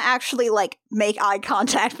think I'm gonna actually, like, make eye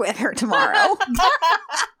contact with her tomorrow.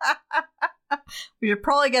 We should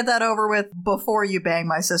probably get that over with before you bang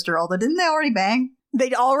my sister, although didn't they already bang?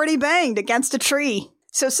 They'd already banged against a tree.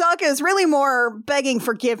 So Sokka is really more begging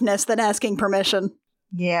forgiveness than asking permission.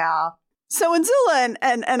 Yeah. So when Zula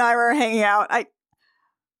and Iroh are hanging out,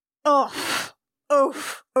 oof.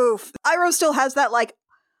 Iroh still has that, like,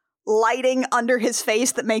 lighting under his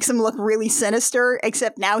face that makes him look really sinister,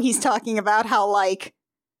 except now he's talking about how, like,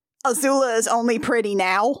 Azula is only pretty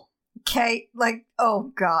now. Okay, like,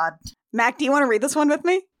 oh god. Mac, do you want to read this one with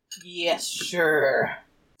me? Yes, sure.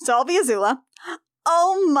 So I'll be Azula.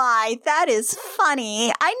 Oh my, that is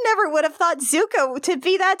funny. I never would have thought Zuko to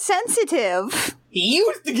be that sensitive. He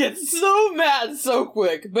used to get so mad so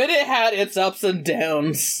quick, but it had its ups and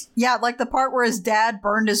downs. Yeah, like the part where his dad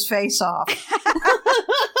burned his face off.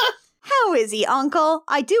 How is he, Uncle?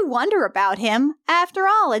 I do wonder about him. After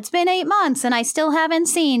all, it's been 8 months and I still haven't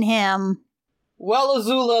seen him. Well,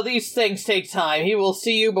 Azula, these things take time. He will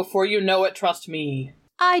see you before you know it, trust me.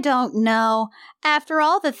 I don't know. After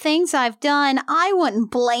all the things I've done, I wouldn't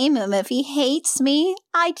blame him if he hates me.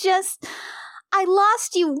 I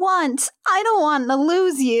lost you once. I don't want to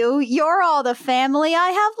lose you. You're all the family I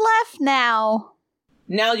have left now.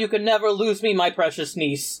 Now you can never lose me, my precious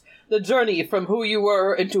niece. The journey from who you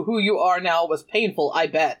were into who you are now was painful, I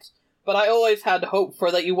bet. But I always had hope for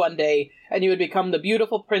that you one day, and you would become the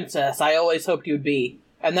beautiful princess I always hoped you'd be.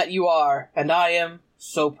 And that you are, and I am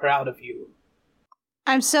so proud of you.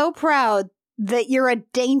 I'm so proud that you're a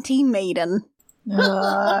dainty maiden. You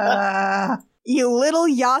little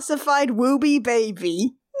yassified wooby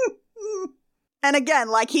baby. And again,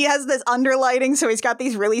 like, he has this underlighting, so he's got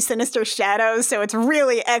these really sinister shadows, so it's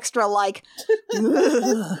really extra, like,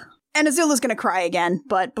 And Azula's gonna cry again,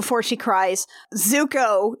 but before she cries,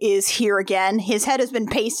 Zuko is here again. His head has been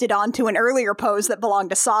pasted onto an earlier pose that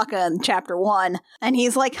belonged to Sokka in Chapter 1, and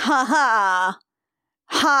he's like, haha.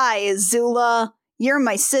 Hi, Azula. You're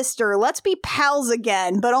my sister. Let's be pals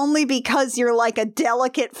again, but only because you're like a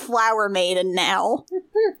delicate flower maiden now.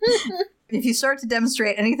 If you start to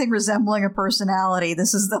demonstrate anything resembling a personality,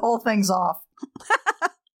 the whole thing's off.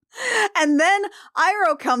 And then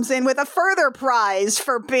Iroh comes in with a further prize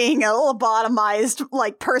for being a lobotomized,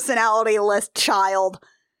 like, personality-less child.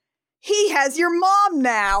 He has your mom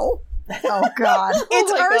now. Oh, God.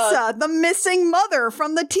 It's Ursa, God. the missing mother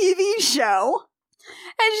from the TV show.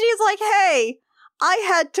 And she's like, hey, I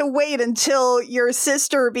had to wait until your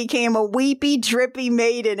sister became a weepy, drippy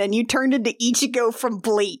maiden and you turned into Ichigo from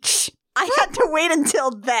Bleach. I had to wait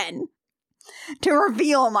until then to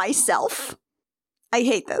reveal myself. I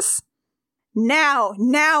hate this. Now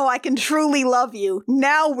I can truly love you.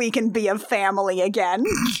 Now we can be a family again.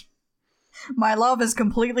 My love is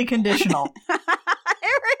completely conditional.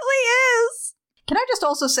 It really is. Can I just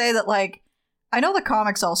also say that, like, I know the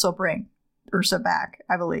comics also bring Ursa back,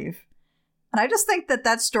 I believe. And I just think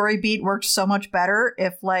that story beat worked so much better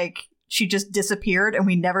if, like, she just disappeared and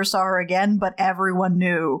we never saw her again, but everyone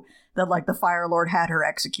knew that, like, the Fire Lord had her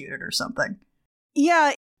executed or something.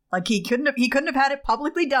 Yeah. Like, he couldn't have had it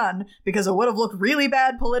publicly done because it would have looked really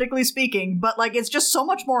bad politically speaking, but, like, it's just so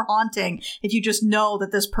much more haunting if you just know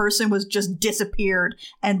that this person was just disappeared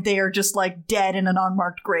and they're just, like, dead in an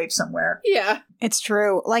unmarked grave somewhere. Yeah. It's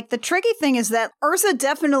true. Like, the tricky thing is that Ursa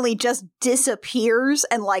definitely just disappears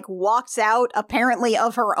and, like, walks out, apparently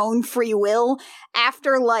of her own free will,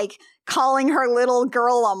 after, like, calling her little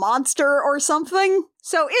girl a monster or something.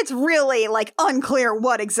 So it's really, like, unclear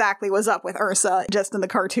what exactly was up with Ursa just in the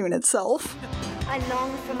cartoon itself. I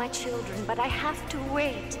long for my children, but I have to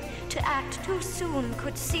wait. To act too soon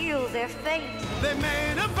could seal their fate. They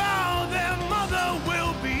made a vow their mother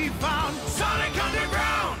will be found. Sonic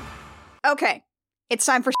Underground! Okay, it's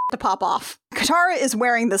time for to pop off. Katara is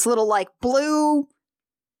wearing this little, like, blue,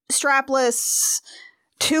 strapless,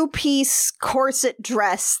 two-piece corset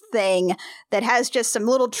dress thing that has just some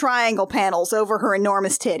little triangle panels over her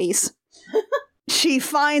enormous titties. She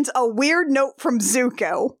finds a weird note from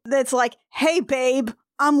Zuko that's like, hey babe,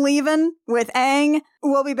 I'm leaving with Aang.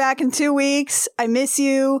 We'll be back in 2 weeks. I miss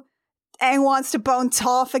you. Aang wants to bone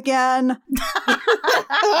Toph again.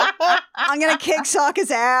 I'm gonna kick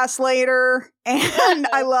Sokka's ass later. And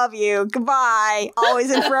I love you. Goodbye.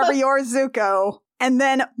 Always and forever yours, Zuko. And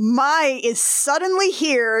then Mai is suddenly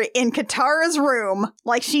here in Katara's room,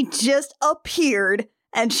 like she just appeared,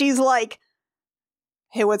 and she's like,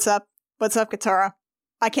 hey, what's up? What's up, Katara?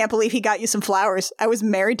 I can't believe he got you some flowers. I was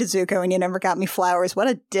married to Zuko and you never got me flowers. What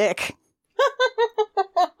a dick.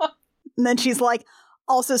 And then she's like,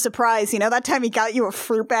 also surprised, that time he got you a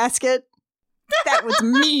fruit basket? That was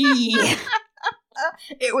me.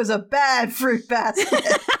 It was a bad fruit basket.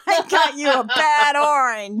 I got you a bad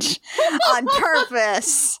orange on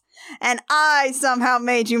purpose. And I somehow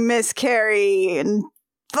made you miscarry. And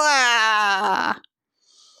bah!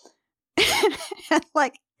 And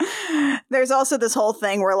like, there's also this whole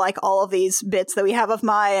thing where like all of these bits that we have of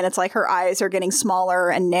Mai, and it's like her eyes are getting smaller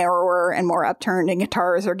and narrower and more upturned, and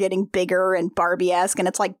Katara's are getting bigger and Barbie-esque, and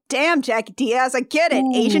it's like, damn, Jackie Diaz, I get it.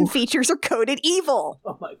 Ooh. Asian features are coded evil.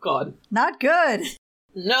 Oh my god. Not good.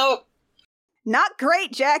 No. Not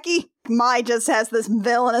great, Jackie. Mai just has this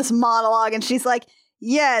villainous monologue, and she's like,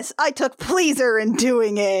 yes, I took pleasure in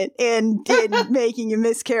doing it, in making you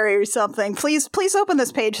miscarry or something. Please open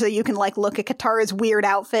this page so you can, like, look at Katara's weird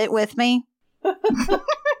outfit with me.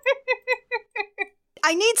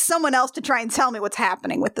 I need someone else to try and tell me what's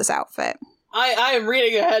happening with this outfit. I am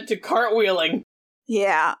reading ahead to cartwheeling.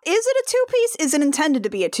 Yeah. Is it a two-piece? Is it intended to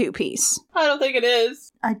be a two-piece? I don't think it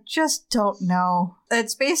is. I just don't know.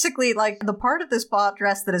 It's basically, like, the part of this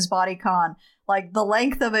dress that is bodycon, like, the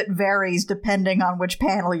length of it varies depending on which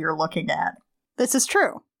panel you're looking at. This is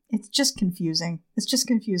true. It's just confusing. It's just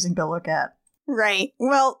confusing to look at. Right.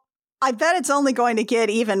 Well, I bet it's only going to get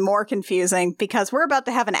even more confusing because we're about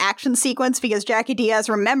to have an action sequence because Jackie Diaz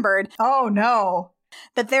remembered... Oh, no.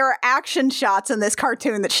 ...that there are action shots in this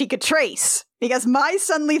cartoon that she could trace. Because Mai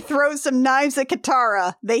suddenly throws some knives at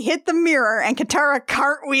Katara, they hit the mirror, and Katara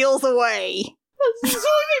cartwheels away.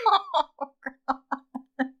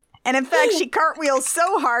 And in fact, she cartwheels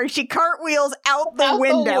so hard, she cartwheels out the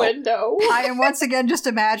window. I am once again just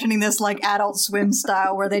imagining this like Adult Swim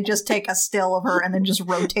style where they just take a still of her and then just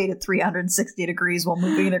rotate it 360 degrees while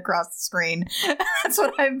moving it across the screen. That's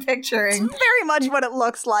what I'm picturing. It's very much what it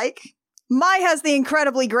looks like. Mai has the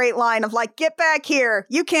incredibly great line of like, get back here.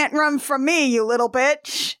 You can't run from me, you little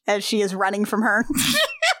bitch, as she is running from her.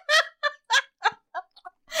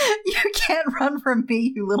 You can't run from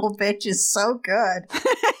me, you little bitch is so good.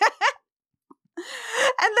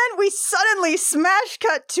 And then we suddenly smash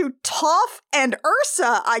cut to Toph and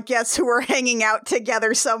Ursa, I guess, who are hanging out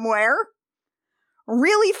together somewhere.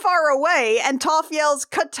 Really far away, and Toph yells,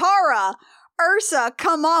 Katara! Ursa,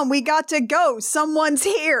 come on, we got to go. Someone's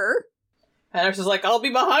here. And Ursa's like, I'll be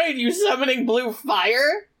behind you, summoning blue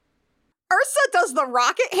fire. Ursa does the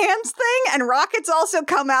rocket hands thing, and rockets also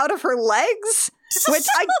come out of her legs, which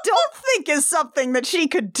I don't think is something that she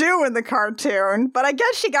could do in the cartoon, but I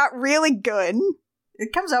guess she got really good.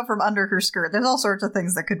 It comes out from under her skirt. There's all sorts of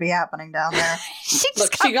things that could be happening down there.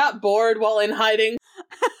 She got bored while in hiding.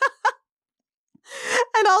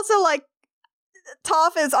 And also, like,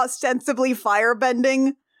 Toph is ostensibly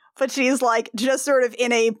firebending, but she's, like, just sort of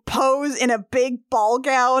in a pose in a big ball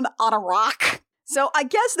gown on a rock. So I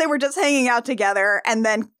guess they were just hanging out together, and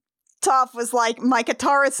then Toph was like, my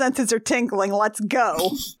Katara senses are tingling, let's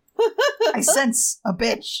go. I sense a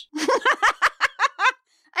bitch.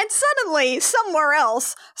 And suddenly, somewhere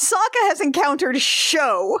else, Sokka has encountered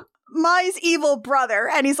Sho, Mai's evil brother,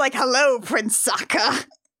 and he's like, hello, Prince Sokka.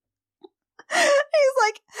 He's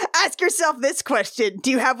like, ask yourself this question. Do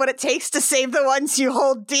you have what it takes to save the ones you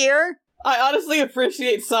hold dear? I honestly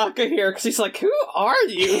appreciate Sokka here, because he's like, who are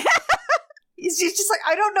you? He's just like,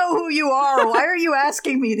 I don't know who you are. Why are you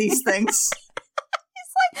asking me these things?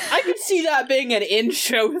 I could see that being an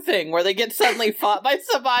in-show thing, where they get suddenly fought by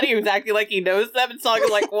somebody who's acting like he knows them, and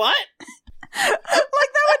Sokka's like, what? Like,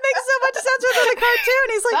 that would make so much sense within the cartoon.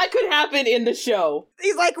 He's like, that could happen in the show.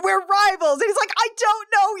 He's like, we're rivals. And he's like, I don't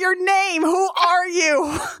know your name. Who are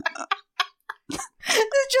you?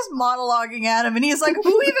 They're just monologuing at him, and he's like,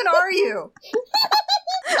 who even are you?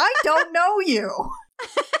 I don't know you.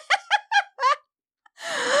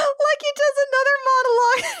 Like, he does another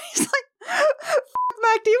monologue. He's like,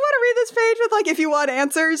 Mac, do you want to read this page with, like, if you want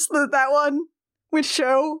answers? That one with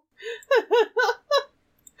Sho?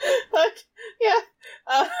 Yeah,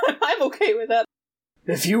 I'm okay with that.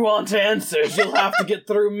 If you want answers, you'll have to get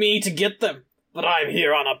through me to get them. But I'm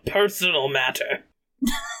here on a personal matter.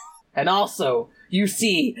 And also, you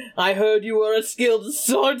see, I heard you were a skilled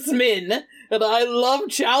swordsman, and I love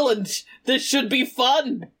challenge. This should be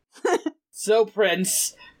fun. So,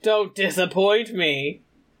 Prince, don't disappoint me.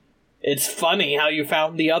 It's funny how you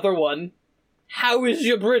found the other one. How is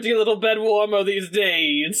your pretty little bed warmer these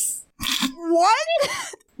days? What?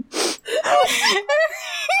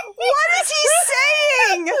 What is he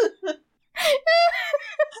saying?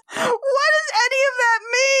 What does any of that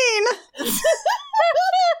mean?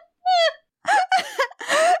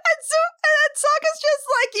 and Sokka's just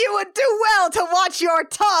like, you would do well to watch your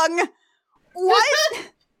tongue.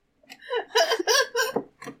 What?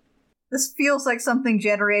 This feels like something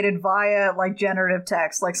generated via, like, generative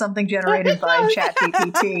text, like something generated by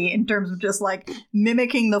ChatGPT in terms of just, like,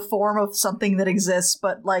 mimicking the form of something that exists,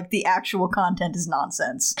 but, like, the actual content is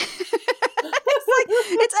nonsense.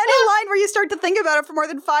 It's any line where you start to think about it for more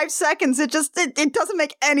than 5 seconds. It doesn't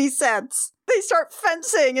make any sense. They start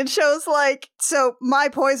fencing and shows like, so my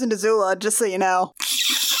poisoned Azula, just so you know.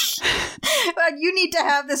 But you need to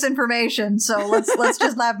have this information, so let's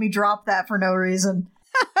just have me drop that for no reason.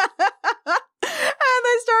 And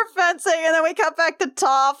they start fencing, and then we cut back to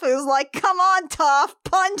Toph, who's like, come on, Toph,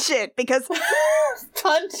 punch it, because...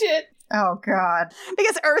 Punch it! Oh, God.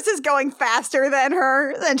 Because Ursa's going faster than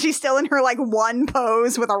her, and she's still in her, like, one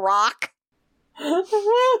pose with a rock. And then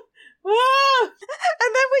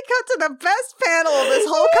we cut to the best panel of this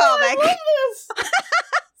whole comic. I love this!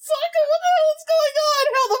 Sokka, what the hell is going on?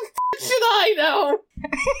 How the f*** should I know?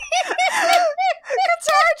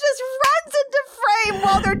 Katara just runs into frame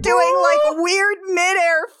while they're doing, like, weird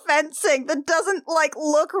mid-air fencing that doesn't, like,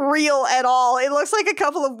 look real at all. It looks like a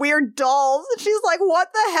couple of weird dolls. And she's like,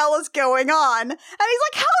 what the hell is going on? And he's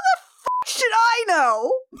like, how the f*** should I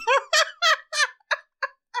know?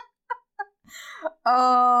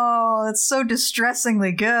 Oh, it's so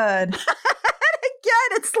distressingly good. And again,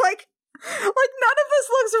 it's like none of this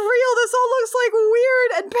looks real. This all looks like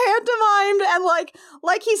weird and pantomimed, and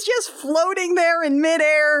like he's just floating there in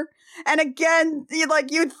midair. And again,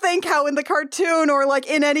 you'd think how in the cartoon or like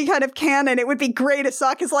in any kind of canon, it would be great if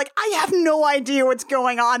Sokka's like, I have no idea what's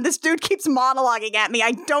going on. This dude keeps monologuing at me.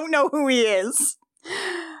 I don't know who he is.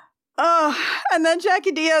 And then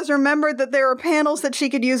Jackie Diaz remembered that there are panels that she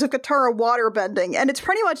could use of Katara waterbending, and it's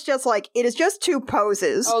pretty much just like, it is just 2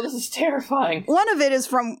 poses. Oh, this is terrifying. One of it is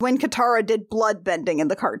from when Katara did bloodbending in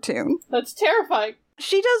the cartoon. That's terrifying.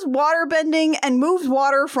 She does waterbending and moves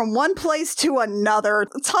water from one place to another.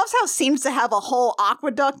 Toph's house seems to have a whole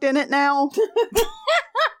aqueduct in it now.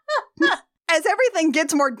 As everything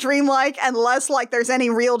gets more dreamlike and less like there's any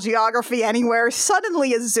real geography anywhere,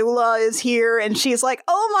 suddenly Azula is here and she's like,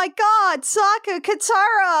 oh my god, Sokka,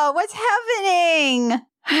 Katara, what's happening?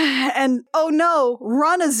 And, oh no,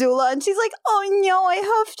 run Azula. And she's like, oh no, I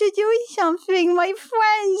have to do something, my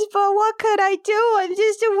friends, but what could I do? I'm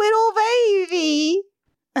just a little baby.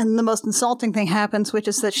 And the most insulting thing happens, which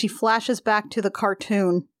is that she flashes back to the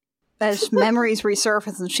cartoon as memories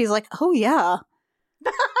resurface, and she's like, oh yeah.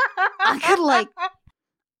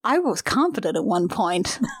 I was confident at one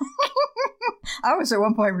point. I was at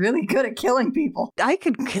one point really good at killing people. I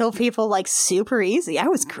could kill people like super easy. I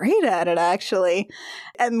was great at it, actually.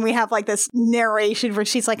 And we have like this narration where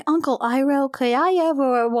she's like, Uncle Iroh, could I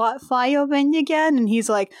ever firebend again? And he's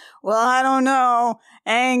like, well, I don't know.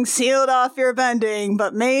 Aang sealed off your bending,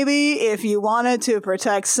 but maybe if you wanted to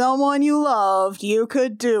protect someone you loved, you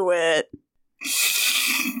could do it.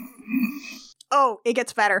 Oh, it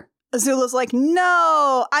gets better. Azula's like,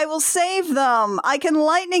 no, I will save them. I can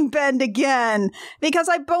lightning bend again because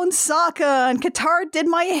I boned Sokka and Katara did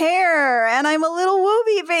my hair and I'm a little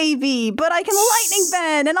wooby baby, but I can lightning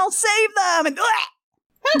bend and I'll save them. And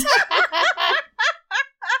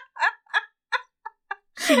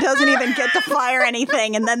she doesn't even get to fire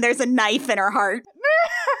anything, and then there's a knife in her heart.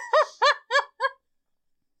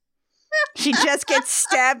 She just gets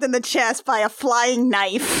stabbed in the chest by a flying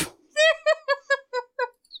knife.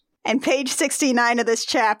 And page 69 of this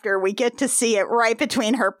chapter, we get to see it right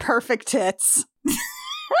between her perfect tits.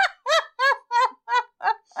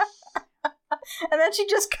 And then she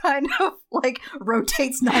just kind of, like,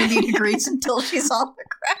 rotates 90 degrees until she's on the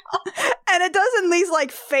ground. And it does in these,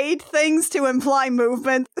 like, fade things to imply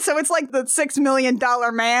movement. So it's like the $6 Million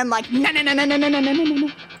Man, like, no.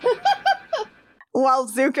 While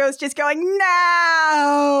Zuko's just going, no!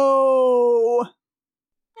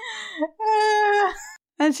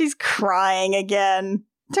 And she's crying again.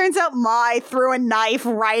 Turns out Mai threw a knife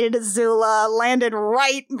right at Azula, landed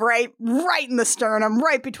right in the sternum,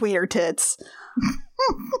 right between her tits.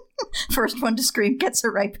 First one to scream gets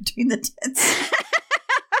her right between the tits.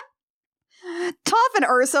 Toph and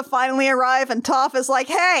Ursa finally arrive, and Toph is like,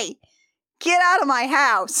 hey, get out of my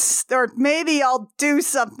house, or maybe I'll do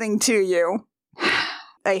something to you.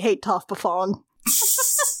 I hate Toph Beifong.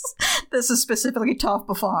 This is specifically Toph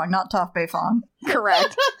Beifong, not Toph Beifong.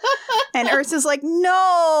 Correct. And Ursa's like,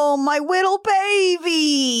 no, my little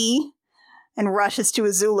baby. And rushes to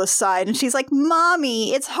Azula's side, and she's like,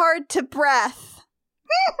 Mommy, it's hard to breath.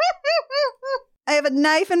 I have a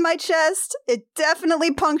knife in my chest. It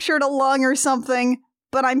definitely punctured a lung or something,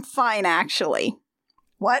 but I'm fine, actually.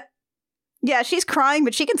 What? Yeah, she's crying,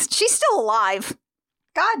 but she's still alive.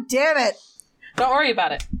 God damn it. Don't worry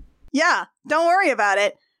about it. Yeah, don't worry about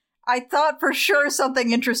it. I thought for sure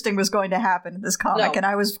something interesting was going to happen in this comic, and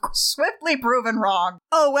I was swiftly proven wrong.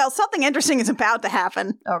 Oh, well, something interesting is about to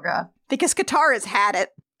happen. Oh, God. Because Katara's had it,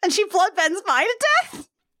 and she bloodbends Mai to death.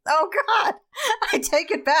 Oh, God. I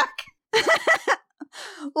take it back.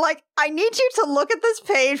 Like, I need you to look at this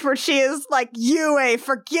page where she is like, Yue,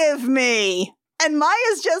 forgive me. And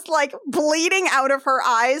Maya's just like bleeding out of her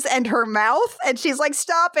eyes and her mouth. And she's like,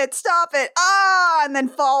 stop it. Ah! And then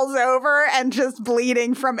falls over and just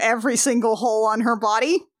bleeding from every single hole on her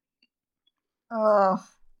body. Oh.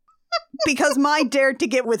 Because Mai dared to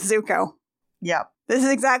get with Zuko. Yep. This is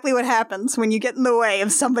exactly what happens when you get in the way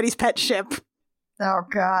of somebody's pet ship. Oh,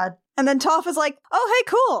 God. And then Toph is like, oh, hey,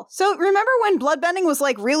 cool. So remember when bloodbending was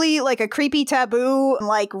like really like a creepy taboo,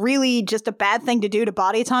 like really just a bad thing to do to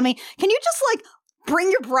body autonomy? Can you just like bring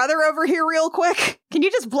your brother over here real quick? Can you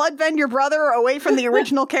just bloodbend your brother away from the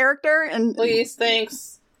original character? And please,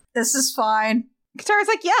 thanks. This is fine. Katara's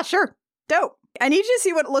like, yeah, sure. Dope. I need you to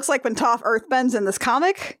see what it looks like when Toph earthbends in this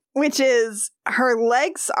comic, which is her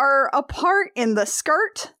legs are apart in the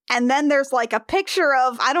skirt. And then there's like a picture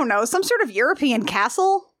of, I don't know, some sort of European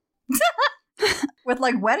castle. With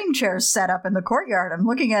like wedding chairs set up in the courtyard. I'm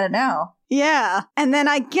looking at it now. Yeah. And then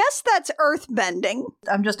I guess that's earthbending.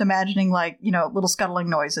 I'm just imagining like, you know, little scuttling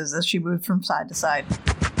noises as she moved from side to side.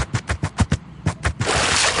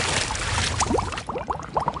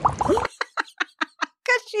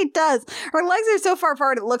 Because she does. Her legs are so far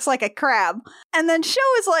apart it looks like a crab. And then Sho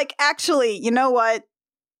is like, actually, you know what?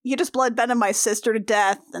 You just bloodbended my sister to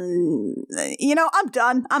death. And, you know, I'm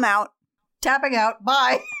done. I'm out. Tapping out.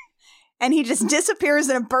 Bye. And he just disappears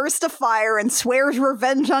in a burst of fire and swears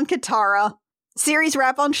revenge on Katara. Series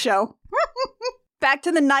wrap on Sho. Back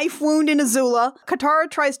to the knife wound in Azula.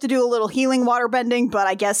 Katara tries to do a little healing waterbending, but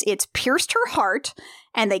I guess it's pierced her heart,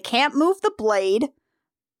 and they can't move the blade.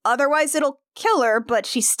 Otherwise, it'll kill her, but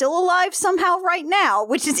she's still alive somehow right now,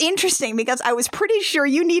 which is interesting because I was pretty sure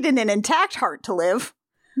you needed an intact heart to live.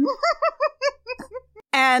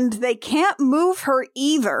 And they can't move her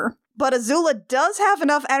either. But Azula does have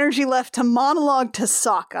enough energy left to monologue to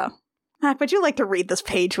Sokka. Would you like to read this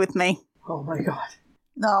page with me? Oh my god.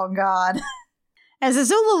 Oh god. As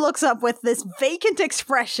Azula looks up with this vacant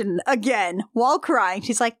expression again, while crying,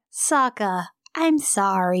 she's like, Sokka, I'm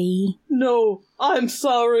sorry. No, I'm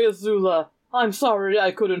sorry, Azula. I'm sorry I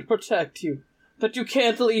couldn't protect you. But you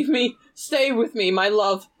can't leave me. Stay with me, my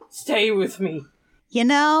love. Stay with me. You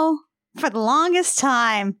know, for the longest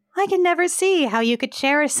time, I could never see how you could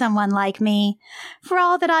cherish someone like me. For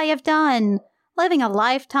all that I have done, living a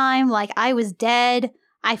lifetime like I was dead,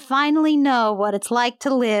 I finally know what it's like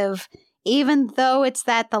to live, even though it's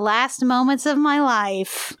at the last moments of my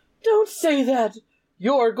life. Don't say that.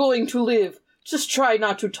 You're going to live. Just try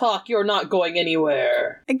not to talk. You're not going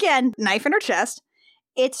anywhere. Again, knife in her chest.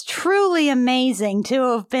 It's truly amazing to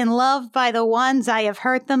have been loved by the ones I have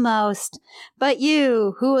hurt the most. But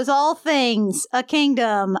you, who is all things, a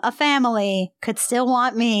kingdom, a family, could still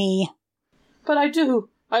want me. But I do.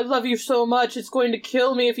 I love you so much. It's going to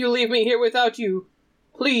kill me if you leave me here without you.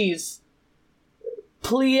 Please.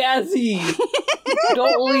 Please.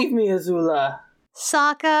 Don't leave me, Azula.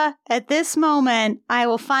 Sokka, at this moment, I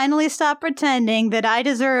will finally stop pretending that I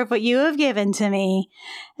deserve what you have given to me.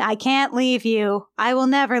 I can't leave you. I will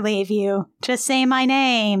never leave you. Just say my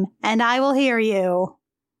name, and I will hear you.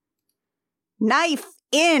 Knife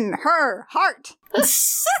in her heart. And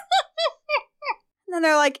then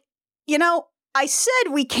they're like, you know, I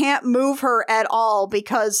said we can't move her at all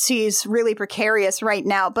because she's really precarious right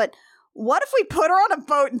now, but what if we put her on a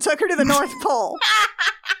boat and took her to the North Pole?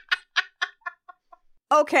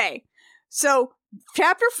 Okay, so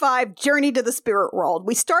Chapter 5, Journey to the Spirit World.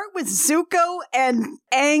 We start with Zuko and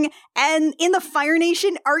Aang, and in the Fire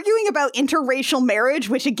Nation, arguing about interracial marriage,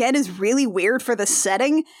 which again is really weird for the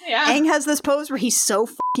setting. Yeah. Aang has this pose where he's so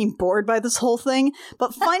fucking bored by this whole thing,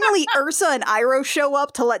 but finally Ursa and Iroh show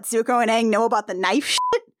up to let Zuko and Aang know about the knife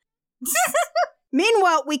shit.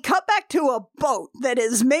 Meanwhile, we cut back to a boat that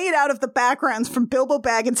is made out of the backgrounds from Bilbo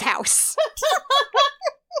Baggins' house.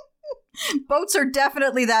 Boats are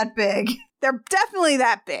definitely that big. They're definitely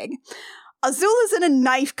that big. Azula's in a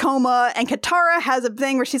knife coma, and Katara has a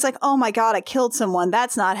thing where she's like, oh my god, I killed someone.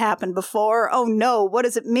 That's not happened before. Oh no, what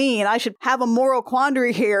does it mean? I should have a moral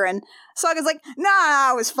quandary here. And Sokka's like,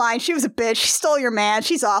 nah, it was fine. She was a bitch. She stole your man.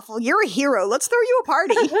 She's awful. You're a hero. Let's throw you a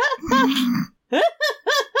party.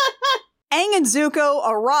 Aang and Zuko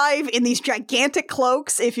arrive in these gigantic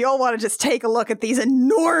cloaks. If y'all want to just take a look at these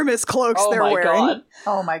enormous cloaks they're wearing. God.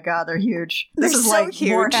 Oh my god, they're huge. This is so like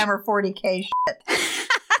huge. Warhammer 40k shit.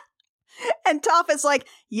 And Toph is like,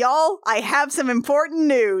 y'all, I have some important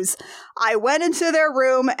news. I went into their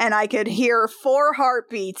room and I could hear 4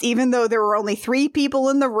 heartbeats, even though there were only 3 people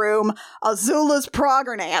in the room. Azula's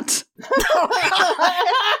pregnant.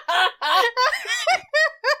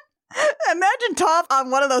 Imagine Toph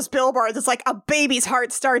on one of those billboards. It's like a baby's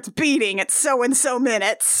heart starts beating at so-and-so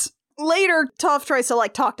minutes. Later, Toph tries to,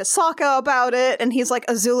 talk to Sokka about it, and he's like,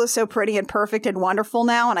 Azula's so pretty and perfect and wonderful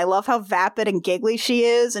now, and I love how vapid and giggly she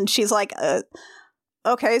is, and she's like,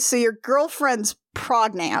 okay, so your girlfriend's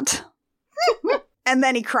pregnant. And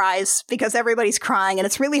then he cries, because everybody's crying, and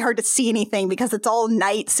it's really hard to see anything, because it's all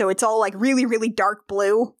night, so it's all, really, really dark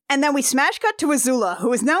blue. And then we smash cut to Azula,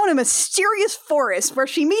 who is now in a mysterious forest, where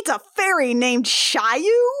she meets a fairy named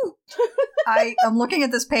Shayu. I am looking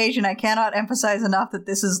at this page, and I cannot emphasize enough that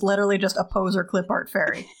this is literally just a poser clip art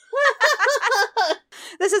fairy.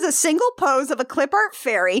 This is a single pose of a clip art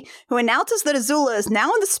fairy who announces that Azula is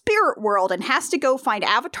now in the spirit world and has to go find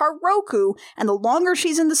Avatar Roku, and the longer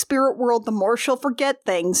she's in the spirit world, the more she'll forget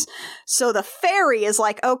things. So the fairy is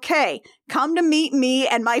like, okay, come to meet me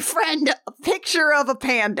and my friend, a picture of a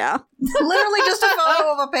panda. Literally just a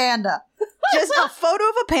photo of a panda. Just a photo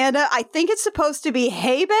of a panda. I think it's supposed to be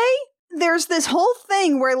Hebei. There's this whole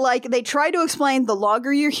thing where, they try to explain the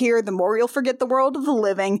longer you're here, the more you'll forget the world of the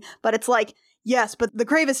living, but it's like, yes, but the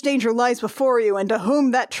gravest danger lies before you, and to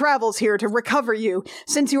whom that travels here to recover you.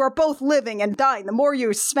 Since you are both living and dying, the more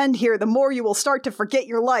you spend here, the more you will start to forget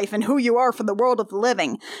your life and who you are from the world of the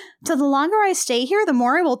living. So the longer I stay here, the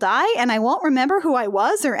more I will die, and I won't remember who I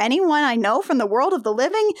was or anyone I know from the world of the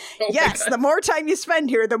living? Oh yes, the more time you spend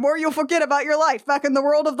here, the more you'll forget about your life back in the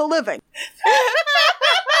world of the living.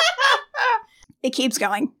 It keeps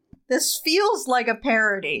going. This feels like a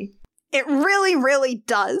parody. It really, really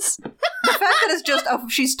does. The fact that it's just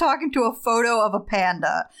she's talking to a photo of a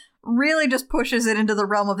panda really just pushes it into the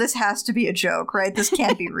realm of this has to be a joke, right? This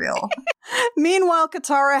can't be real. Meanwhile,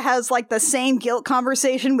 Katara has the same guilt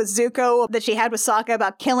conversation with Zuko that she had with Sokka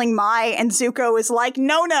about killing Mai, and Zuko is like,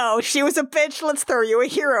 no, she was a bitch, let's throw you a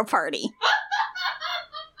hero party.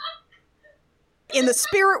 In the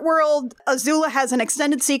spirit world, Azula has an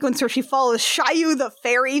extended sequence where she follows Shayu the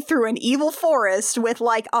fairy through an evil forest with,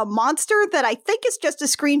 a monster that I think is just a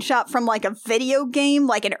screenshot from, a video game,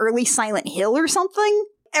 an early Silent Hill or something.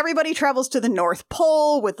 Everybody travels to the North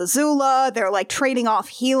Pole with Azula. They're, trading off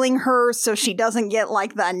healing her so she doesn't get,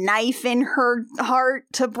 the knife in her heart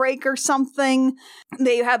to break or something.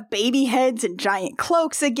 They have baby heads and giant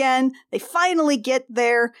cloaks again. They finally get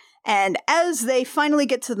there. And as they finally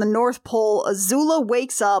get to the North Pole, Azula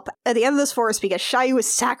wakes up at the end of this forest because Shayu has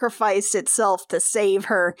sacrificed itself to save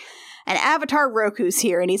her. And Avatar Roku's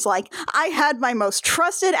here, and he's like, I had my most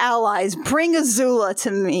trusted allies bring Azula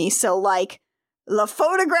to me, so, the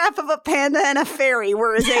photograph of a panda and a fairy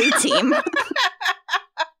were his A-team.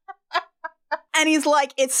 And he's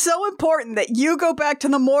like, it's so important that you go back to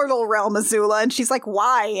the mortal realm, Azula. And she's like,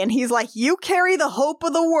 why? And he's like, you carry the hope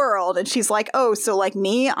of the world. And she's like, oh, so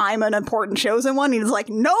me, I'm an important chosen one? And he's like,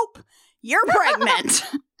 nope, you're pregnant.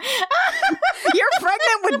 You're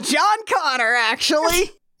pregnant with John Connor,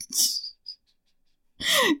 actually.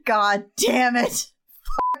 God damn it.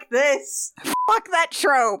 Fuck this. Fuck that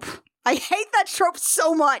trope. I hate that trope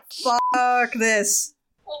so much. Fuck this.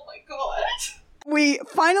 Oh my god. We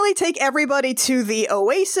finally take everybody to the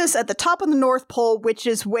Oasis at the top of the North Pole, which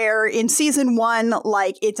is where in season 1,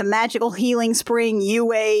 it's a magical healing spring.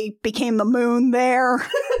 Yue became the moon there.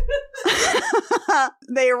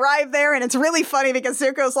 They arrive there, and it's really funny because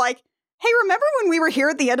Zuko's like, hey, remember when we were here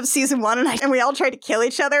at the end of season 1 and we all tried to kill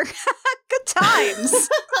each other? Good times.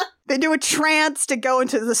 They do a trance to go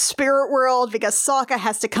into the spirit world because Sokka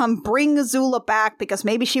has to come bring Azula back because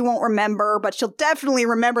maybe she won't remember, but she'll definitely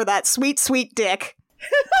remember that sweet, sweet dick.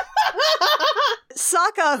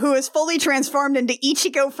 Sokka, who is fully transformed into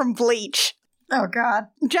Ichigo from Bleach. Oh, God.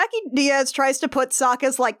 Jackie Diaz tries to put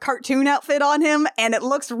Sokka's, cartoon outfit on him, and it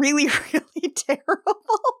looks really, really terrible.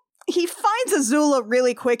 He finds Azula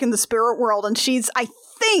really quick in the spirit world, and she's, I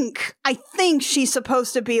think she's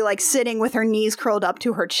supposed to be, sitting with her knees curled up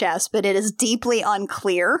to her chest, but it is deeply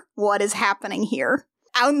unclear what is happening here.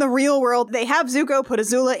 Out in the real world, they have Zuko put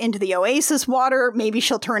Azula into the oasis water. Maybe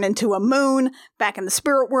she'll turn into a moon. Back in the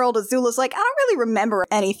spirit world, Azula's like, I don't really remember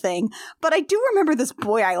anything, but I do remember this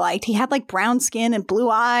boy I liked. He had like brown skin and blue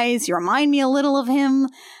eyes. You remind me a little of him.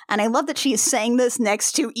 And I love that she is saying this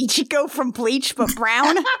next to Ichigo from Bleach, but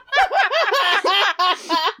brown.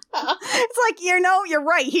 It's like, you're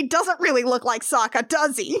right. He doesn't really look like Sokka,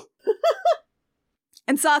 does he?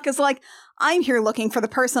 And Sokka's like, I'm here looking for the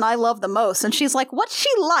person I love the most. And she's like, what's she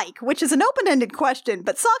like? Which is an open-ended question,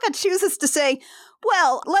 but Sokka chooses to say,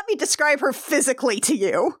 well, let me describe her physically to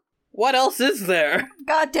you. What else is there?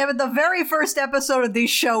 God damn it, the very first episode of this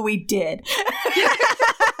show we did.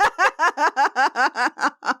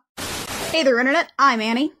 Hey there, Internet. I'm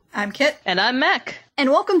Annie. I'm Kit. And I'm Mac. And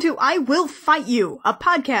welcome to I Will Fight You, a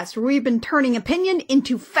podcast where we've been turning opinion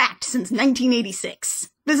into fact since 1986.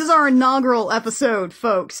 This is our inaugural episode,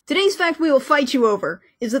 folks. Today's fact we will fight you over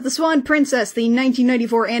is that The Swan Princess, the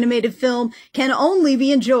 1994 animated film, can only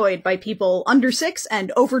be enjoyed by people under 6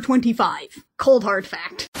 and over 25. Cold hard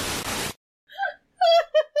fact.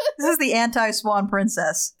 This is the anti-Swan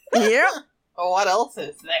Princess. Yep. What else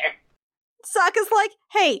is there? Sokka's like,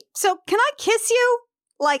 hey, so can I kiss you?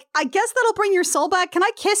 Like, I guess that'll bring your soul back. Can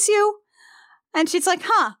I kiss you? And she's like,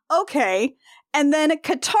 huh, okay. And then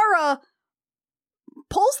Katara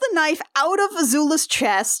pulls the knife out of Azula's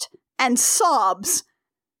chest and sobs.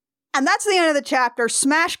 And that's the end of the chapter.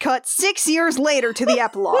 Smash cut 6 years later to the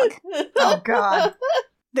epilogue. Oh, God.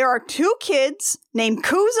 There are 2 kids named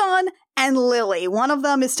Kuzan and Lily. One of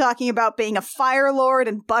them is talking about being a Fire Lord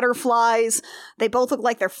and butterflies. They both look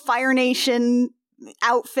like they're Fire Nation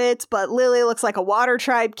outfits, but Lily looks like a Water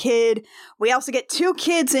Tribe kid. We also get 2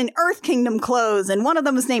 kids in Earth Kingdom clothes, and one of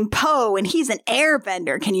them is named Poe, and he's an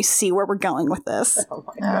airbender. Can you see where we're going with this? Oh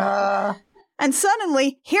my God. And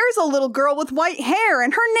suddenly, here's a little girl with white hair,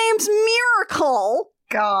 and her name's Miracle.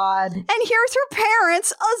 God. And here's her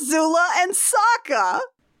parents, Azula and Sokka.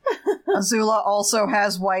 Azula also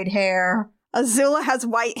has white hair. Azula has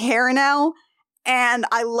white hair now. And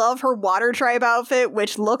I love her Water Tribe outfit,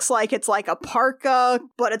 which looks like it's like a parka,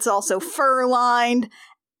 but it's also fur-lined.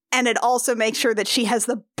 And it also makes sure that she has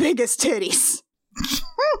the biggest titties.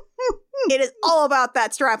 It is all about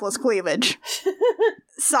that strapless cleavage.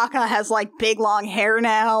 Sokka has like big long hair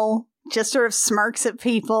now, just sort of smirks at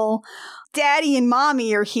people. Daddy and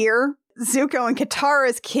Mommy are here. Zuko and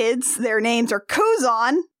Katara's kids, their names are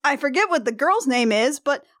Kuzan. I forget what the girl's name is,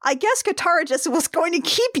 but I guess Katara just was going to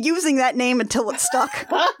keep using that name until it stuck.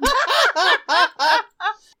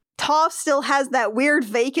 Toph still has that weird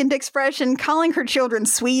vacant expression, calling her children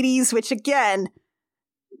sweeties, which again,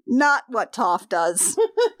 not what Toph does.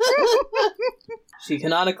 She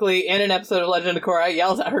canonically, in an episode of Legend of Korra,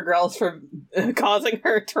 yells at her girls for causing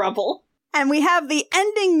her trouble. And we have the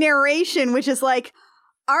ending narration, which is like,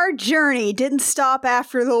 our journey didn't stop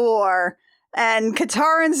after the war. And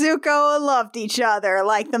Katara and Zuko loved each other,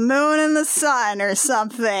 like the moon and the sun or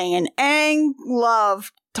something. And Aang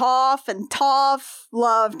loved Toph, and Toph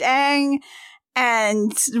loved Aang.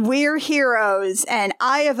 And we're heroes. And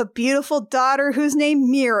I have a beautiful daughter who's named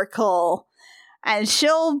Miracle. And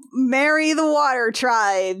she'll marry the Water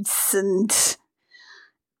Tribes. And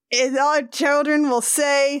our children will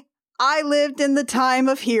say, I lived in the time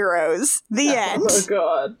of heroes. The end. Oh,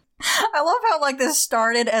 God. I love how, like, this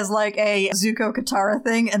started as, like, a Zuko Katara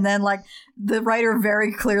thing, and then, like, the writer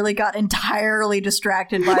very clearly got entirely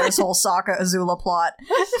distracted by this whole Sokka Azula plot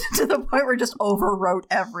to the point where it just overwrote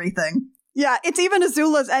everything. Yeah, it's even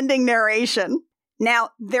Azula's ending narration.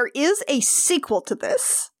 Now, there is a sequel to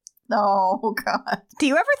this. Oh, God. Do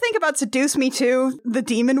you ever think about Seduce Me Too, The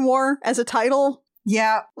Demon War, as a title?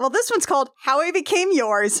 Yeah. Well, this one's called How I Became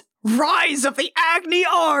Yours, Rise of the Agni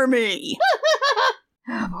Army!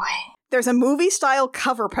 Oh, boy. There's a movie-style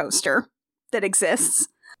cover poster that exists.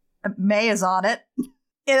 May is on it.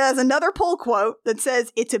 It has another pull quote that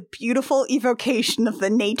says, it's a beautiful evocation of the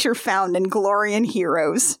nature found in Glorian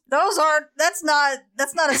heroes. That's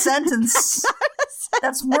not a sentence.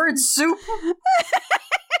 That's word soup.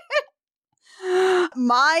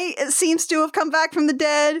 Mai seems to have come back from the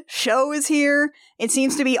dead. Sho is here. It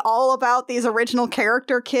seems to be all about these original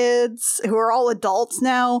character kids who are all adults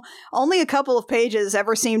now. Only a couple of pages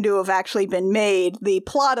ever seem to have actually been made. The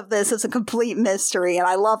plot of this is a complete mystery, and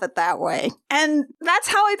I love it that way. And that's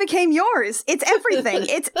how I became yours. It's everything.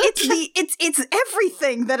 It's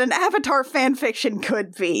everything that an Avatar fanfiction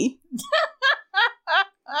could be.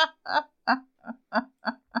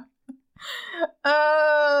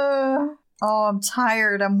 Oh, I'm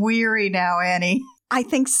tired. I'm weary now, Annie. I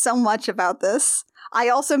think so much about this. I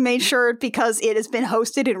also made sure, because it has been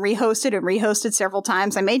hosted and rehosted several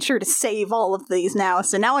times, I made sure to save all of these now.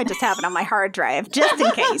 So now I just have it on my hard drive, just in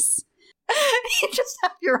case. You just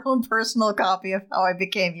have your own personal copy of How I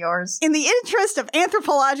Became Yours. In the interest of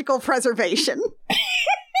anthropological preservation.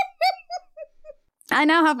 I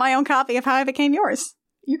now have my own copy of How I Became Yours.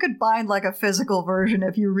 You could bind like a physical version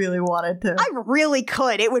if you really wanted to. I really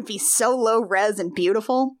could. It would be so low res and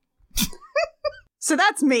beautiful. So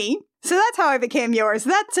that's me. So that's How I Became Yours.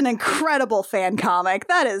 That's an incredible fan comic.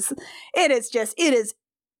 It is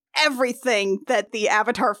everything that the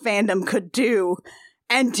Avatar fandom could do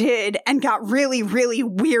and did and got really, really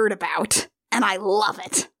weird about. And I love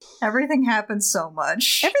it. Everything happened so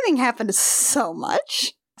much. Everything happened so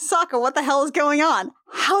much. Sokka, what the hell is going on?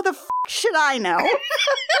 How the f*** should I know?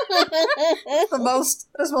 That's the most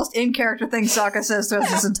in-character thing Sokka says to us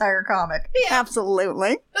this entire comic. Yeah.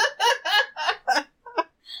 Absolutely.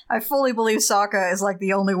 I fully believe Sokka is like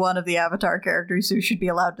the only one of the Avatar characters who should be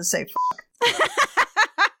allowed to say f***.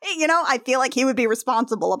 You know, I feel like he would be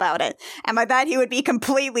responsible about it. And by that, he would be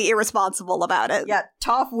completely irresponsible about it. Yeah,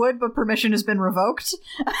 Toph would, but permission has been revoked.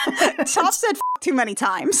 Toph said f*** too many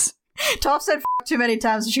times. Toph said f*** too many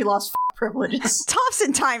times and she lost f*** privileges. Toph's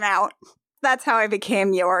in timeout. That's How I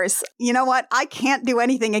Became Yours. You know what? I can't do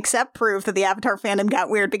anything except prove that the Avatar fandom got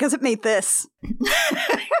weird because it made this.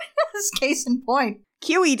 This case in point.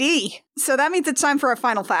 QED. So that means it's time for our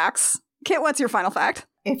final facts. Kit, what's your final fact?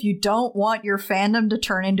 If you don't want your fandom to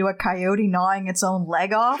turn into a coyote gnawing its own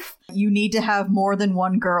leg off, you need to have more than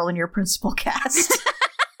one girl in your principal cast.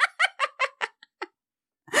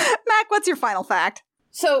 Mac, what's your final fact?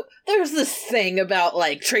 So, there's this thing about,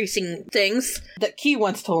 like, tracing things that Key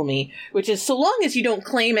once told me, which is so long as you don't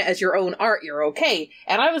claim it as your own art, you're okay.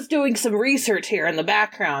 And I was doing some research here in the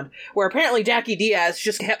background, where apparently Jackie Diaz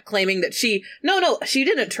just kept claiming that she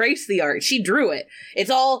didn't trace the art, she drew it.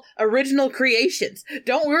 It's all original creations.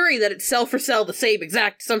 Don't worry that it's sell for sell the same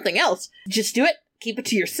exact something else. Just do it, keep it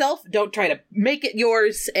to yourself, don't try to make it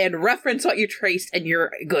yours, and reference what you traced, and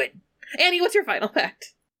you're good. Annie, what's your final fact?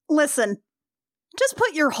 Listen. Just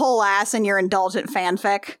put your whole ass in your indulgent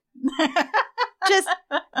fanfic. just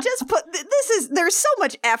put, there's so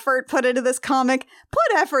much effort put into this comic.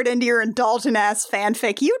 Put effort into your indulgent ass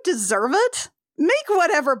fanfic. You deserve it. Make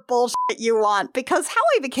whatever bullshit you want, because How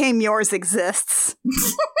I Became Yours exists.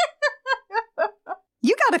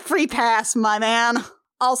 You got a free pass, my man.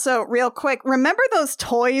 Also, real quick, remember those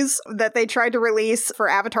toys that they tried to release for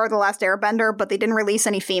Avatar The Last Airbender, but they didn't release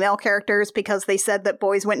any female characters because they said that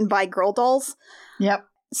boys went and buy girl dolls? Yep.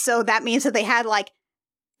 So that means that they had, like,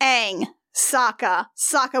 Aang, Sokka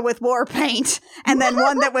with war paint, and then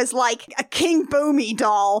one that was, like, a King Boomy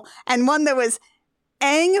doll, and one that was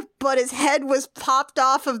Aang, but his head was popped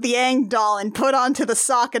off of the Aang doll and put onto the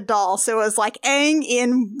Sokka doll, so it was like Aang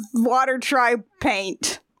in Water Tribe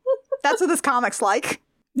paint. That's what this comic's like.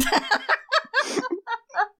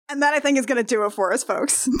 And that, I think, is going to do it for us,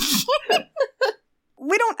 folks.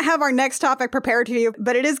 We don't have our next topic prepared for you,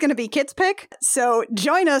 but it is going to be Kit's pick, so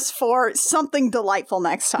join us for something delightful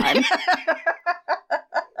next time.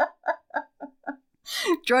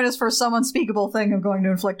 Join us for some unspeakable thing I'm going to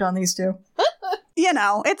inflict on these two. You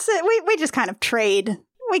know, it's we just kind of trade.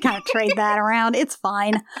 We kind of trade that around. It's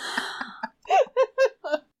fine.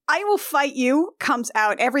 I Will Fight You comes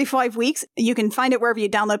out every 5 weeks. You can find it wherever you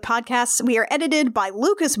download podcasts. We are edited by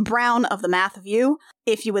Lucas Brown of The Math of You.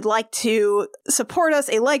 If you would like to support us,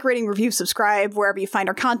 a like, rating, review, subscribe wherever you find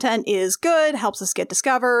our content is good, helps us get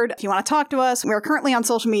discovered. If you want to talk to us, we're currently on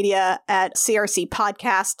social media at CRC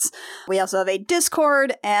Podcasts. We also have a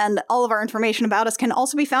Discord, and all of our information about us can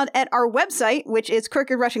also be found at our website, which is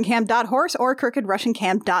crookedrussiancam.horse or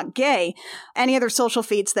crookedrussiancam.gay. Any other social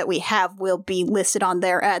feeds that we have will be listed on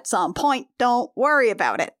there at some point. Don't worry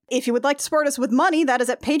about it. If you would like to support us with money, that is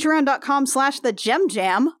at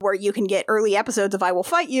patreon.com/thegemmjam, where you can get early episodes of I Will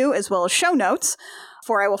Fight You, as well as show notes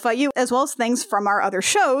for I Will Fight You, as well as things from our other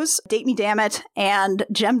shows, Date Me Damn It and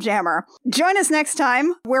Gem Jammer. Join us next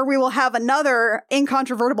time, where we will have another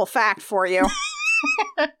incontrovertible fact for you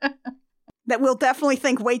that we'll definitely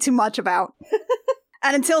think way too much about.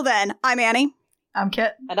 And until then, I'm Annie. I'm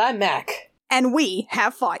Kit. And I'm Mac. And we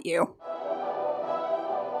have fought you.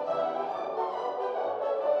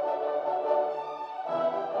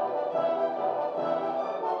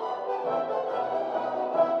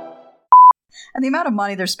 And the amount of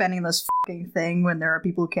money they're spending on this fucking thing when there are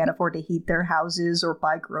people who can't afford to heat their houses or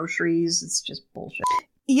buy groceries, it's just bullshit.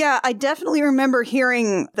 Yeah, I definitely remember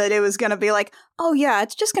hearing that it was going to be like, oh yeah,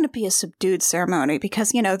 it's just going to be a subdued ceremony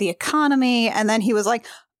because, you know, the economy. And then he was like,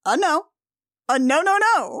 no.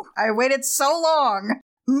 No. I waited so long.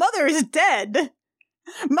 Mother is dead.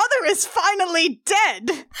 Mother is finally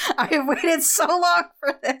dead! I have waited so long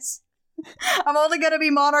for this. I'm only going to be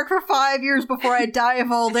monarch for 5 years before I die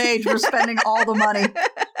of old age. We're spending all the money.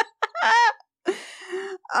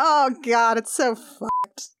 Oh, God, it's so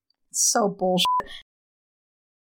fucked. So bullshit.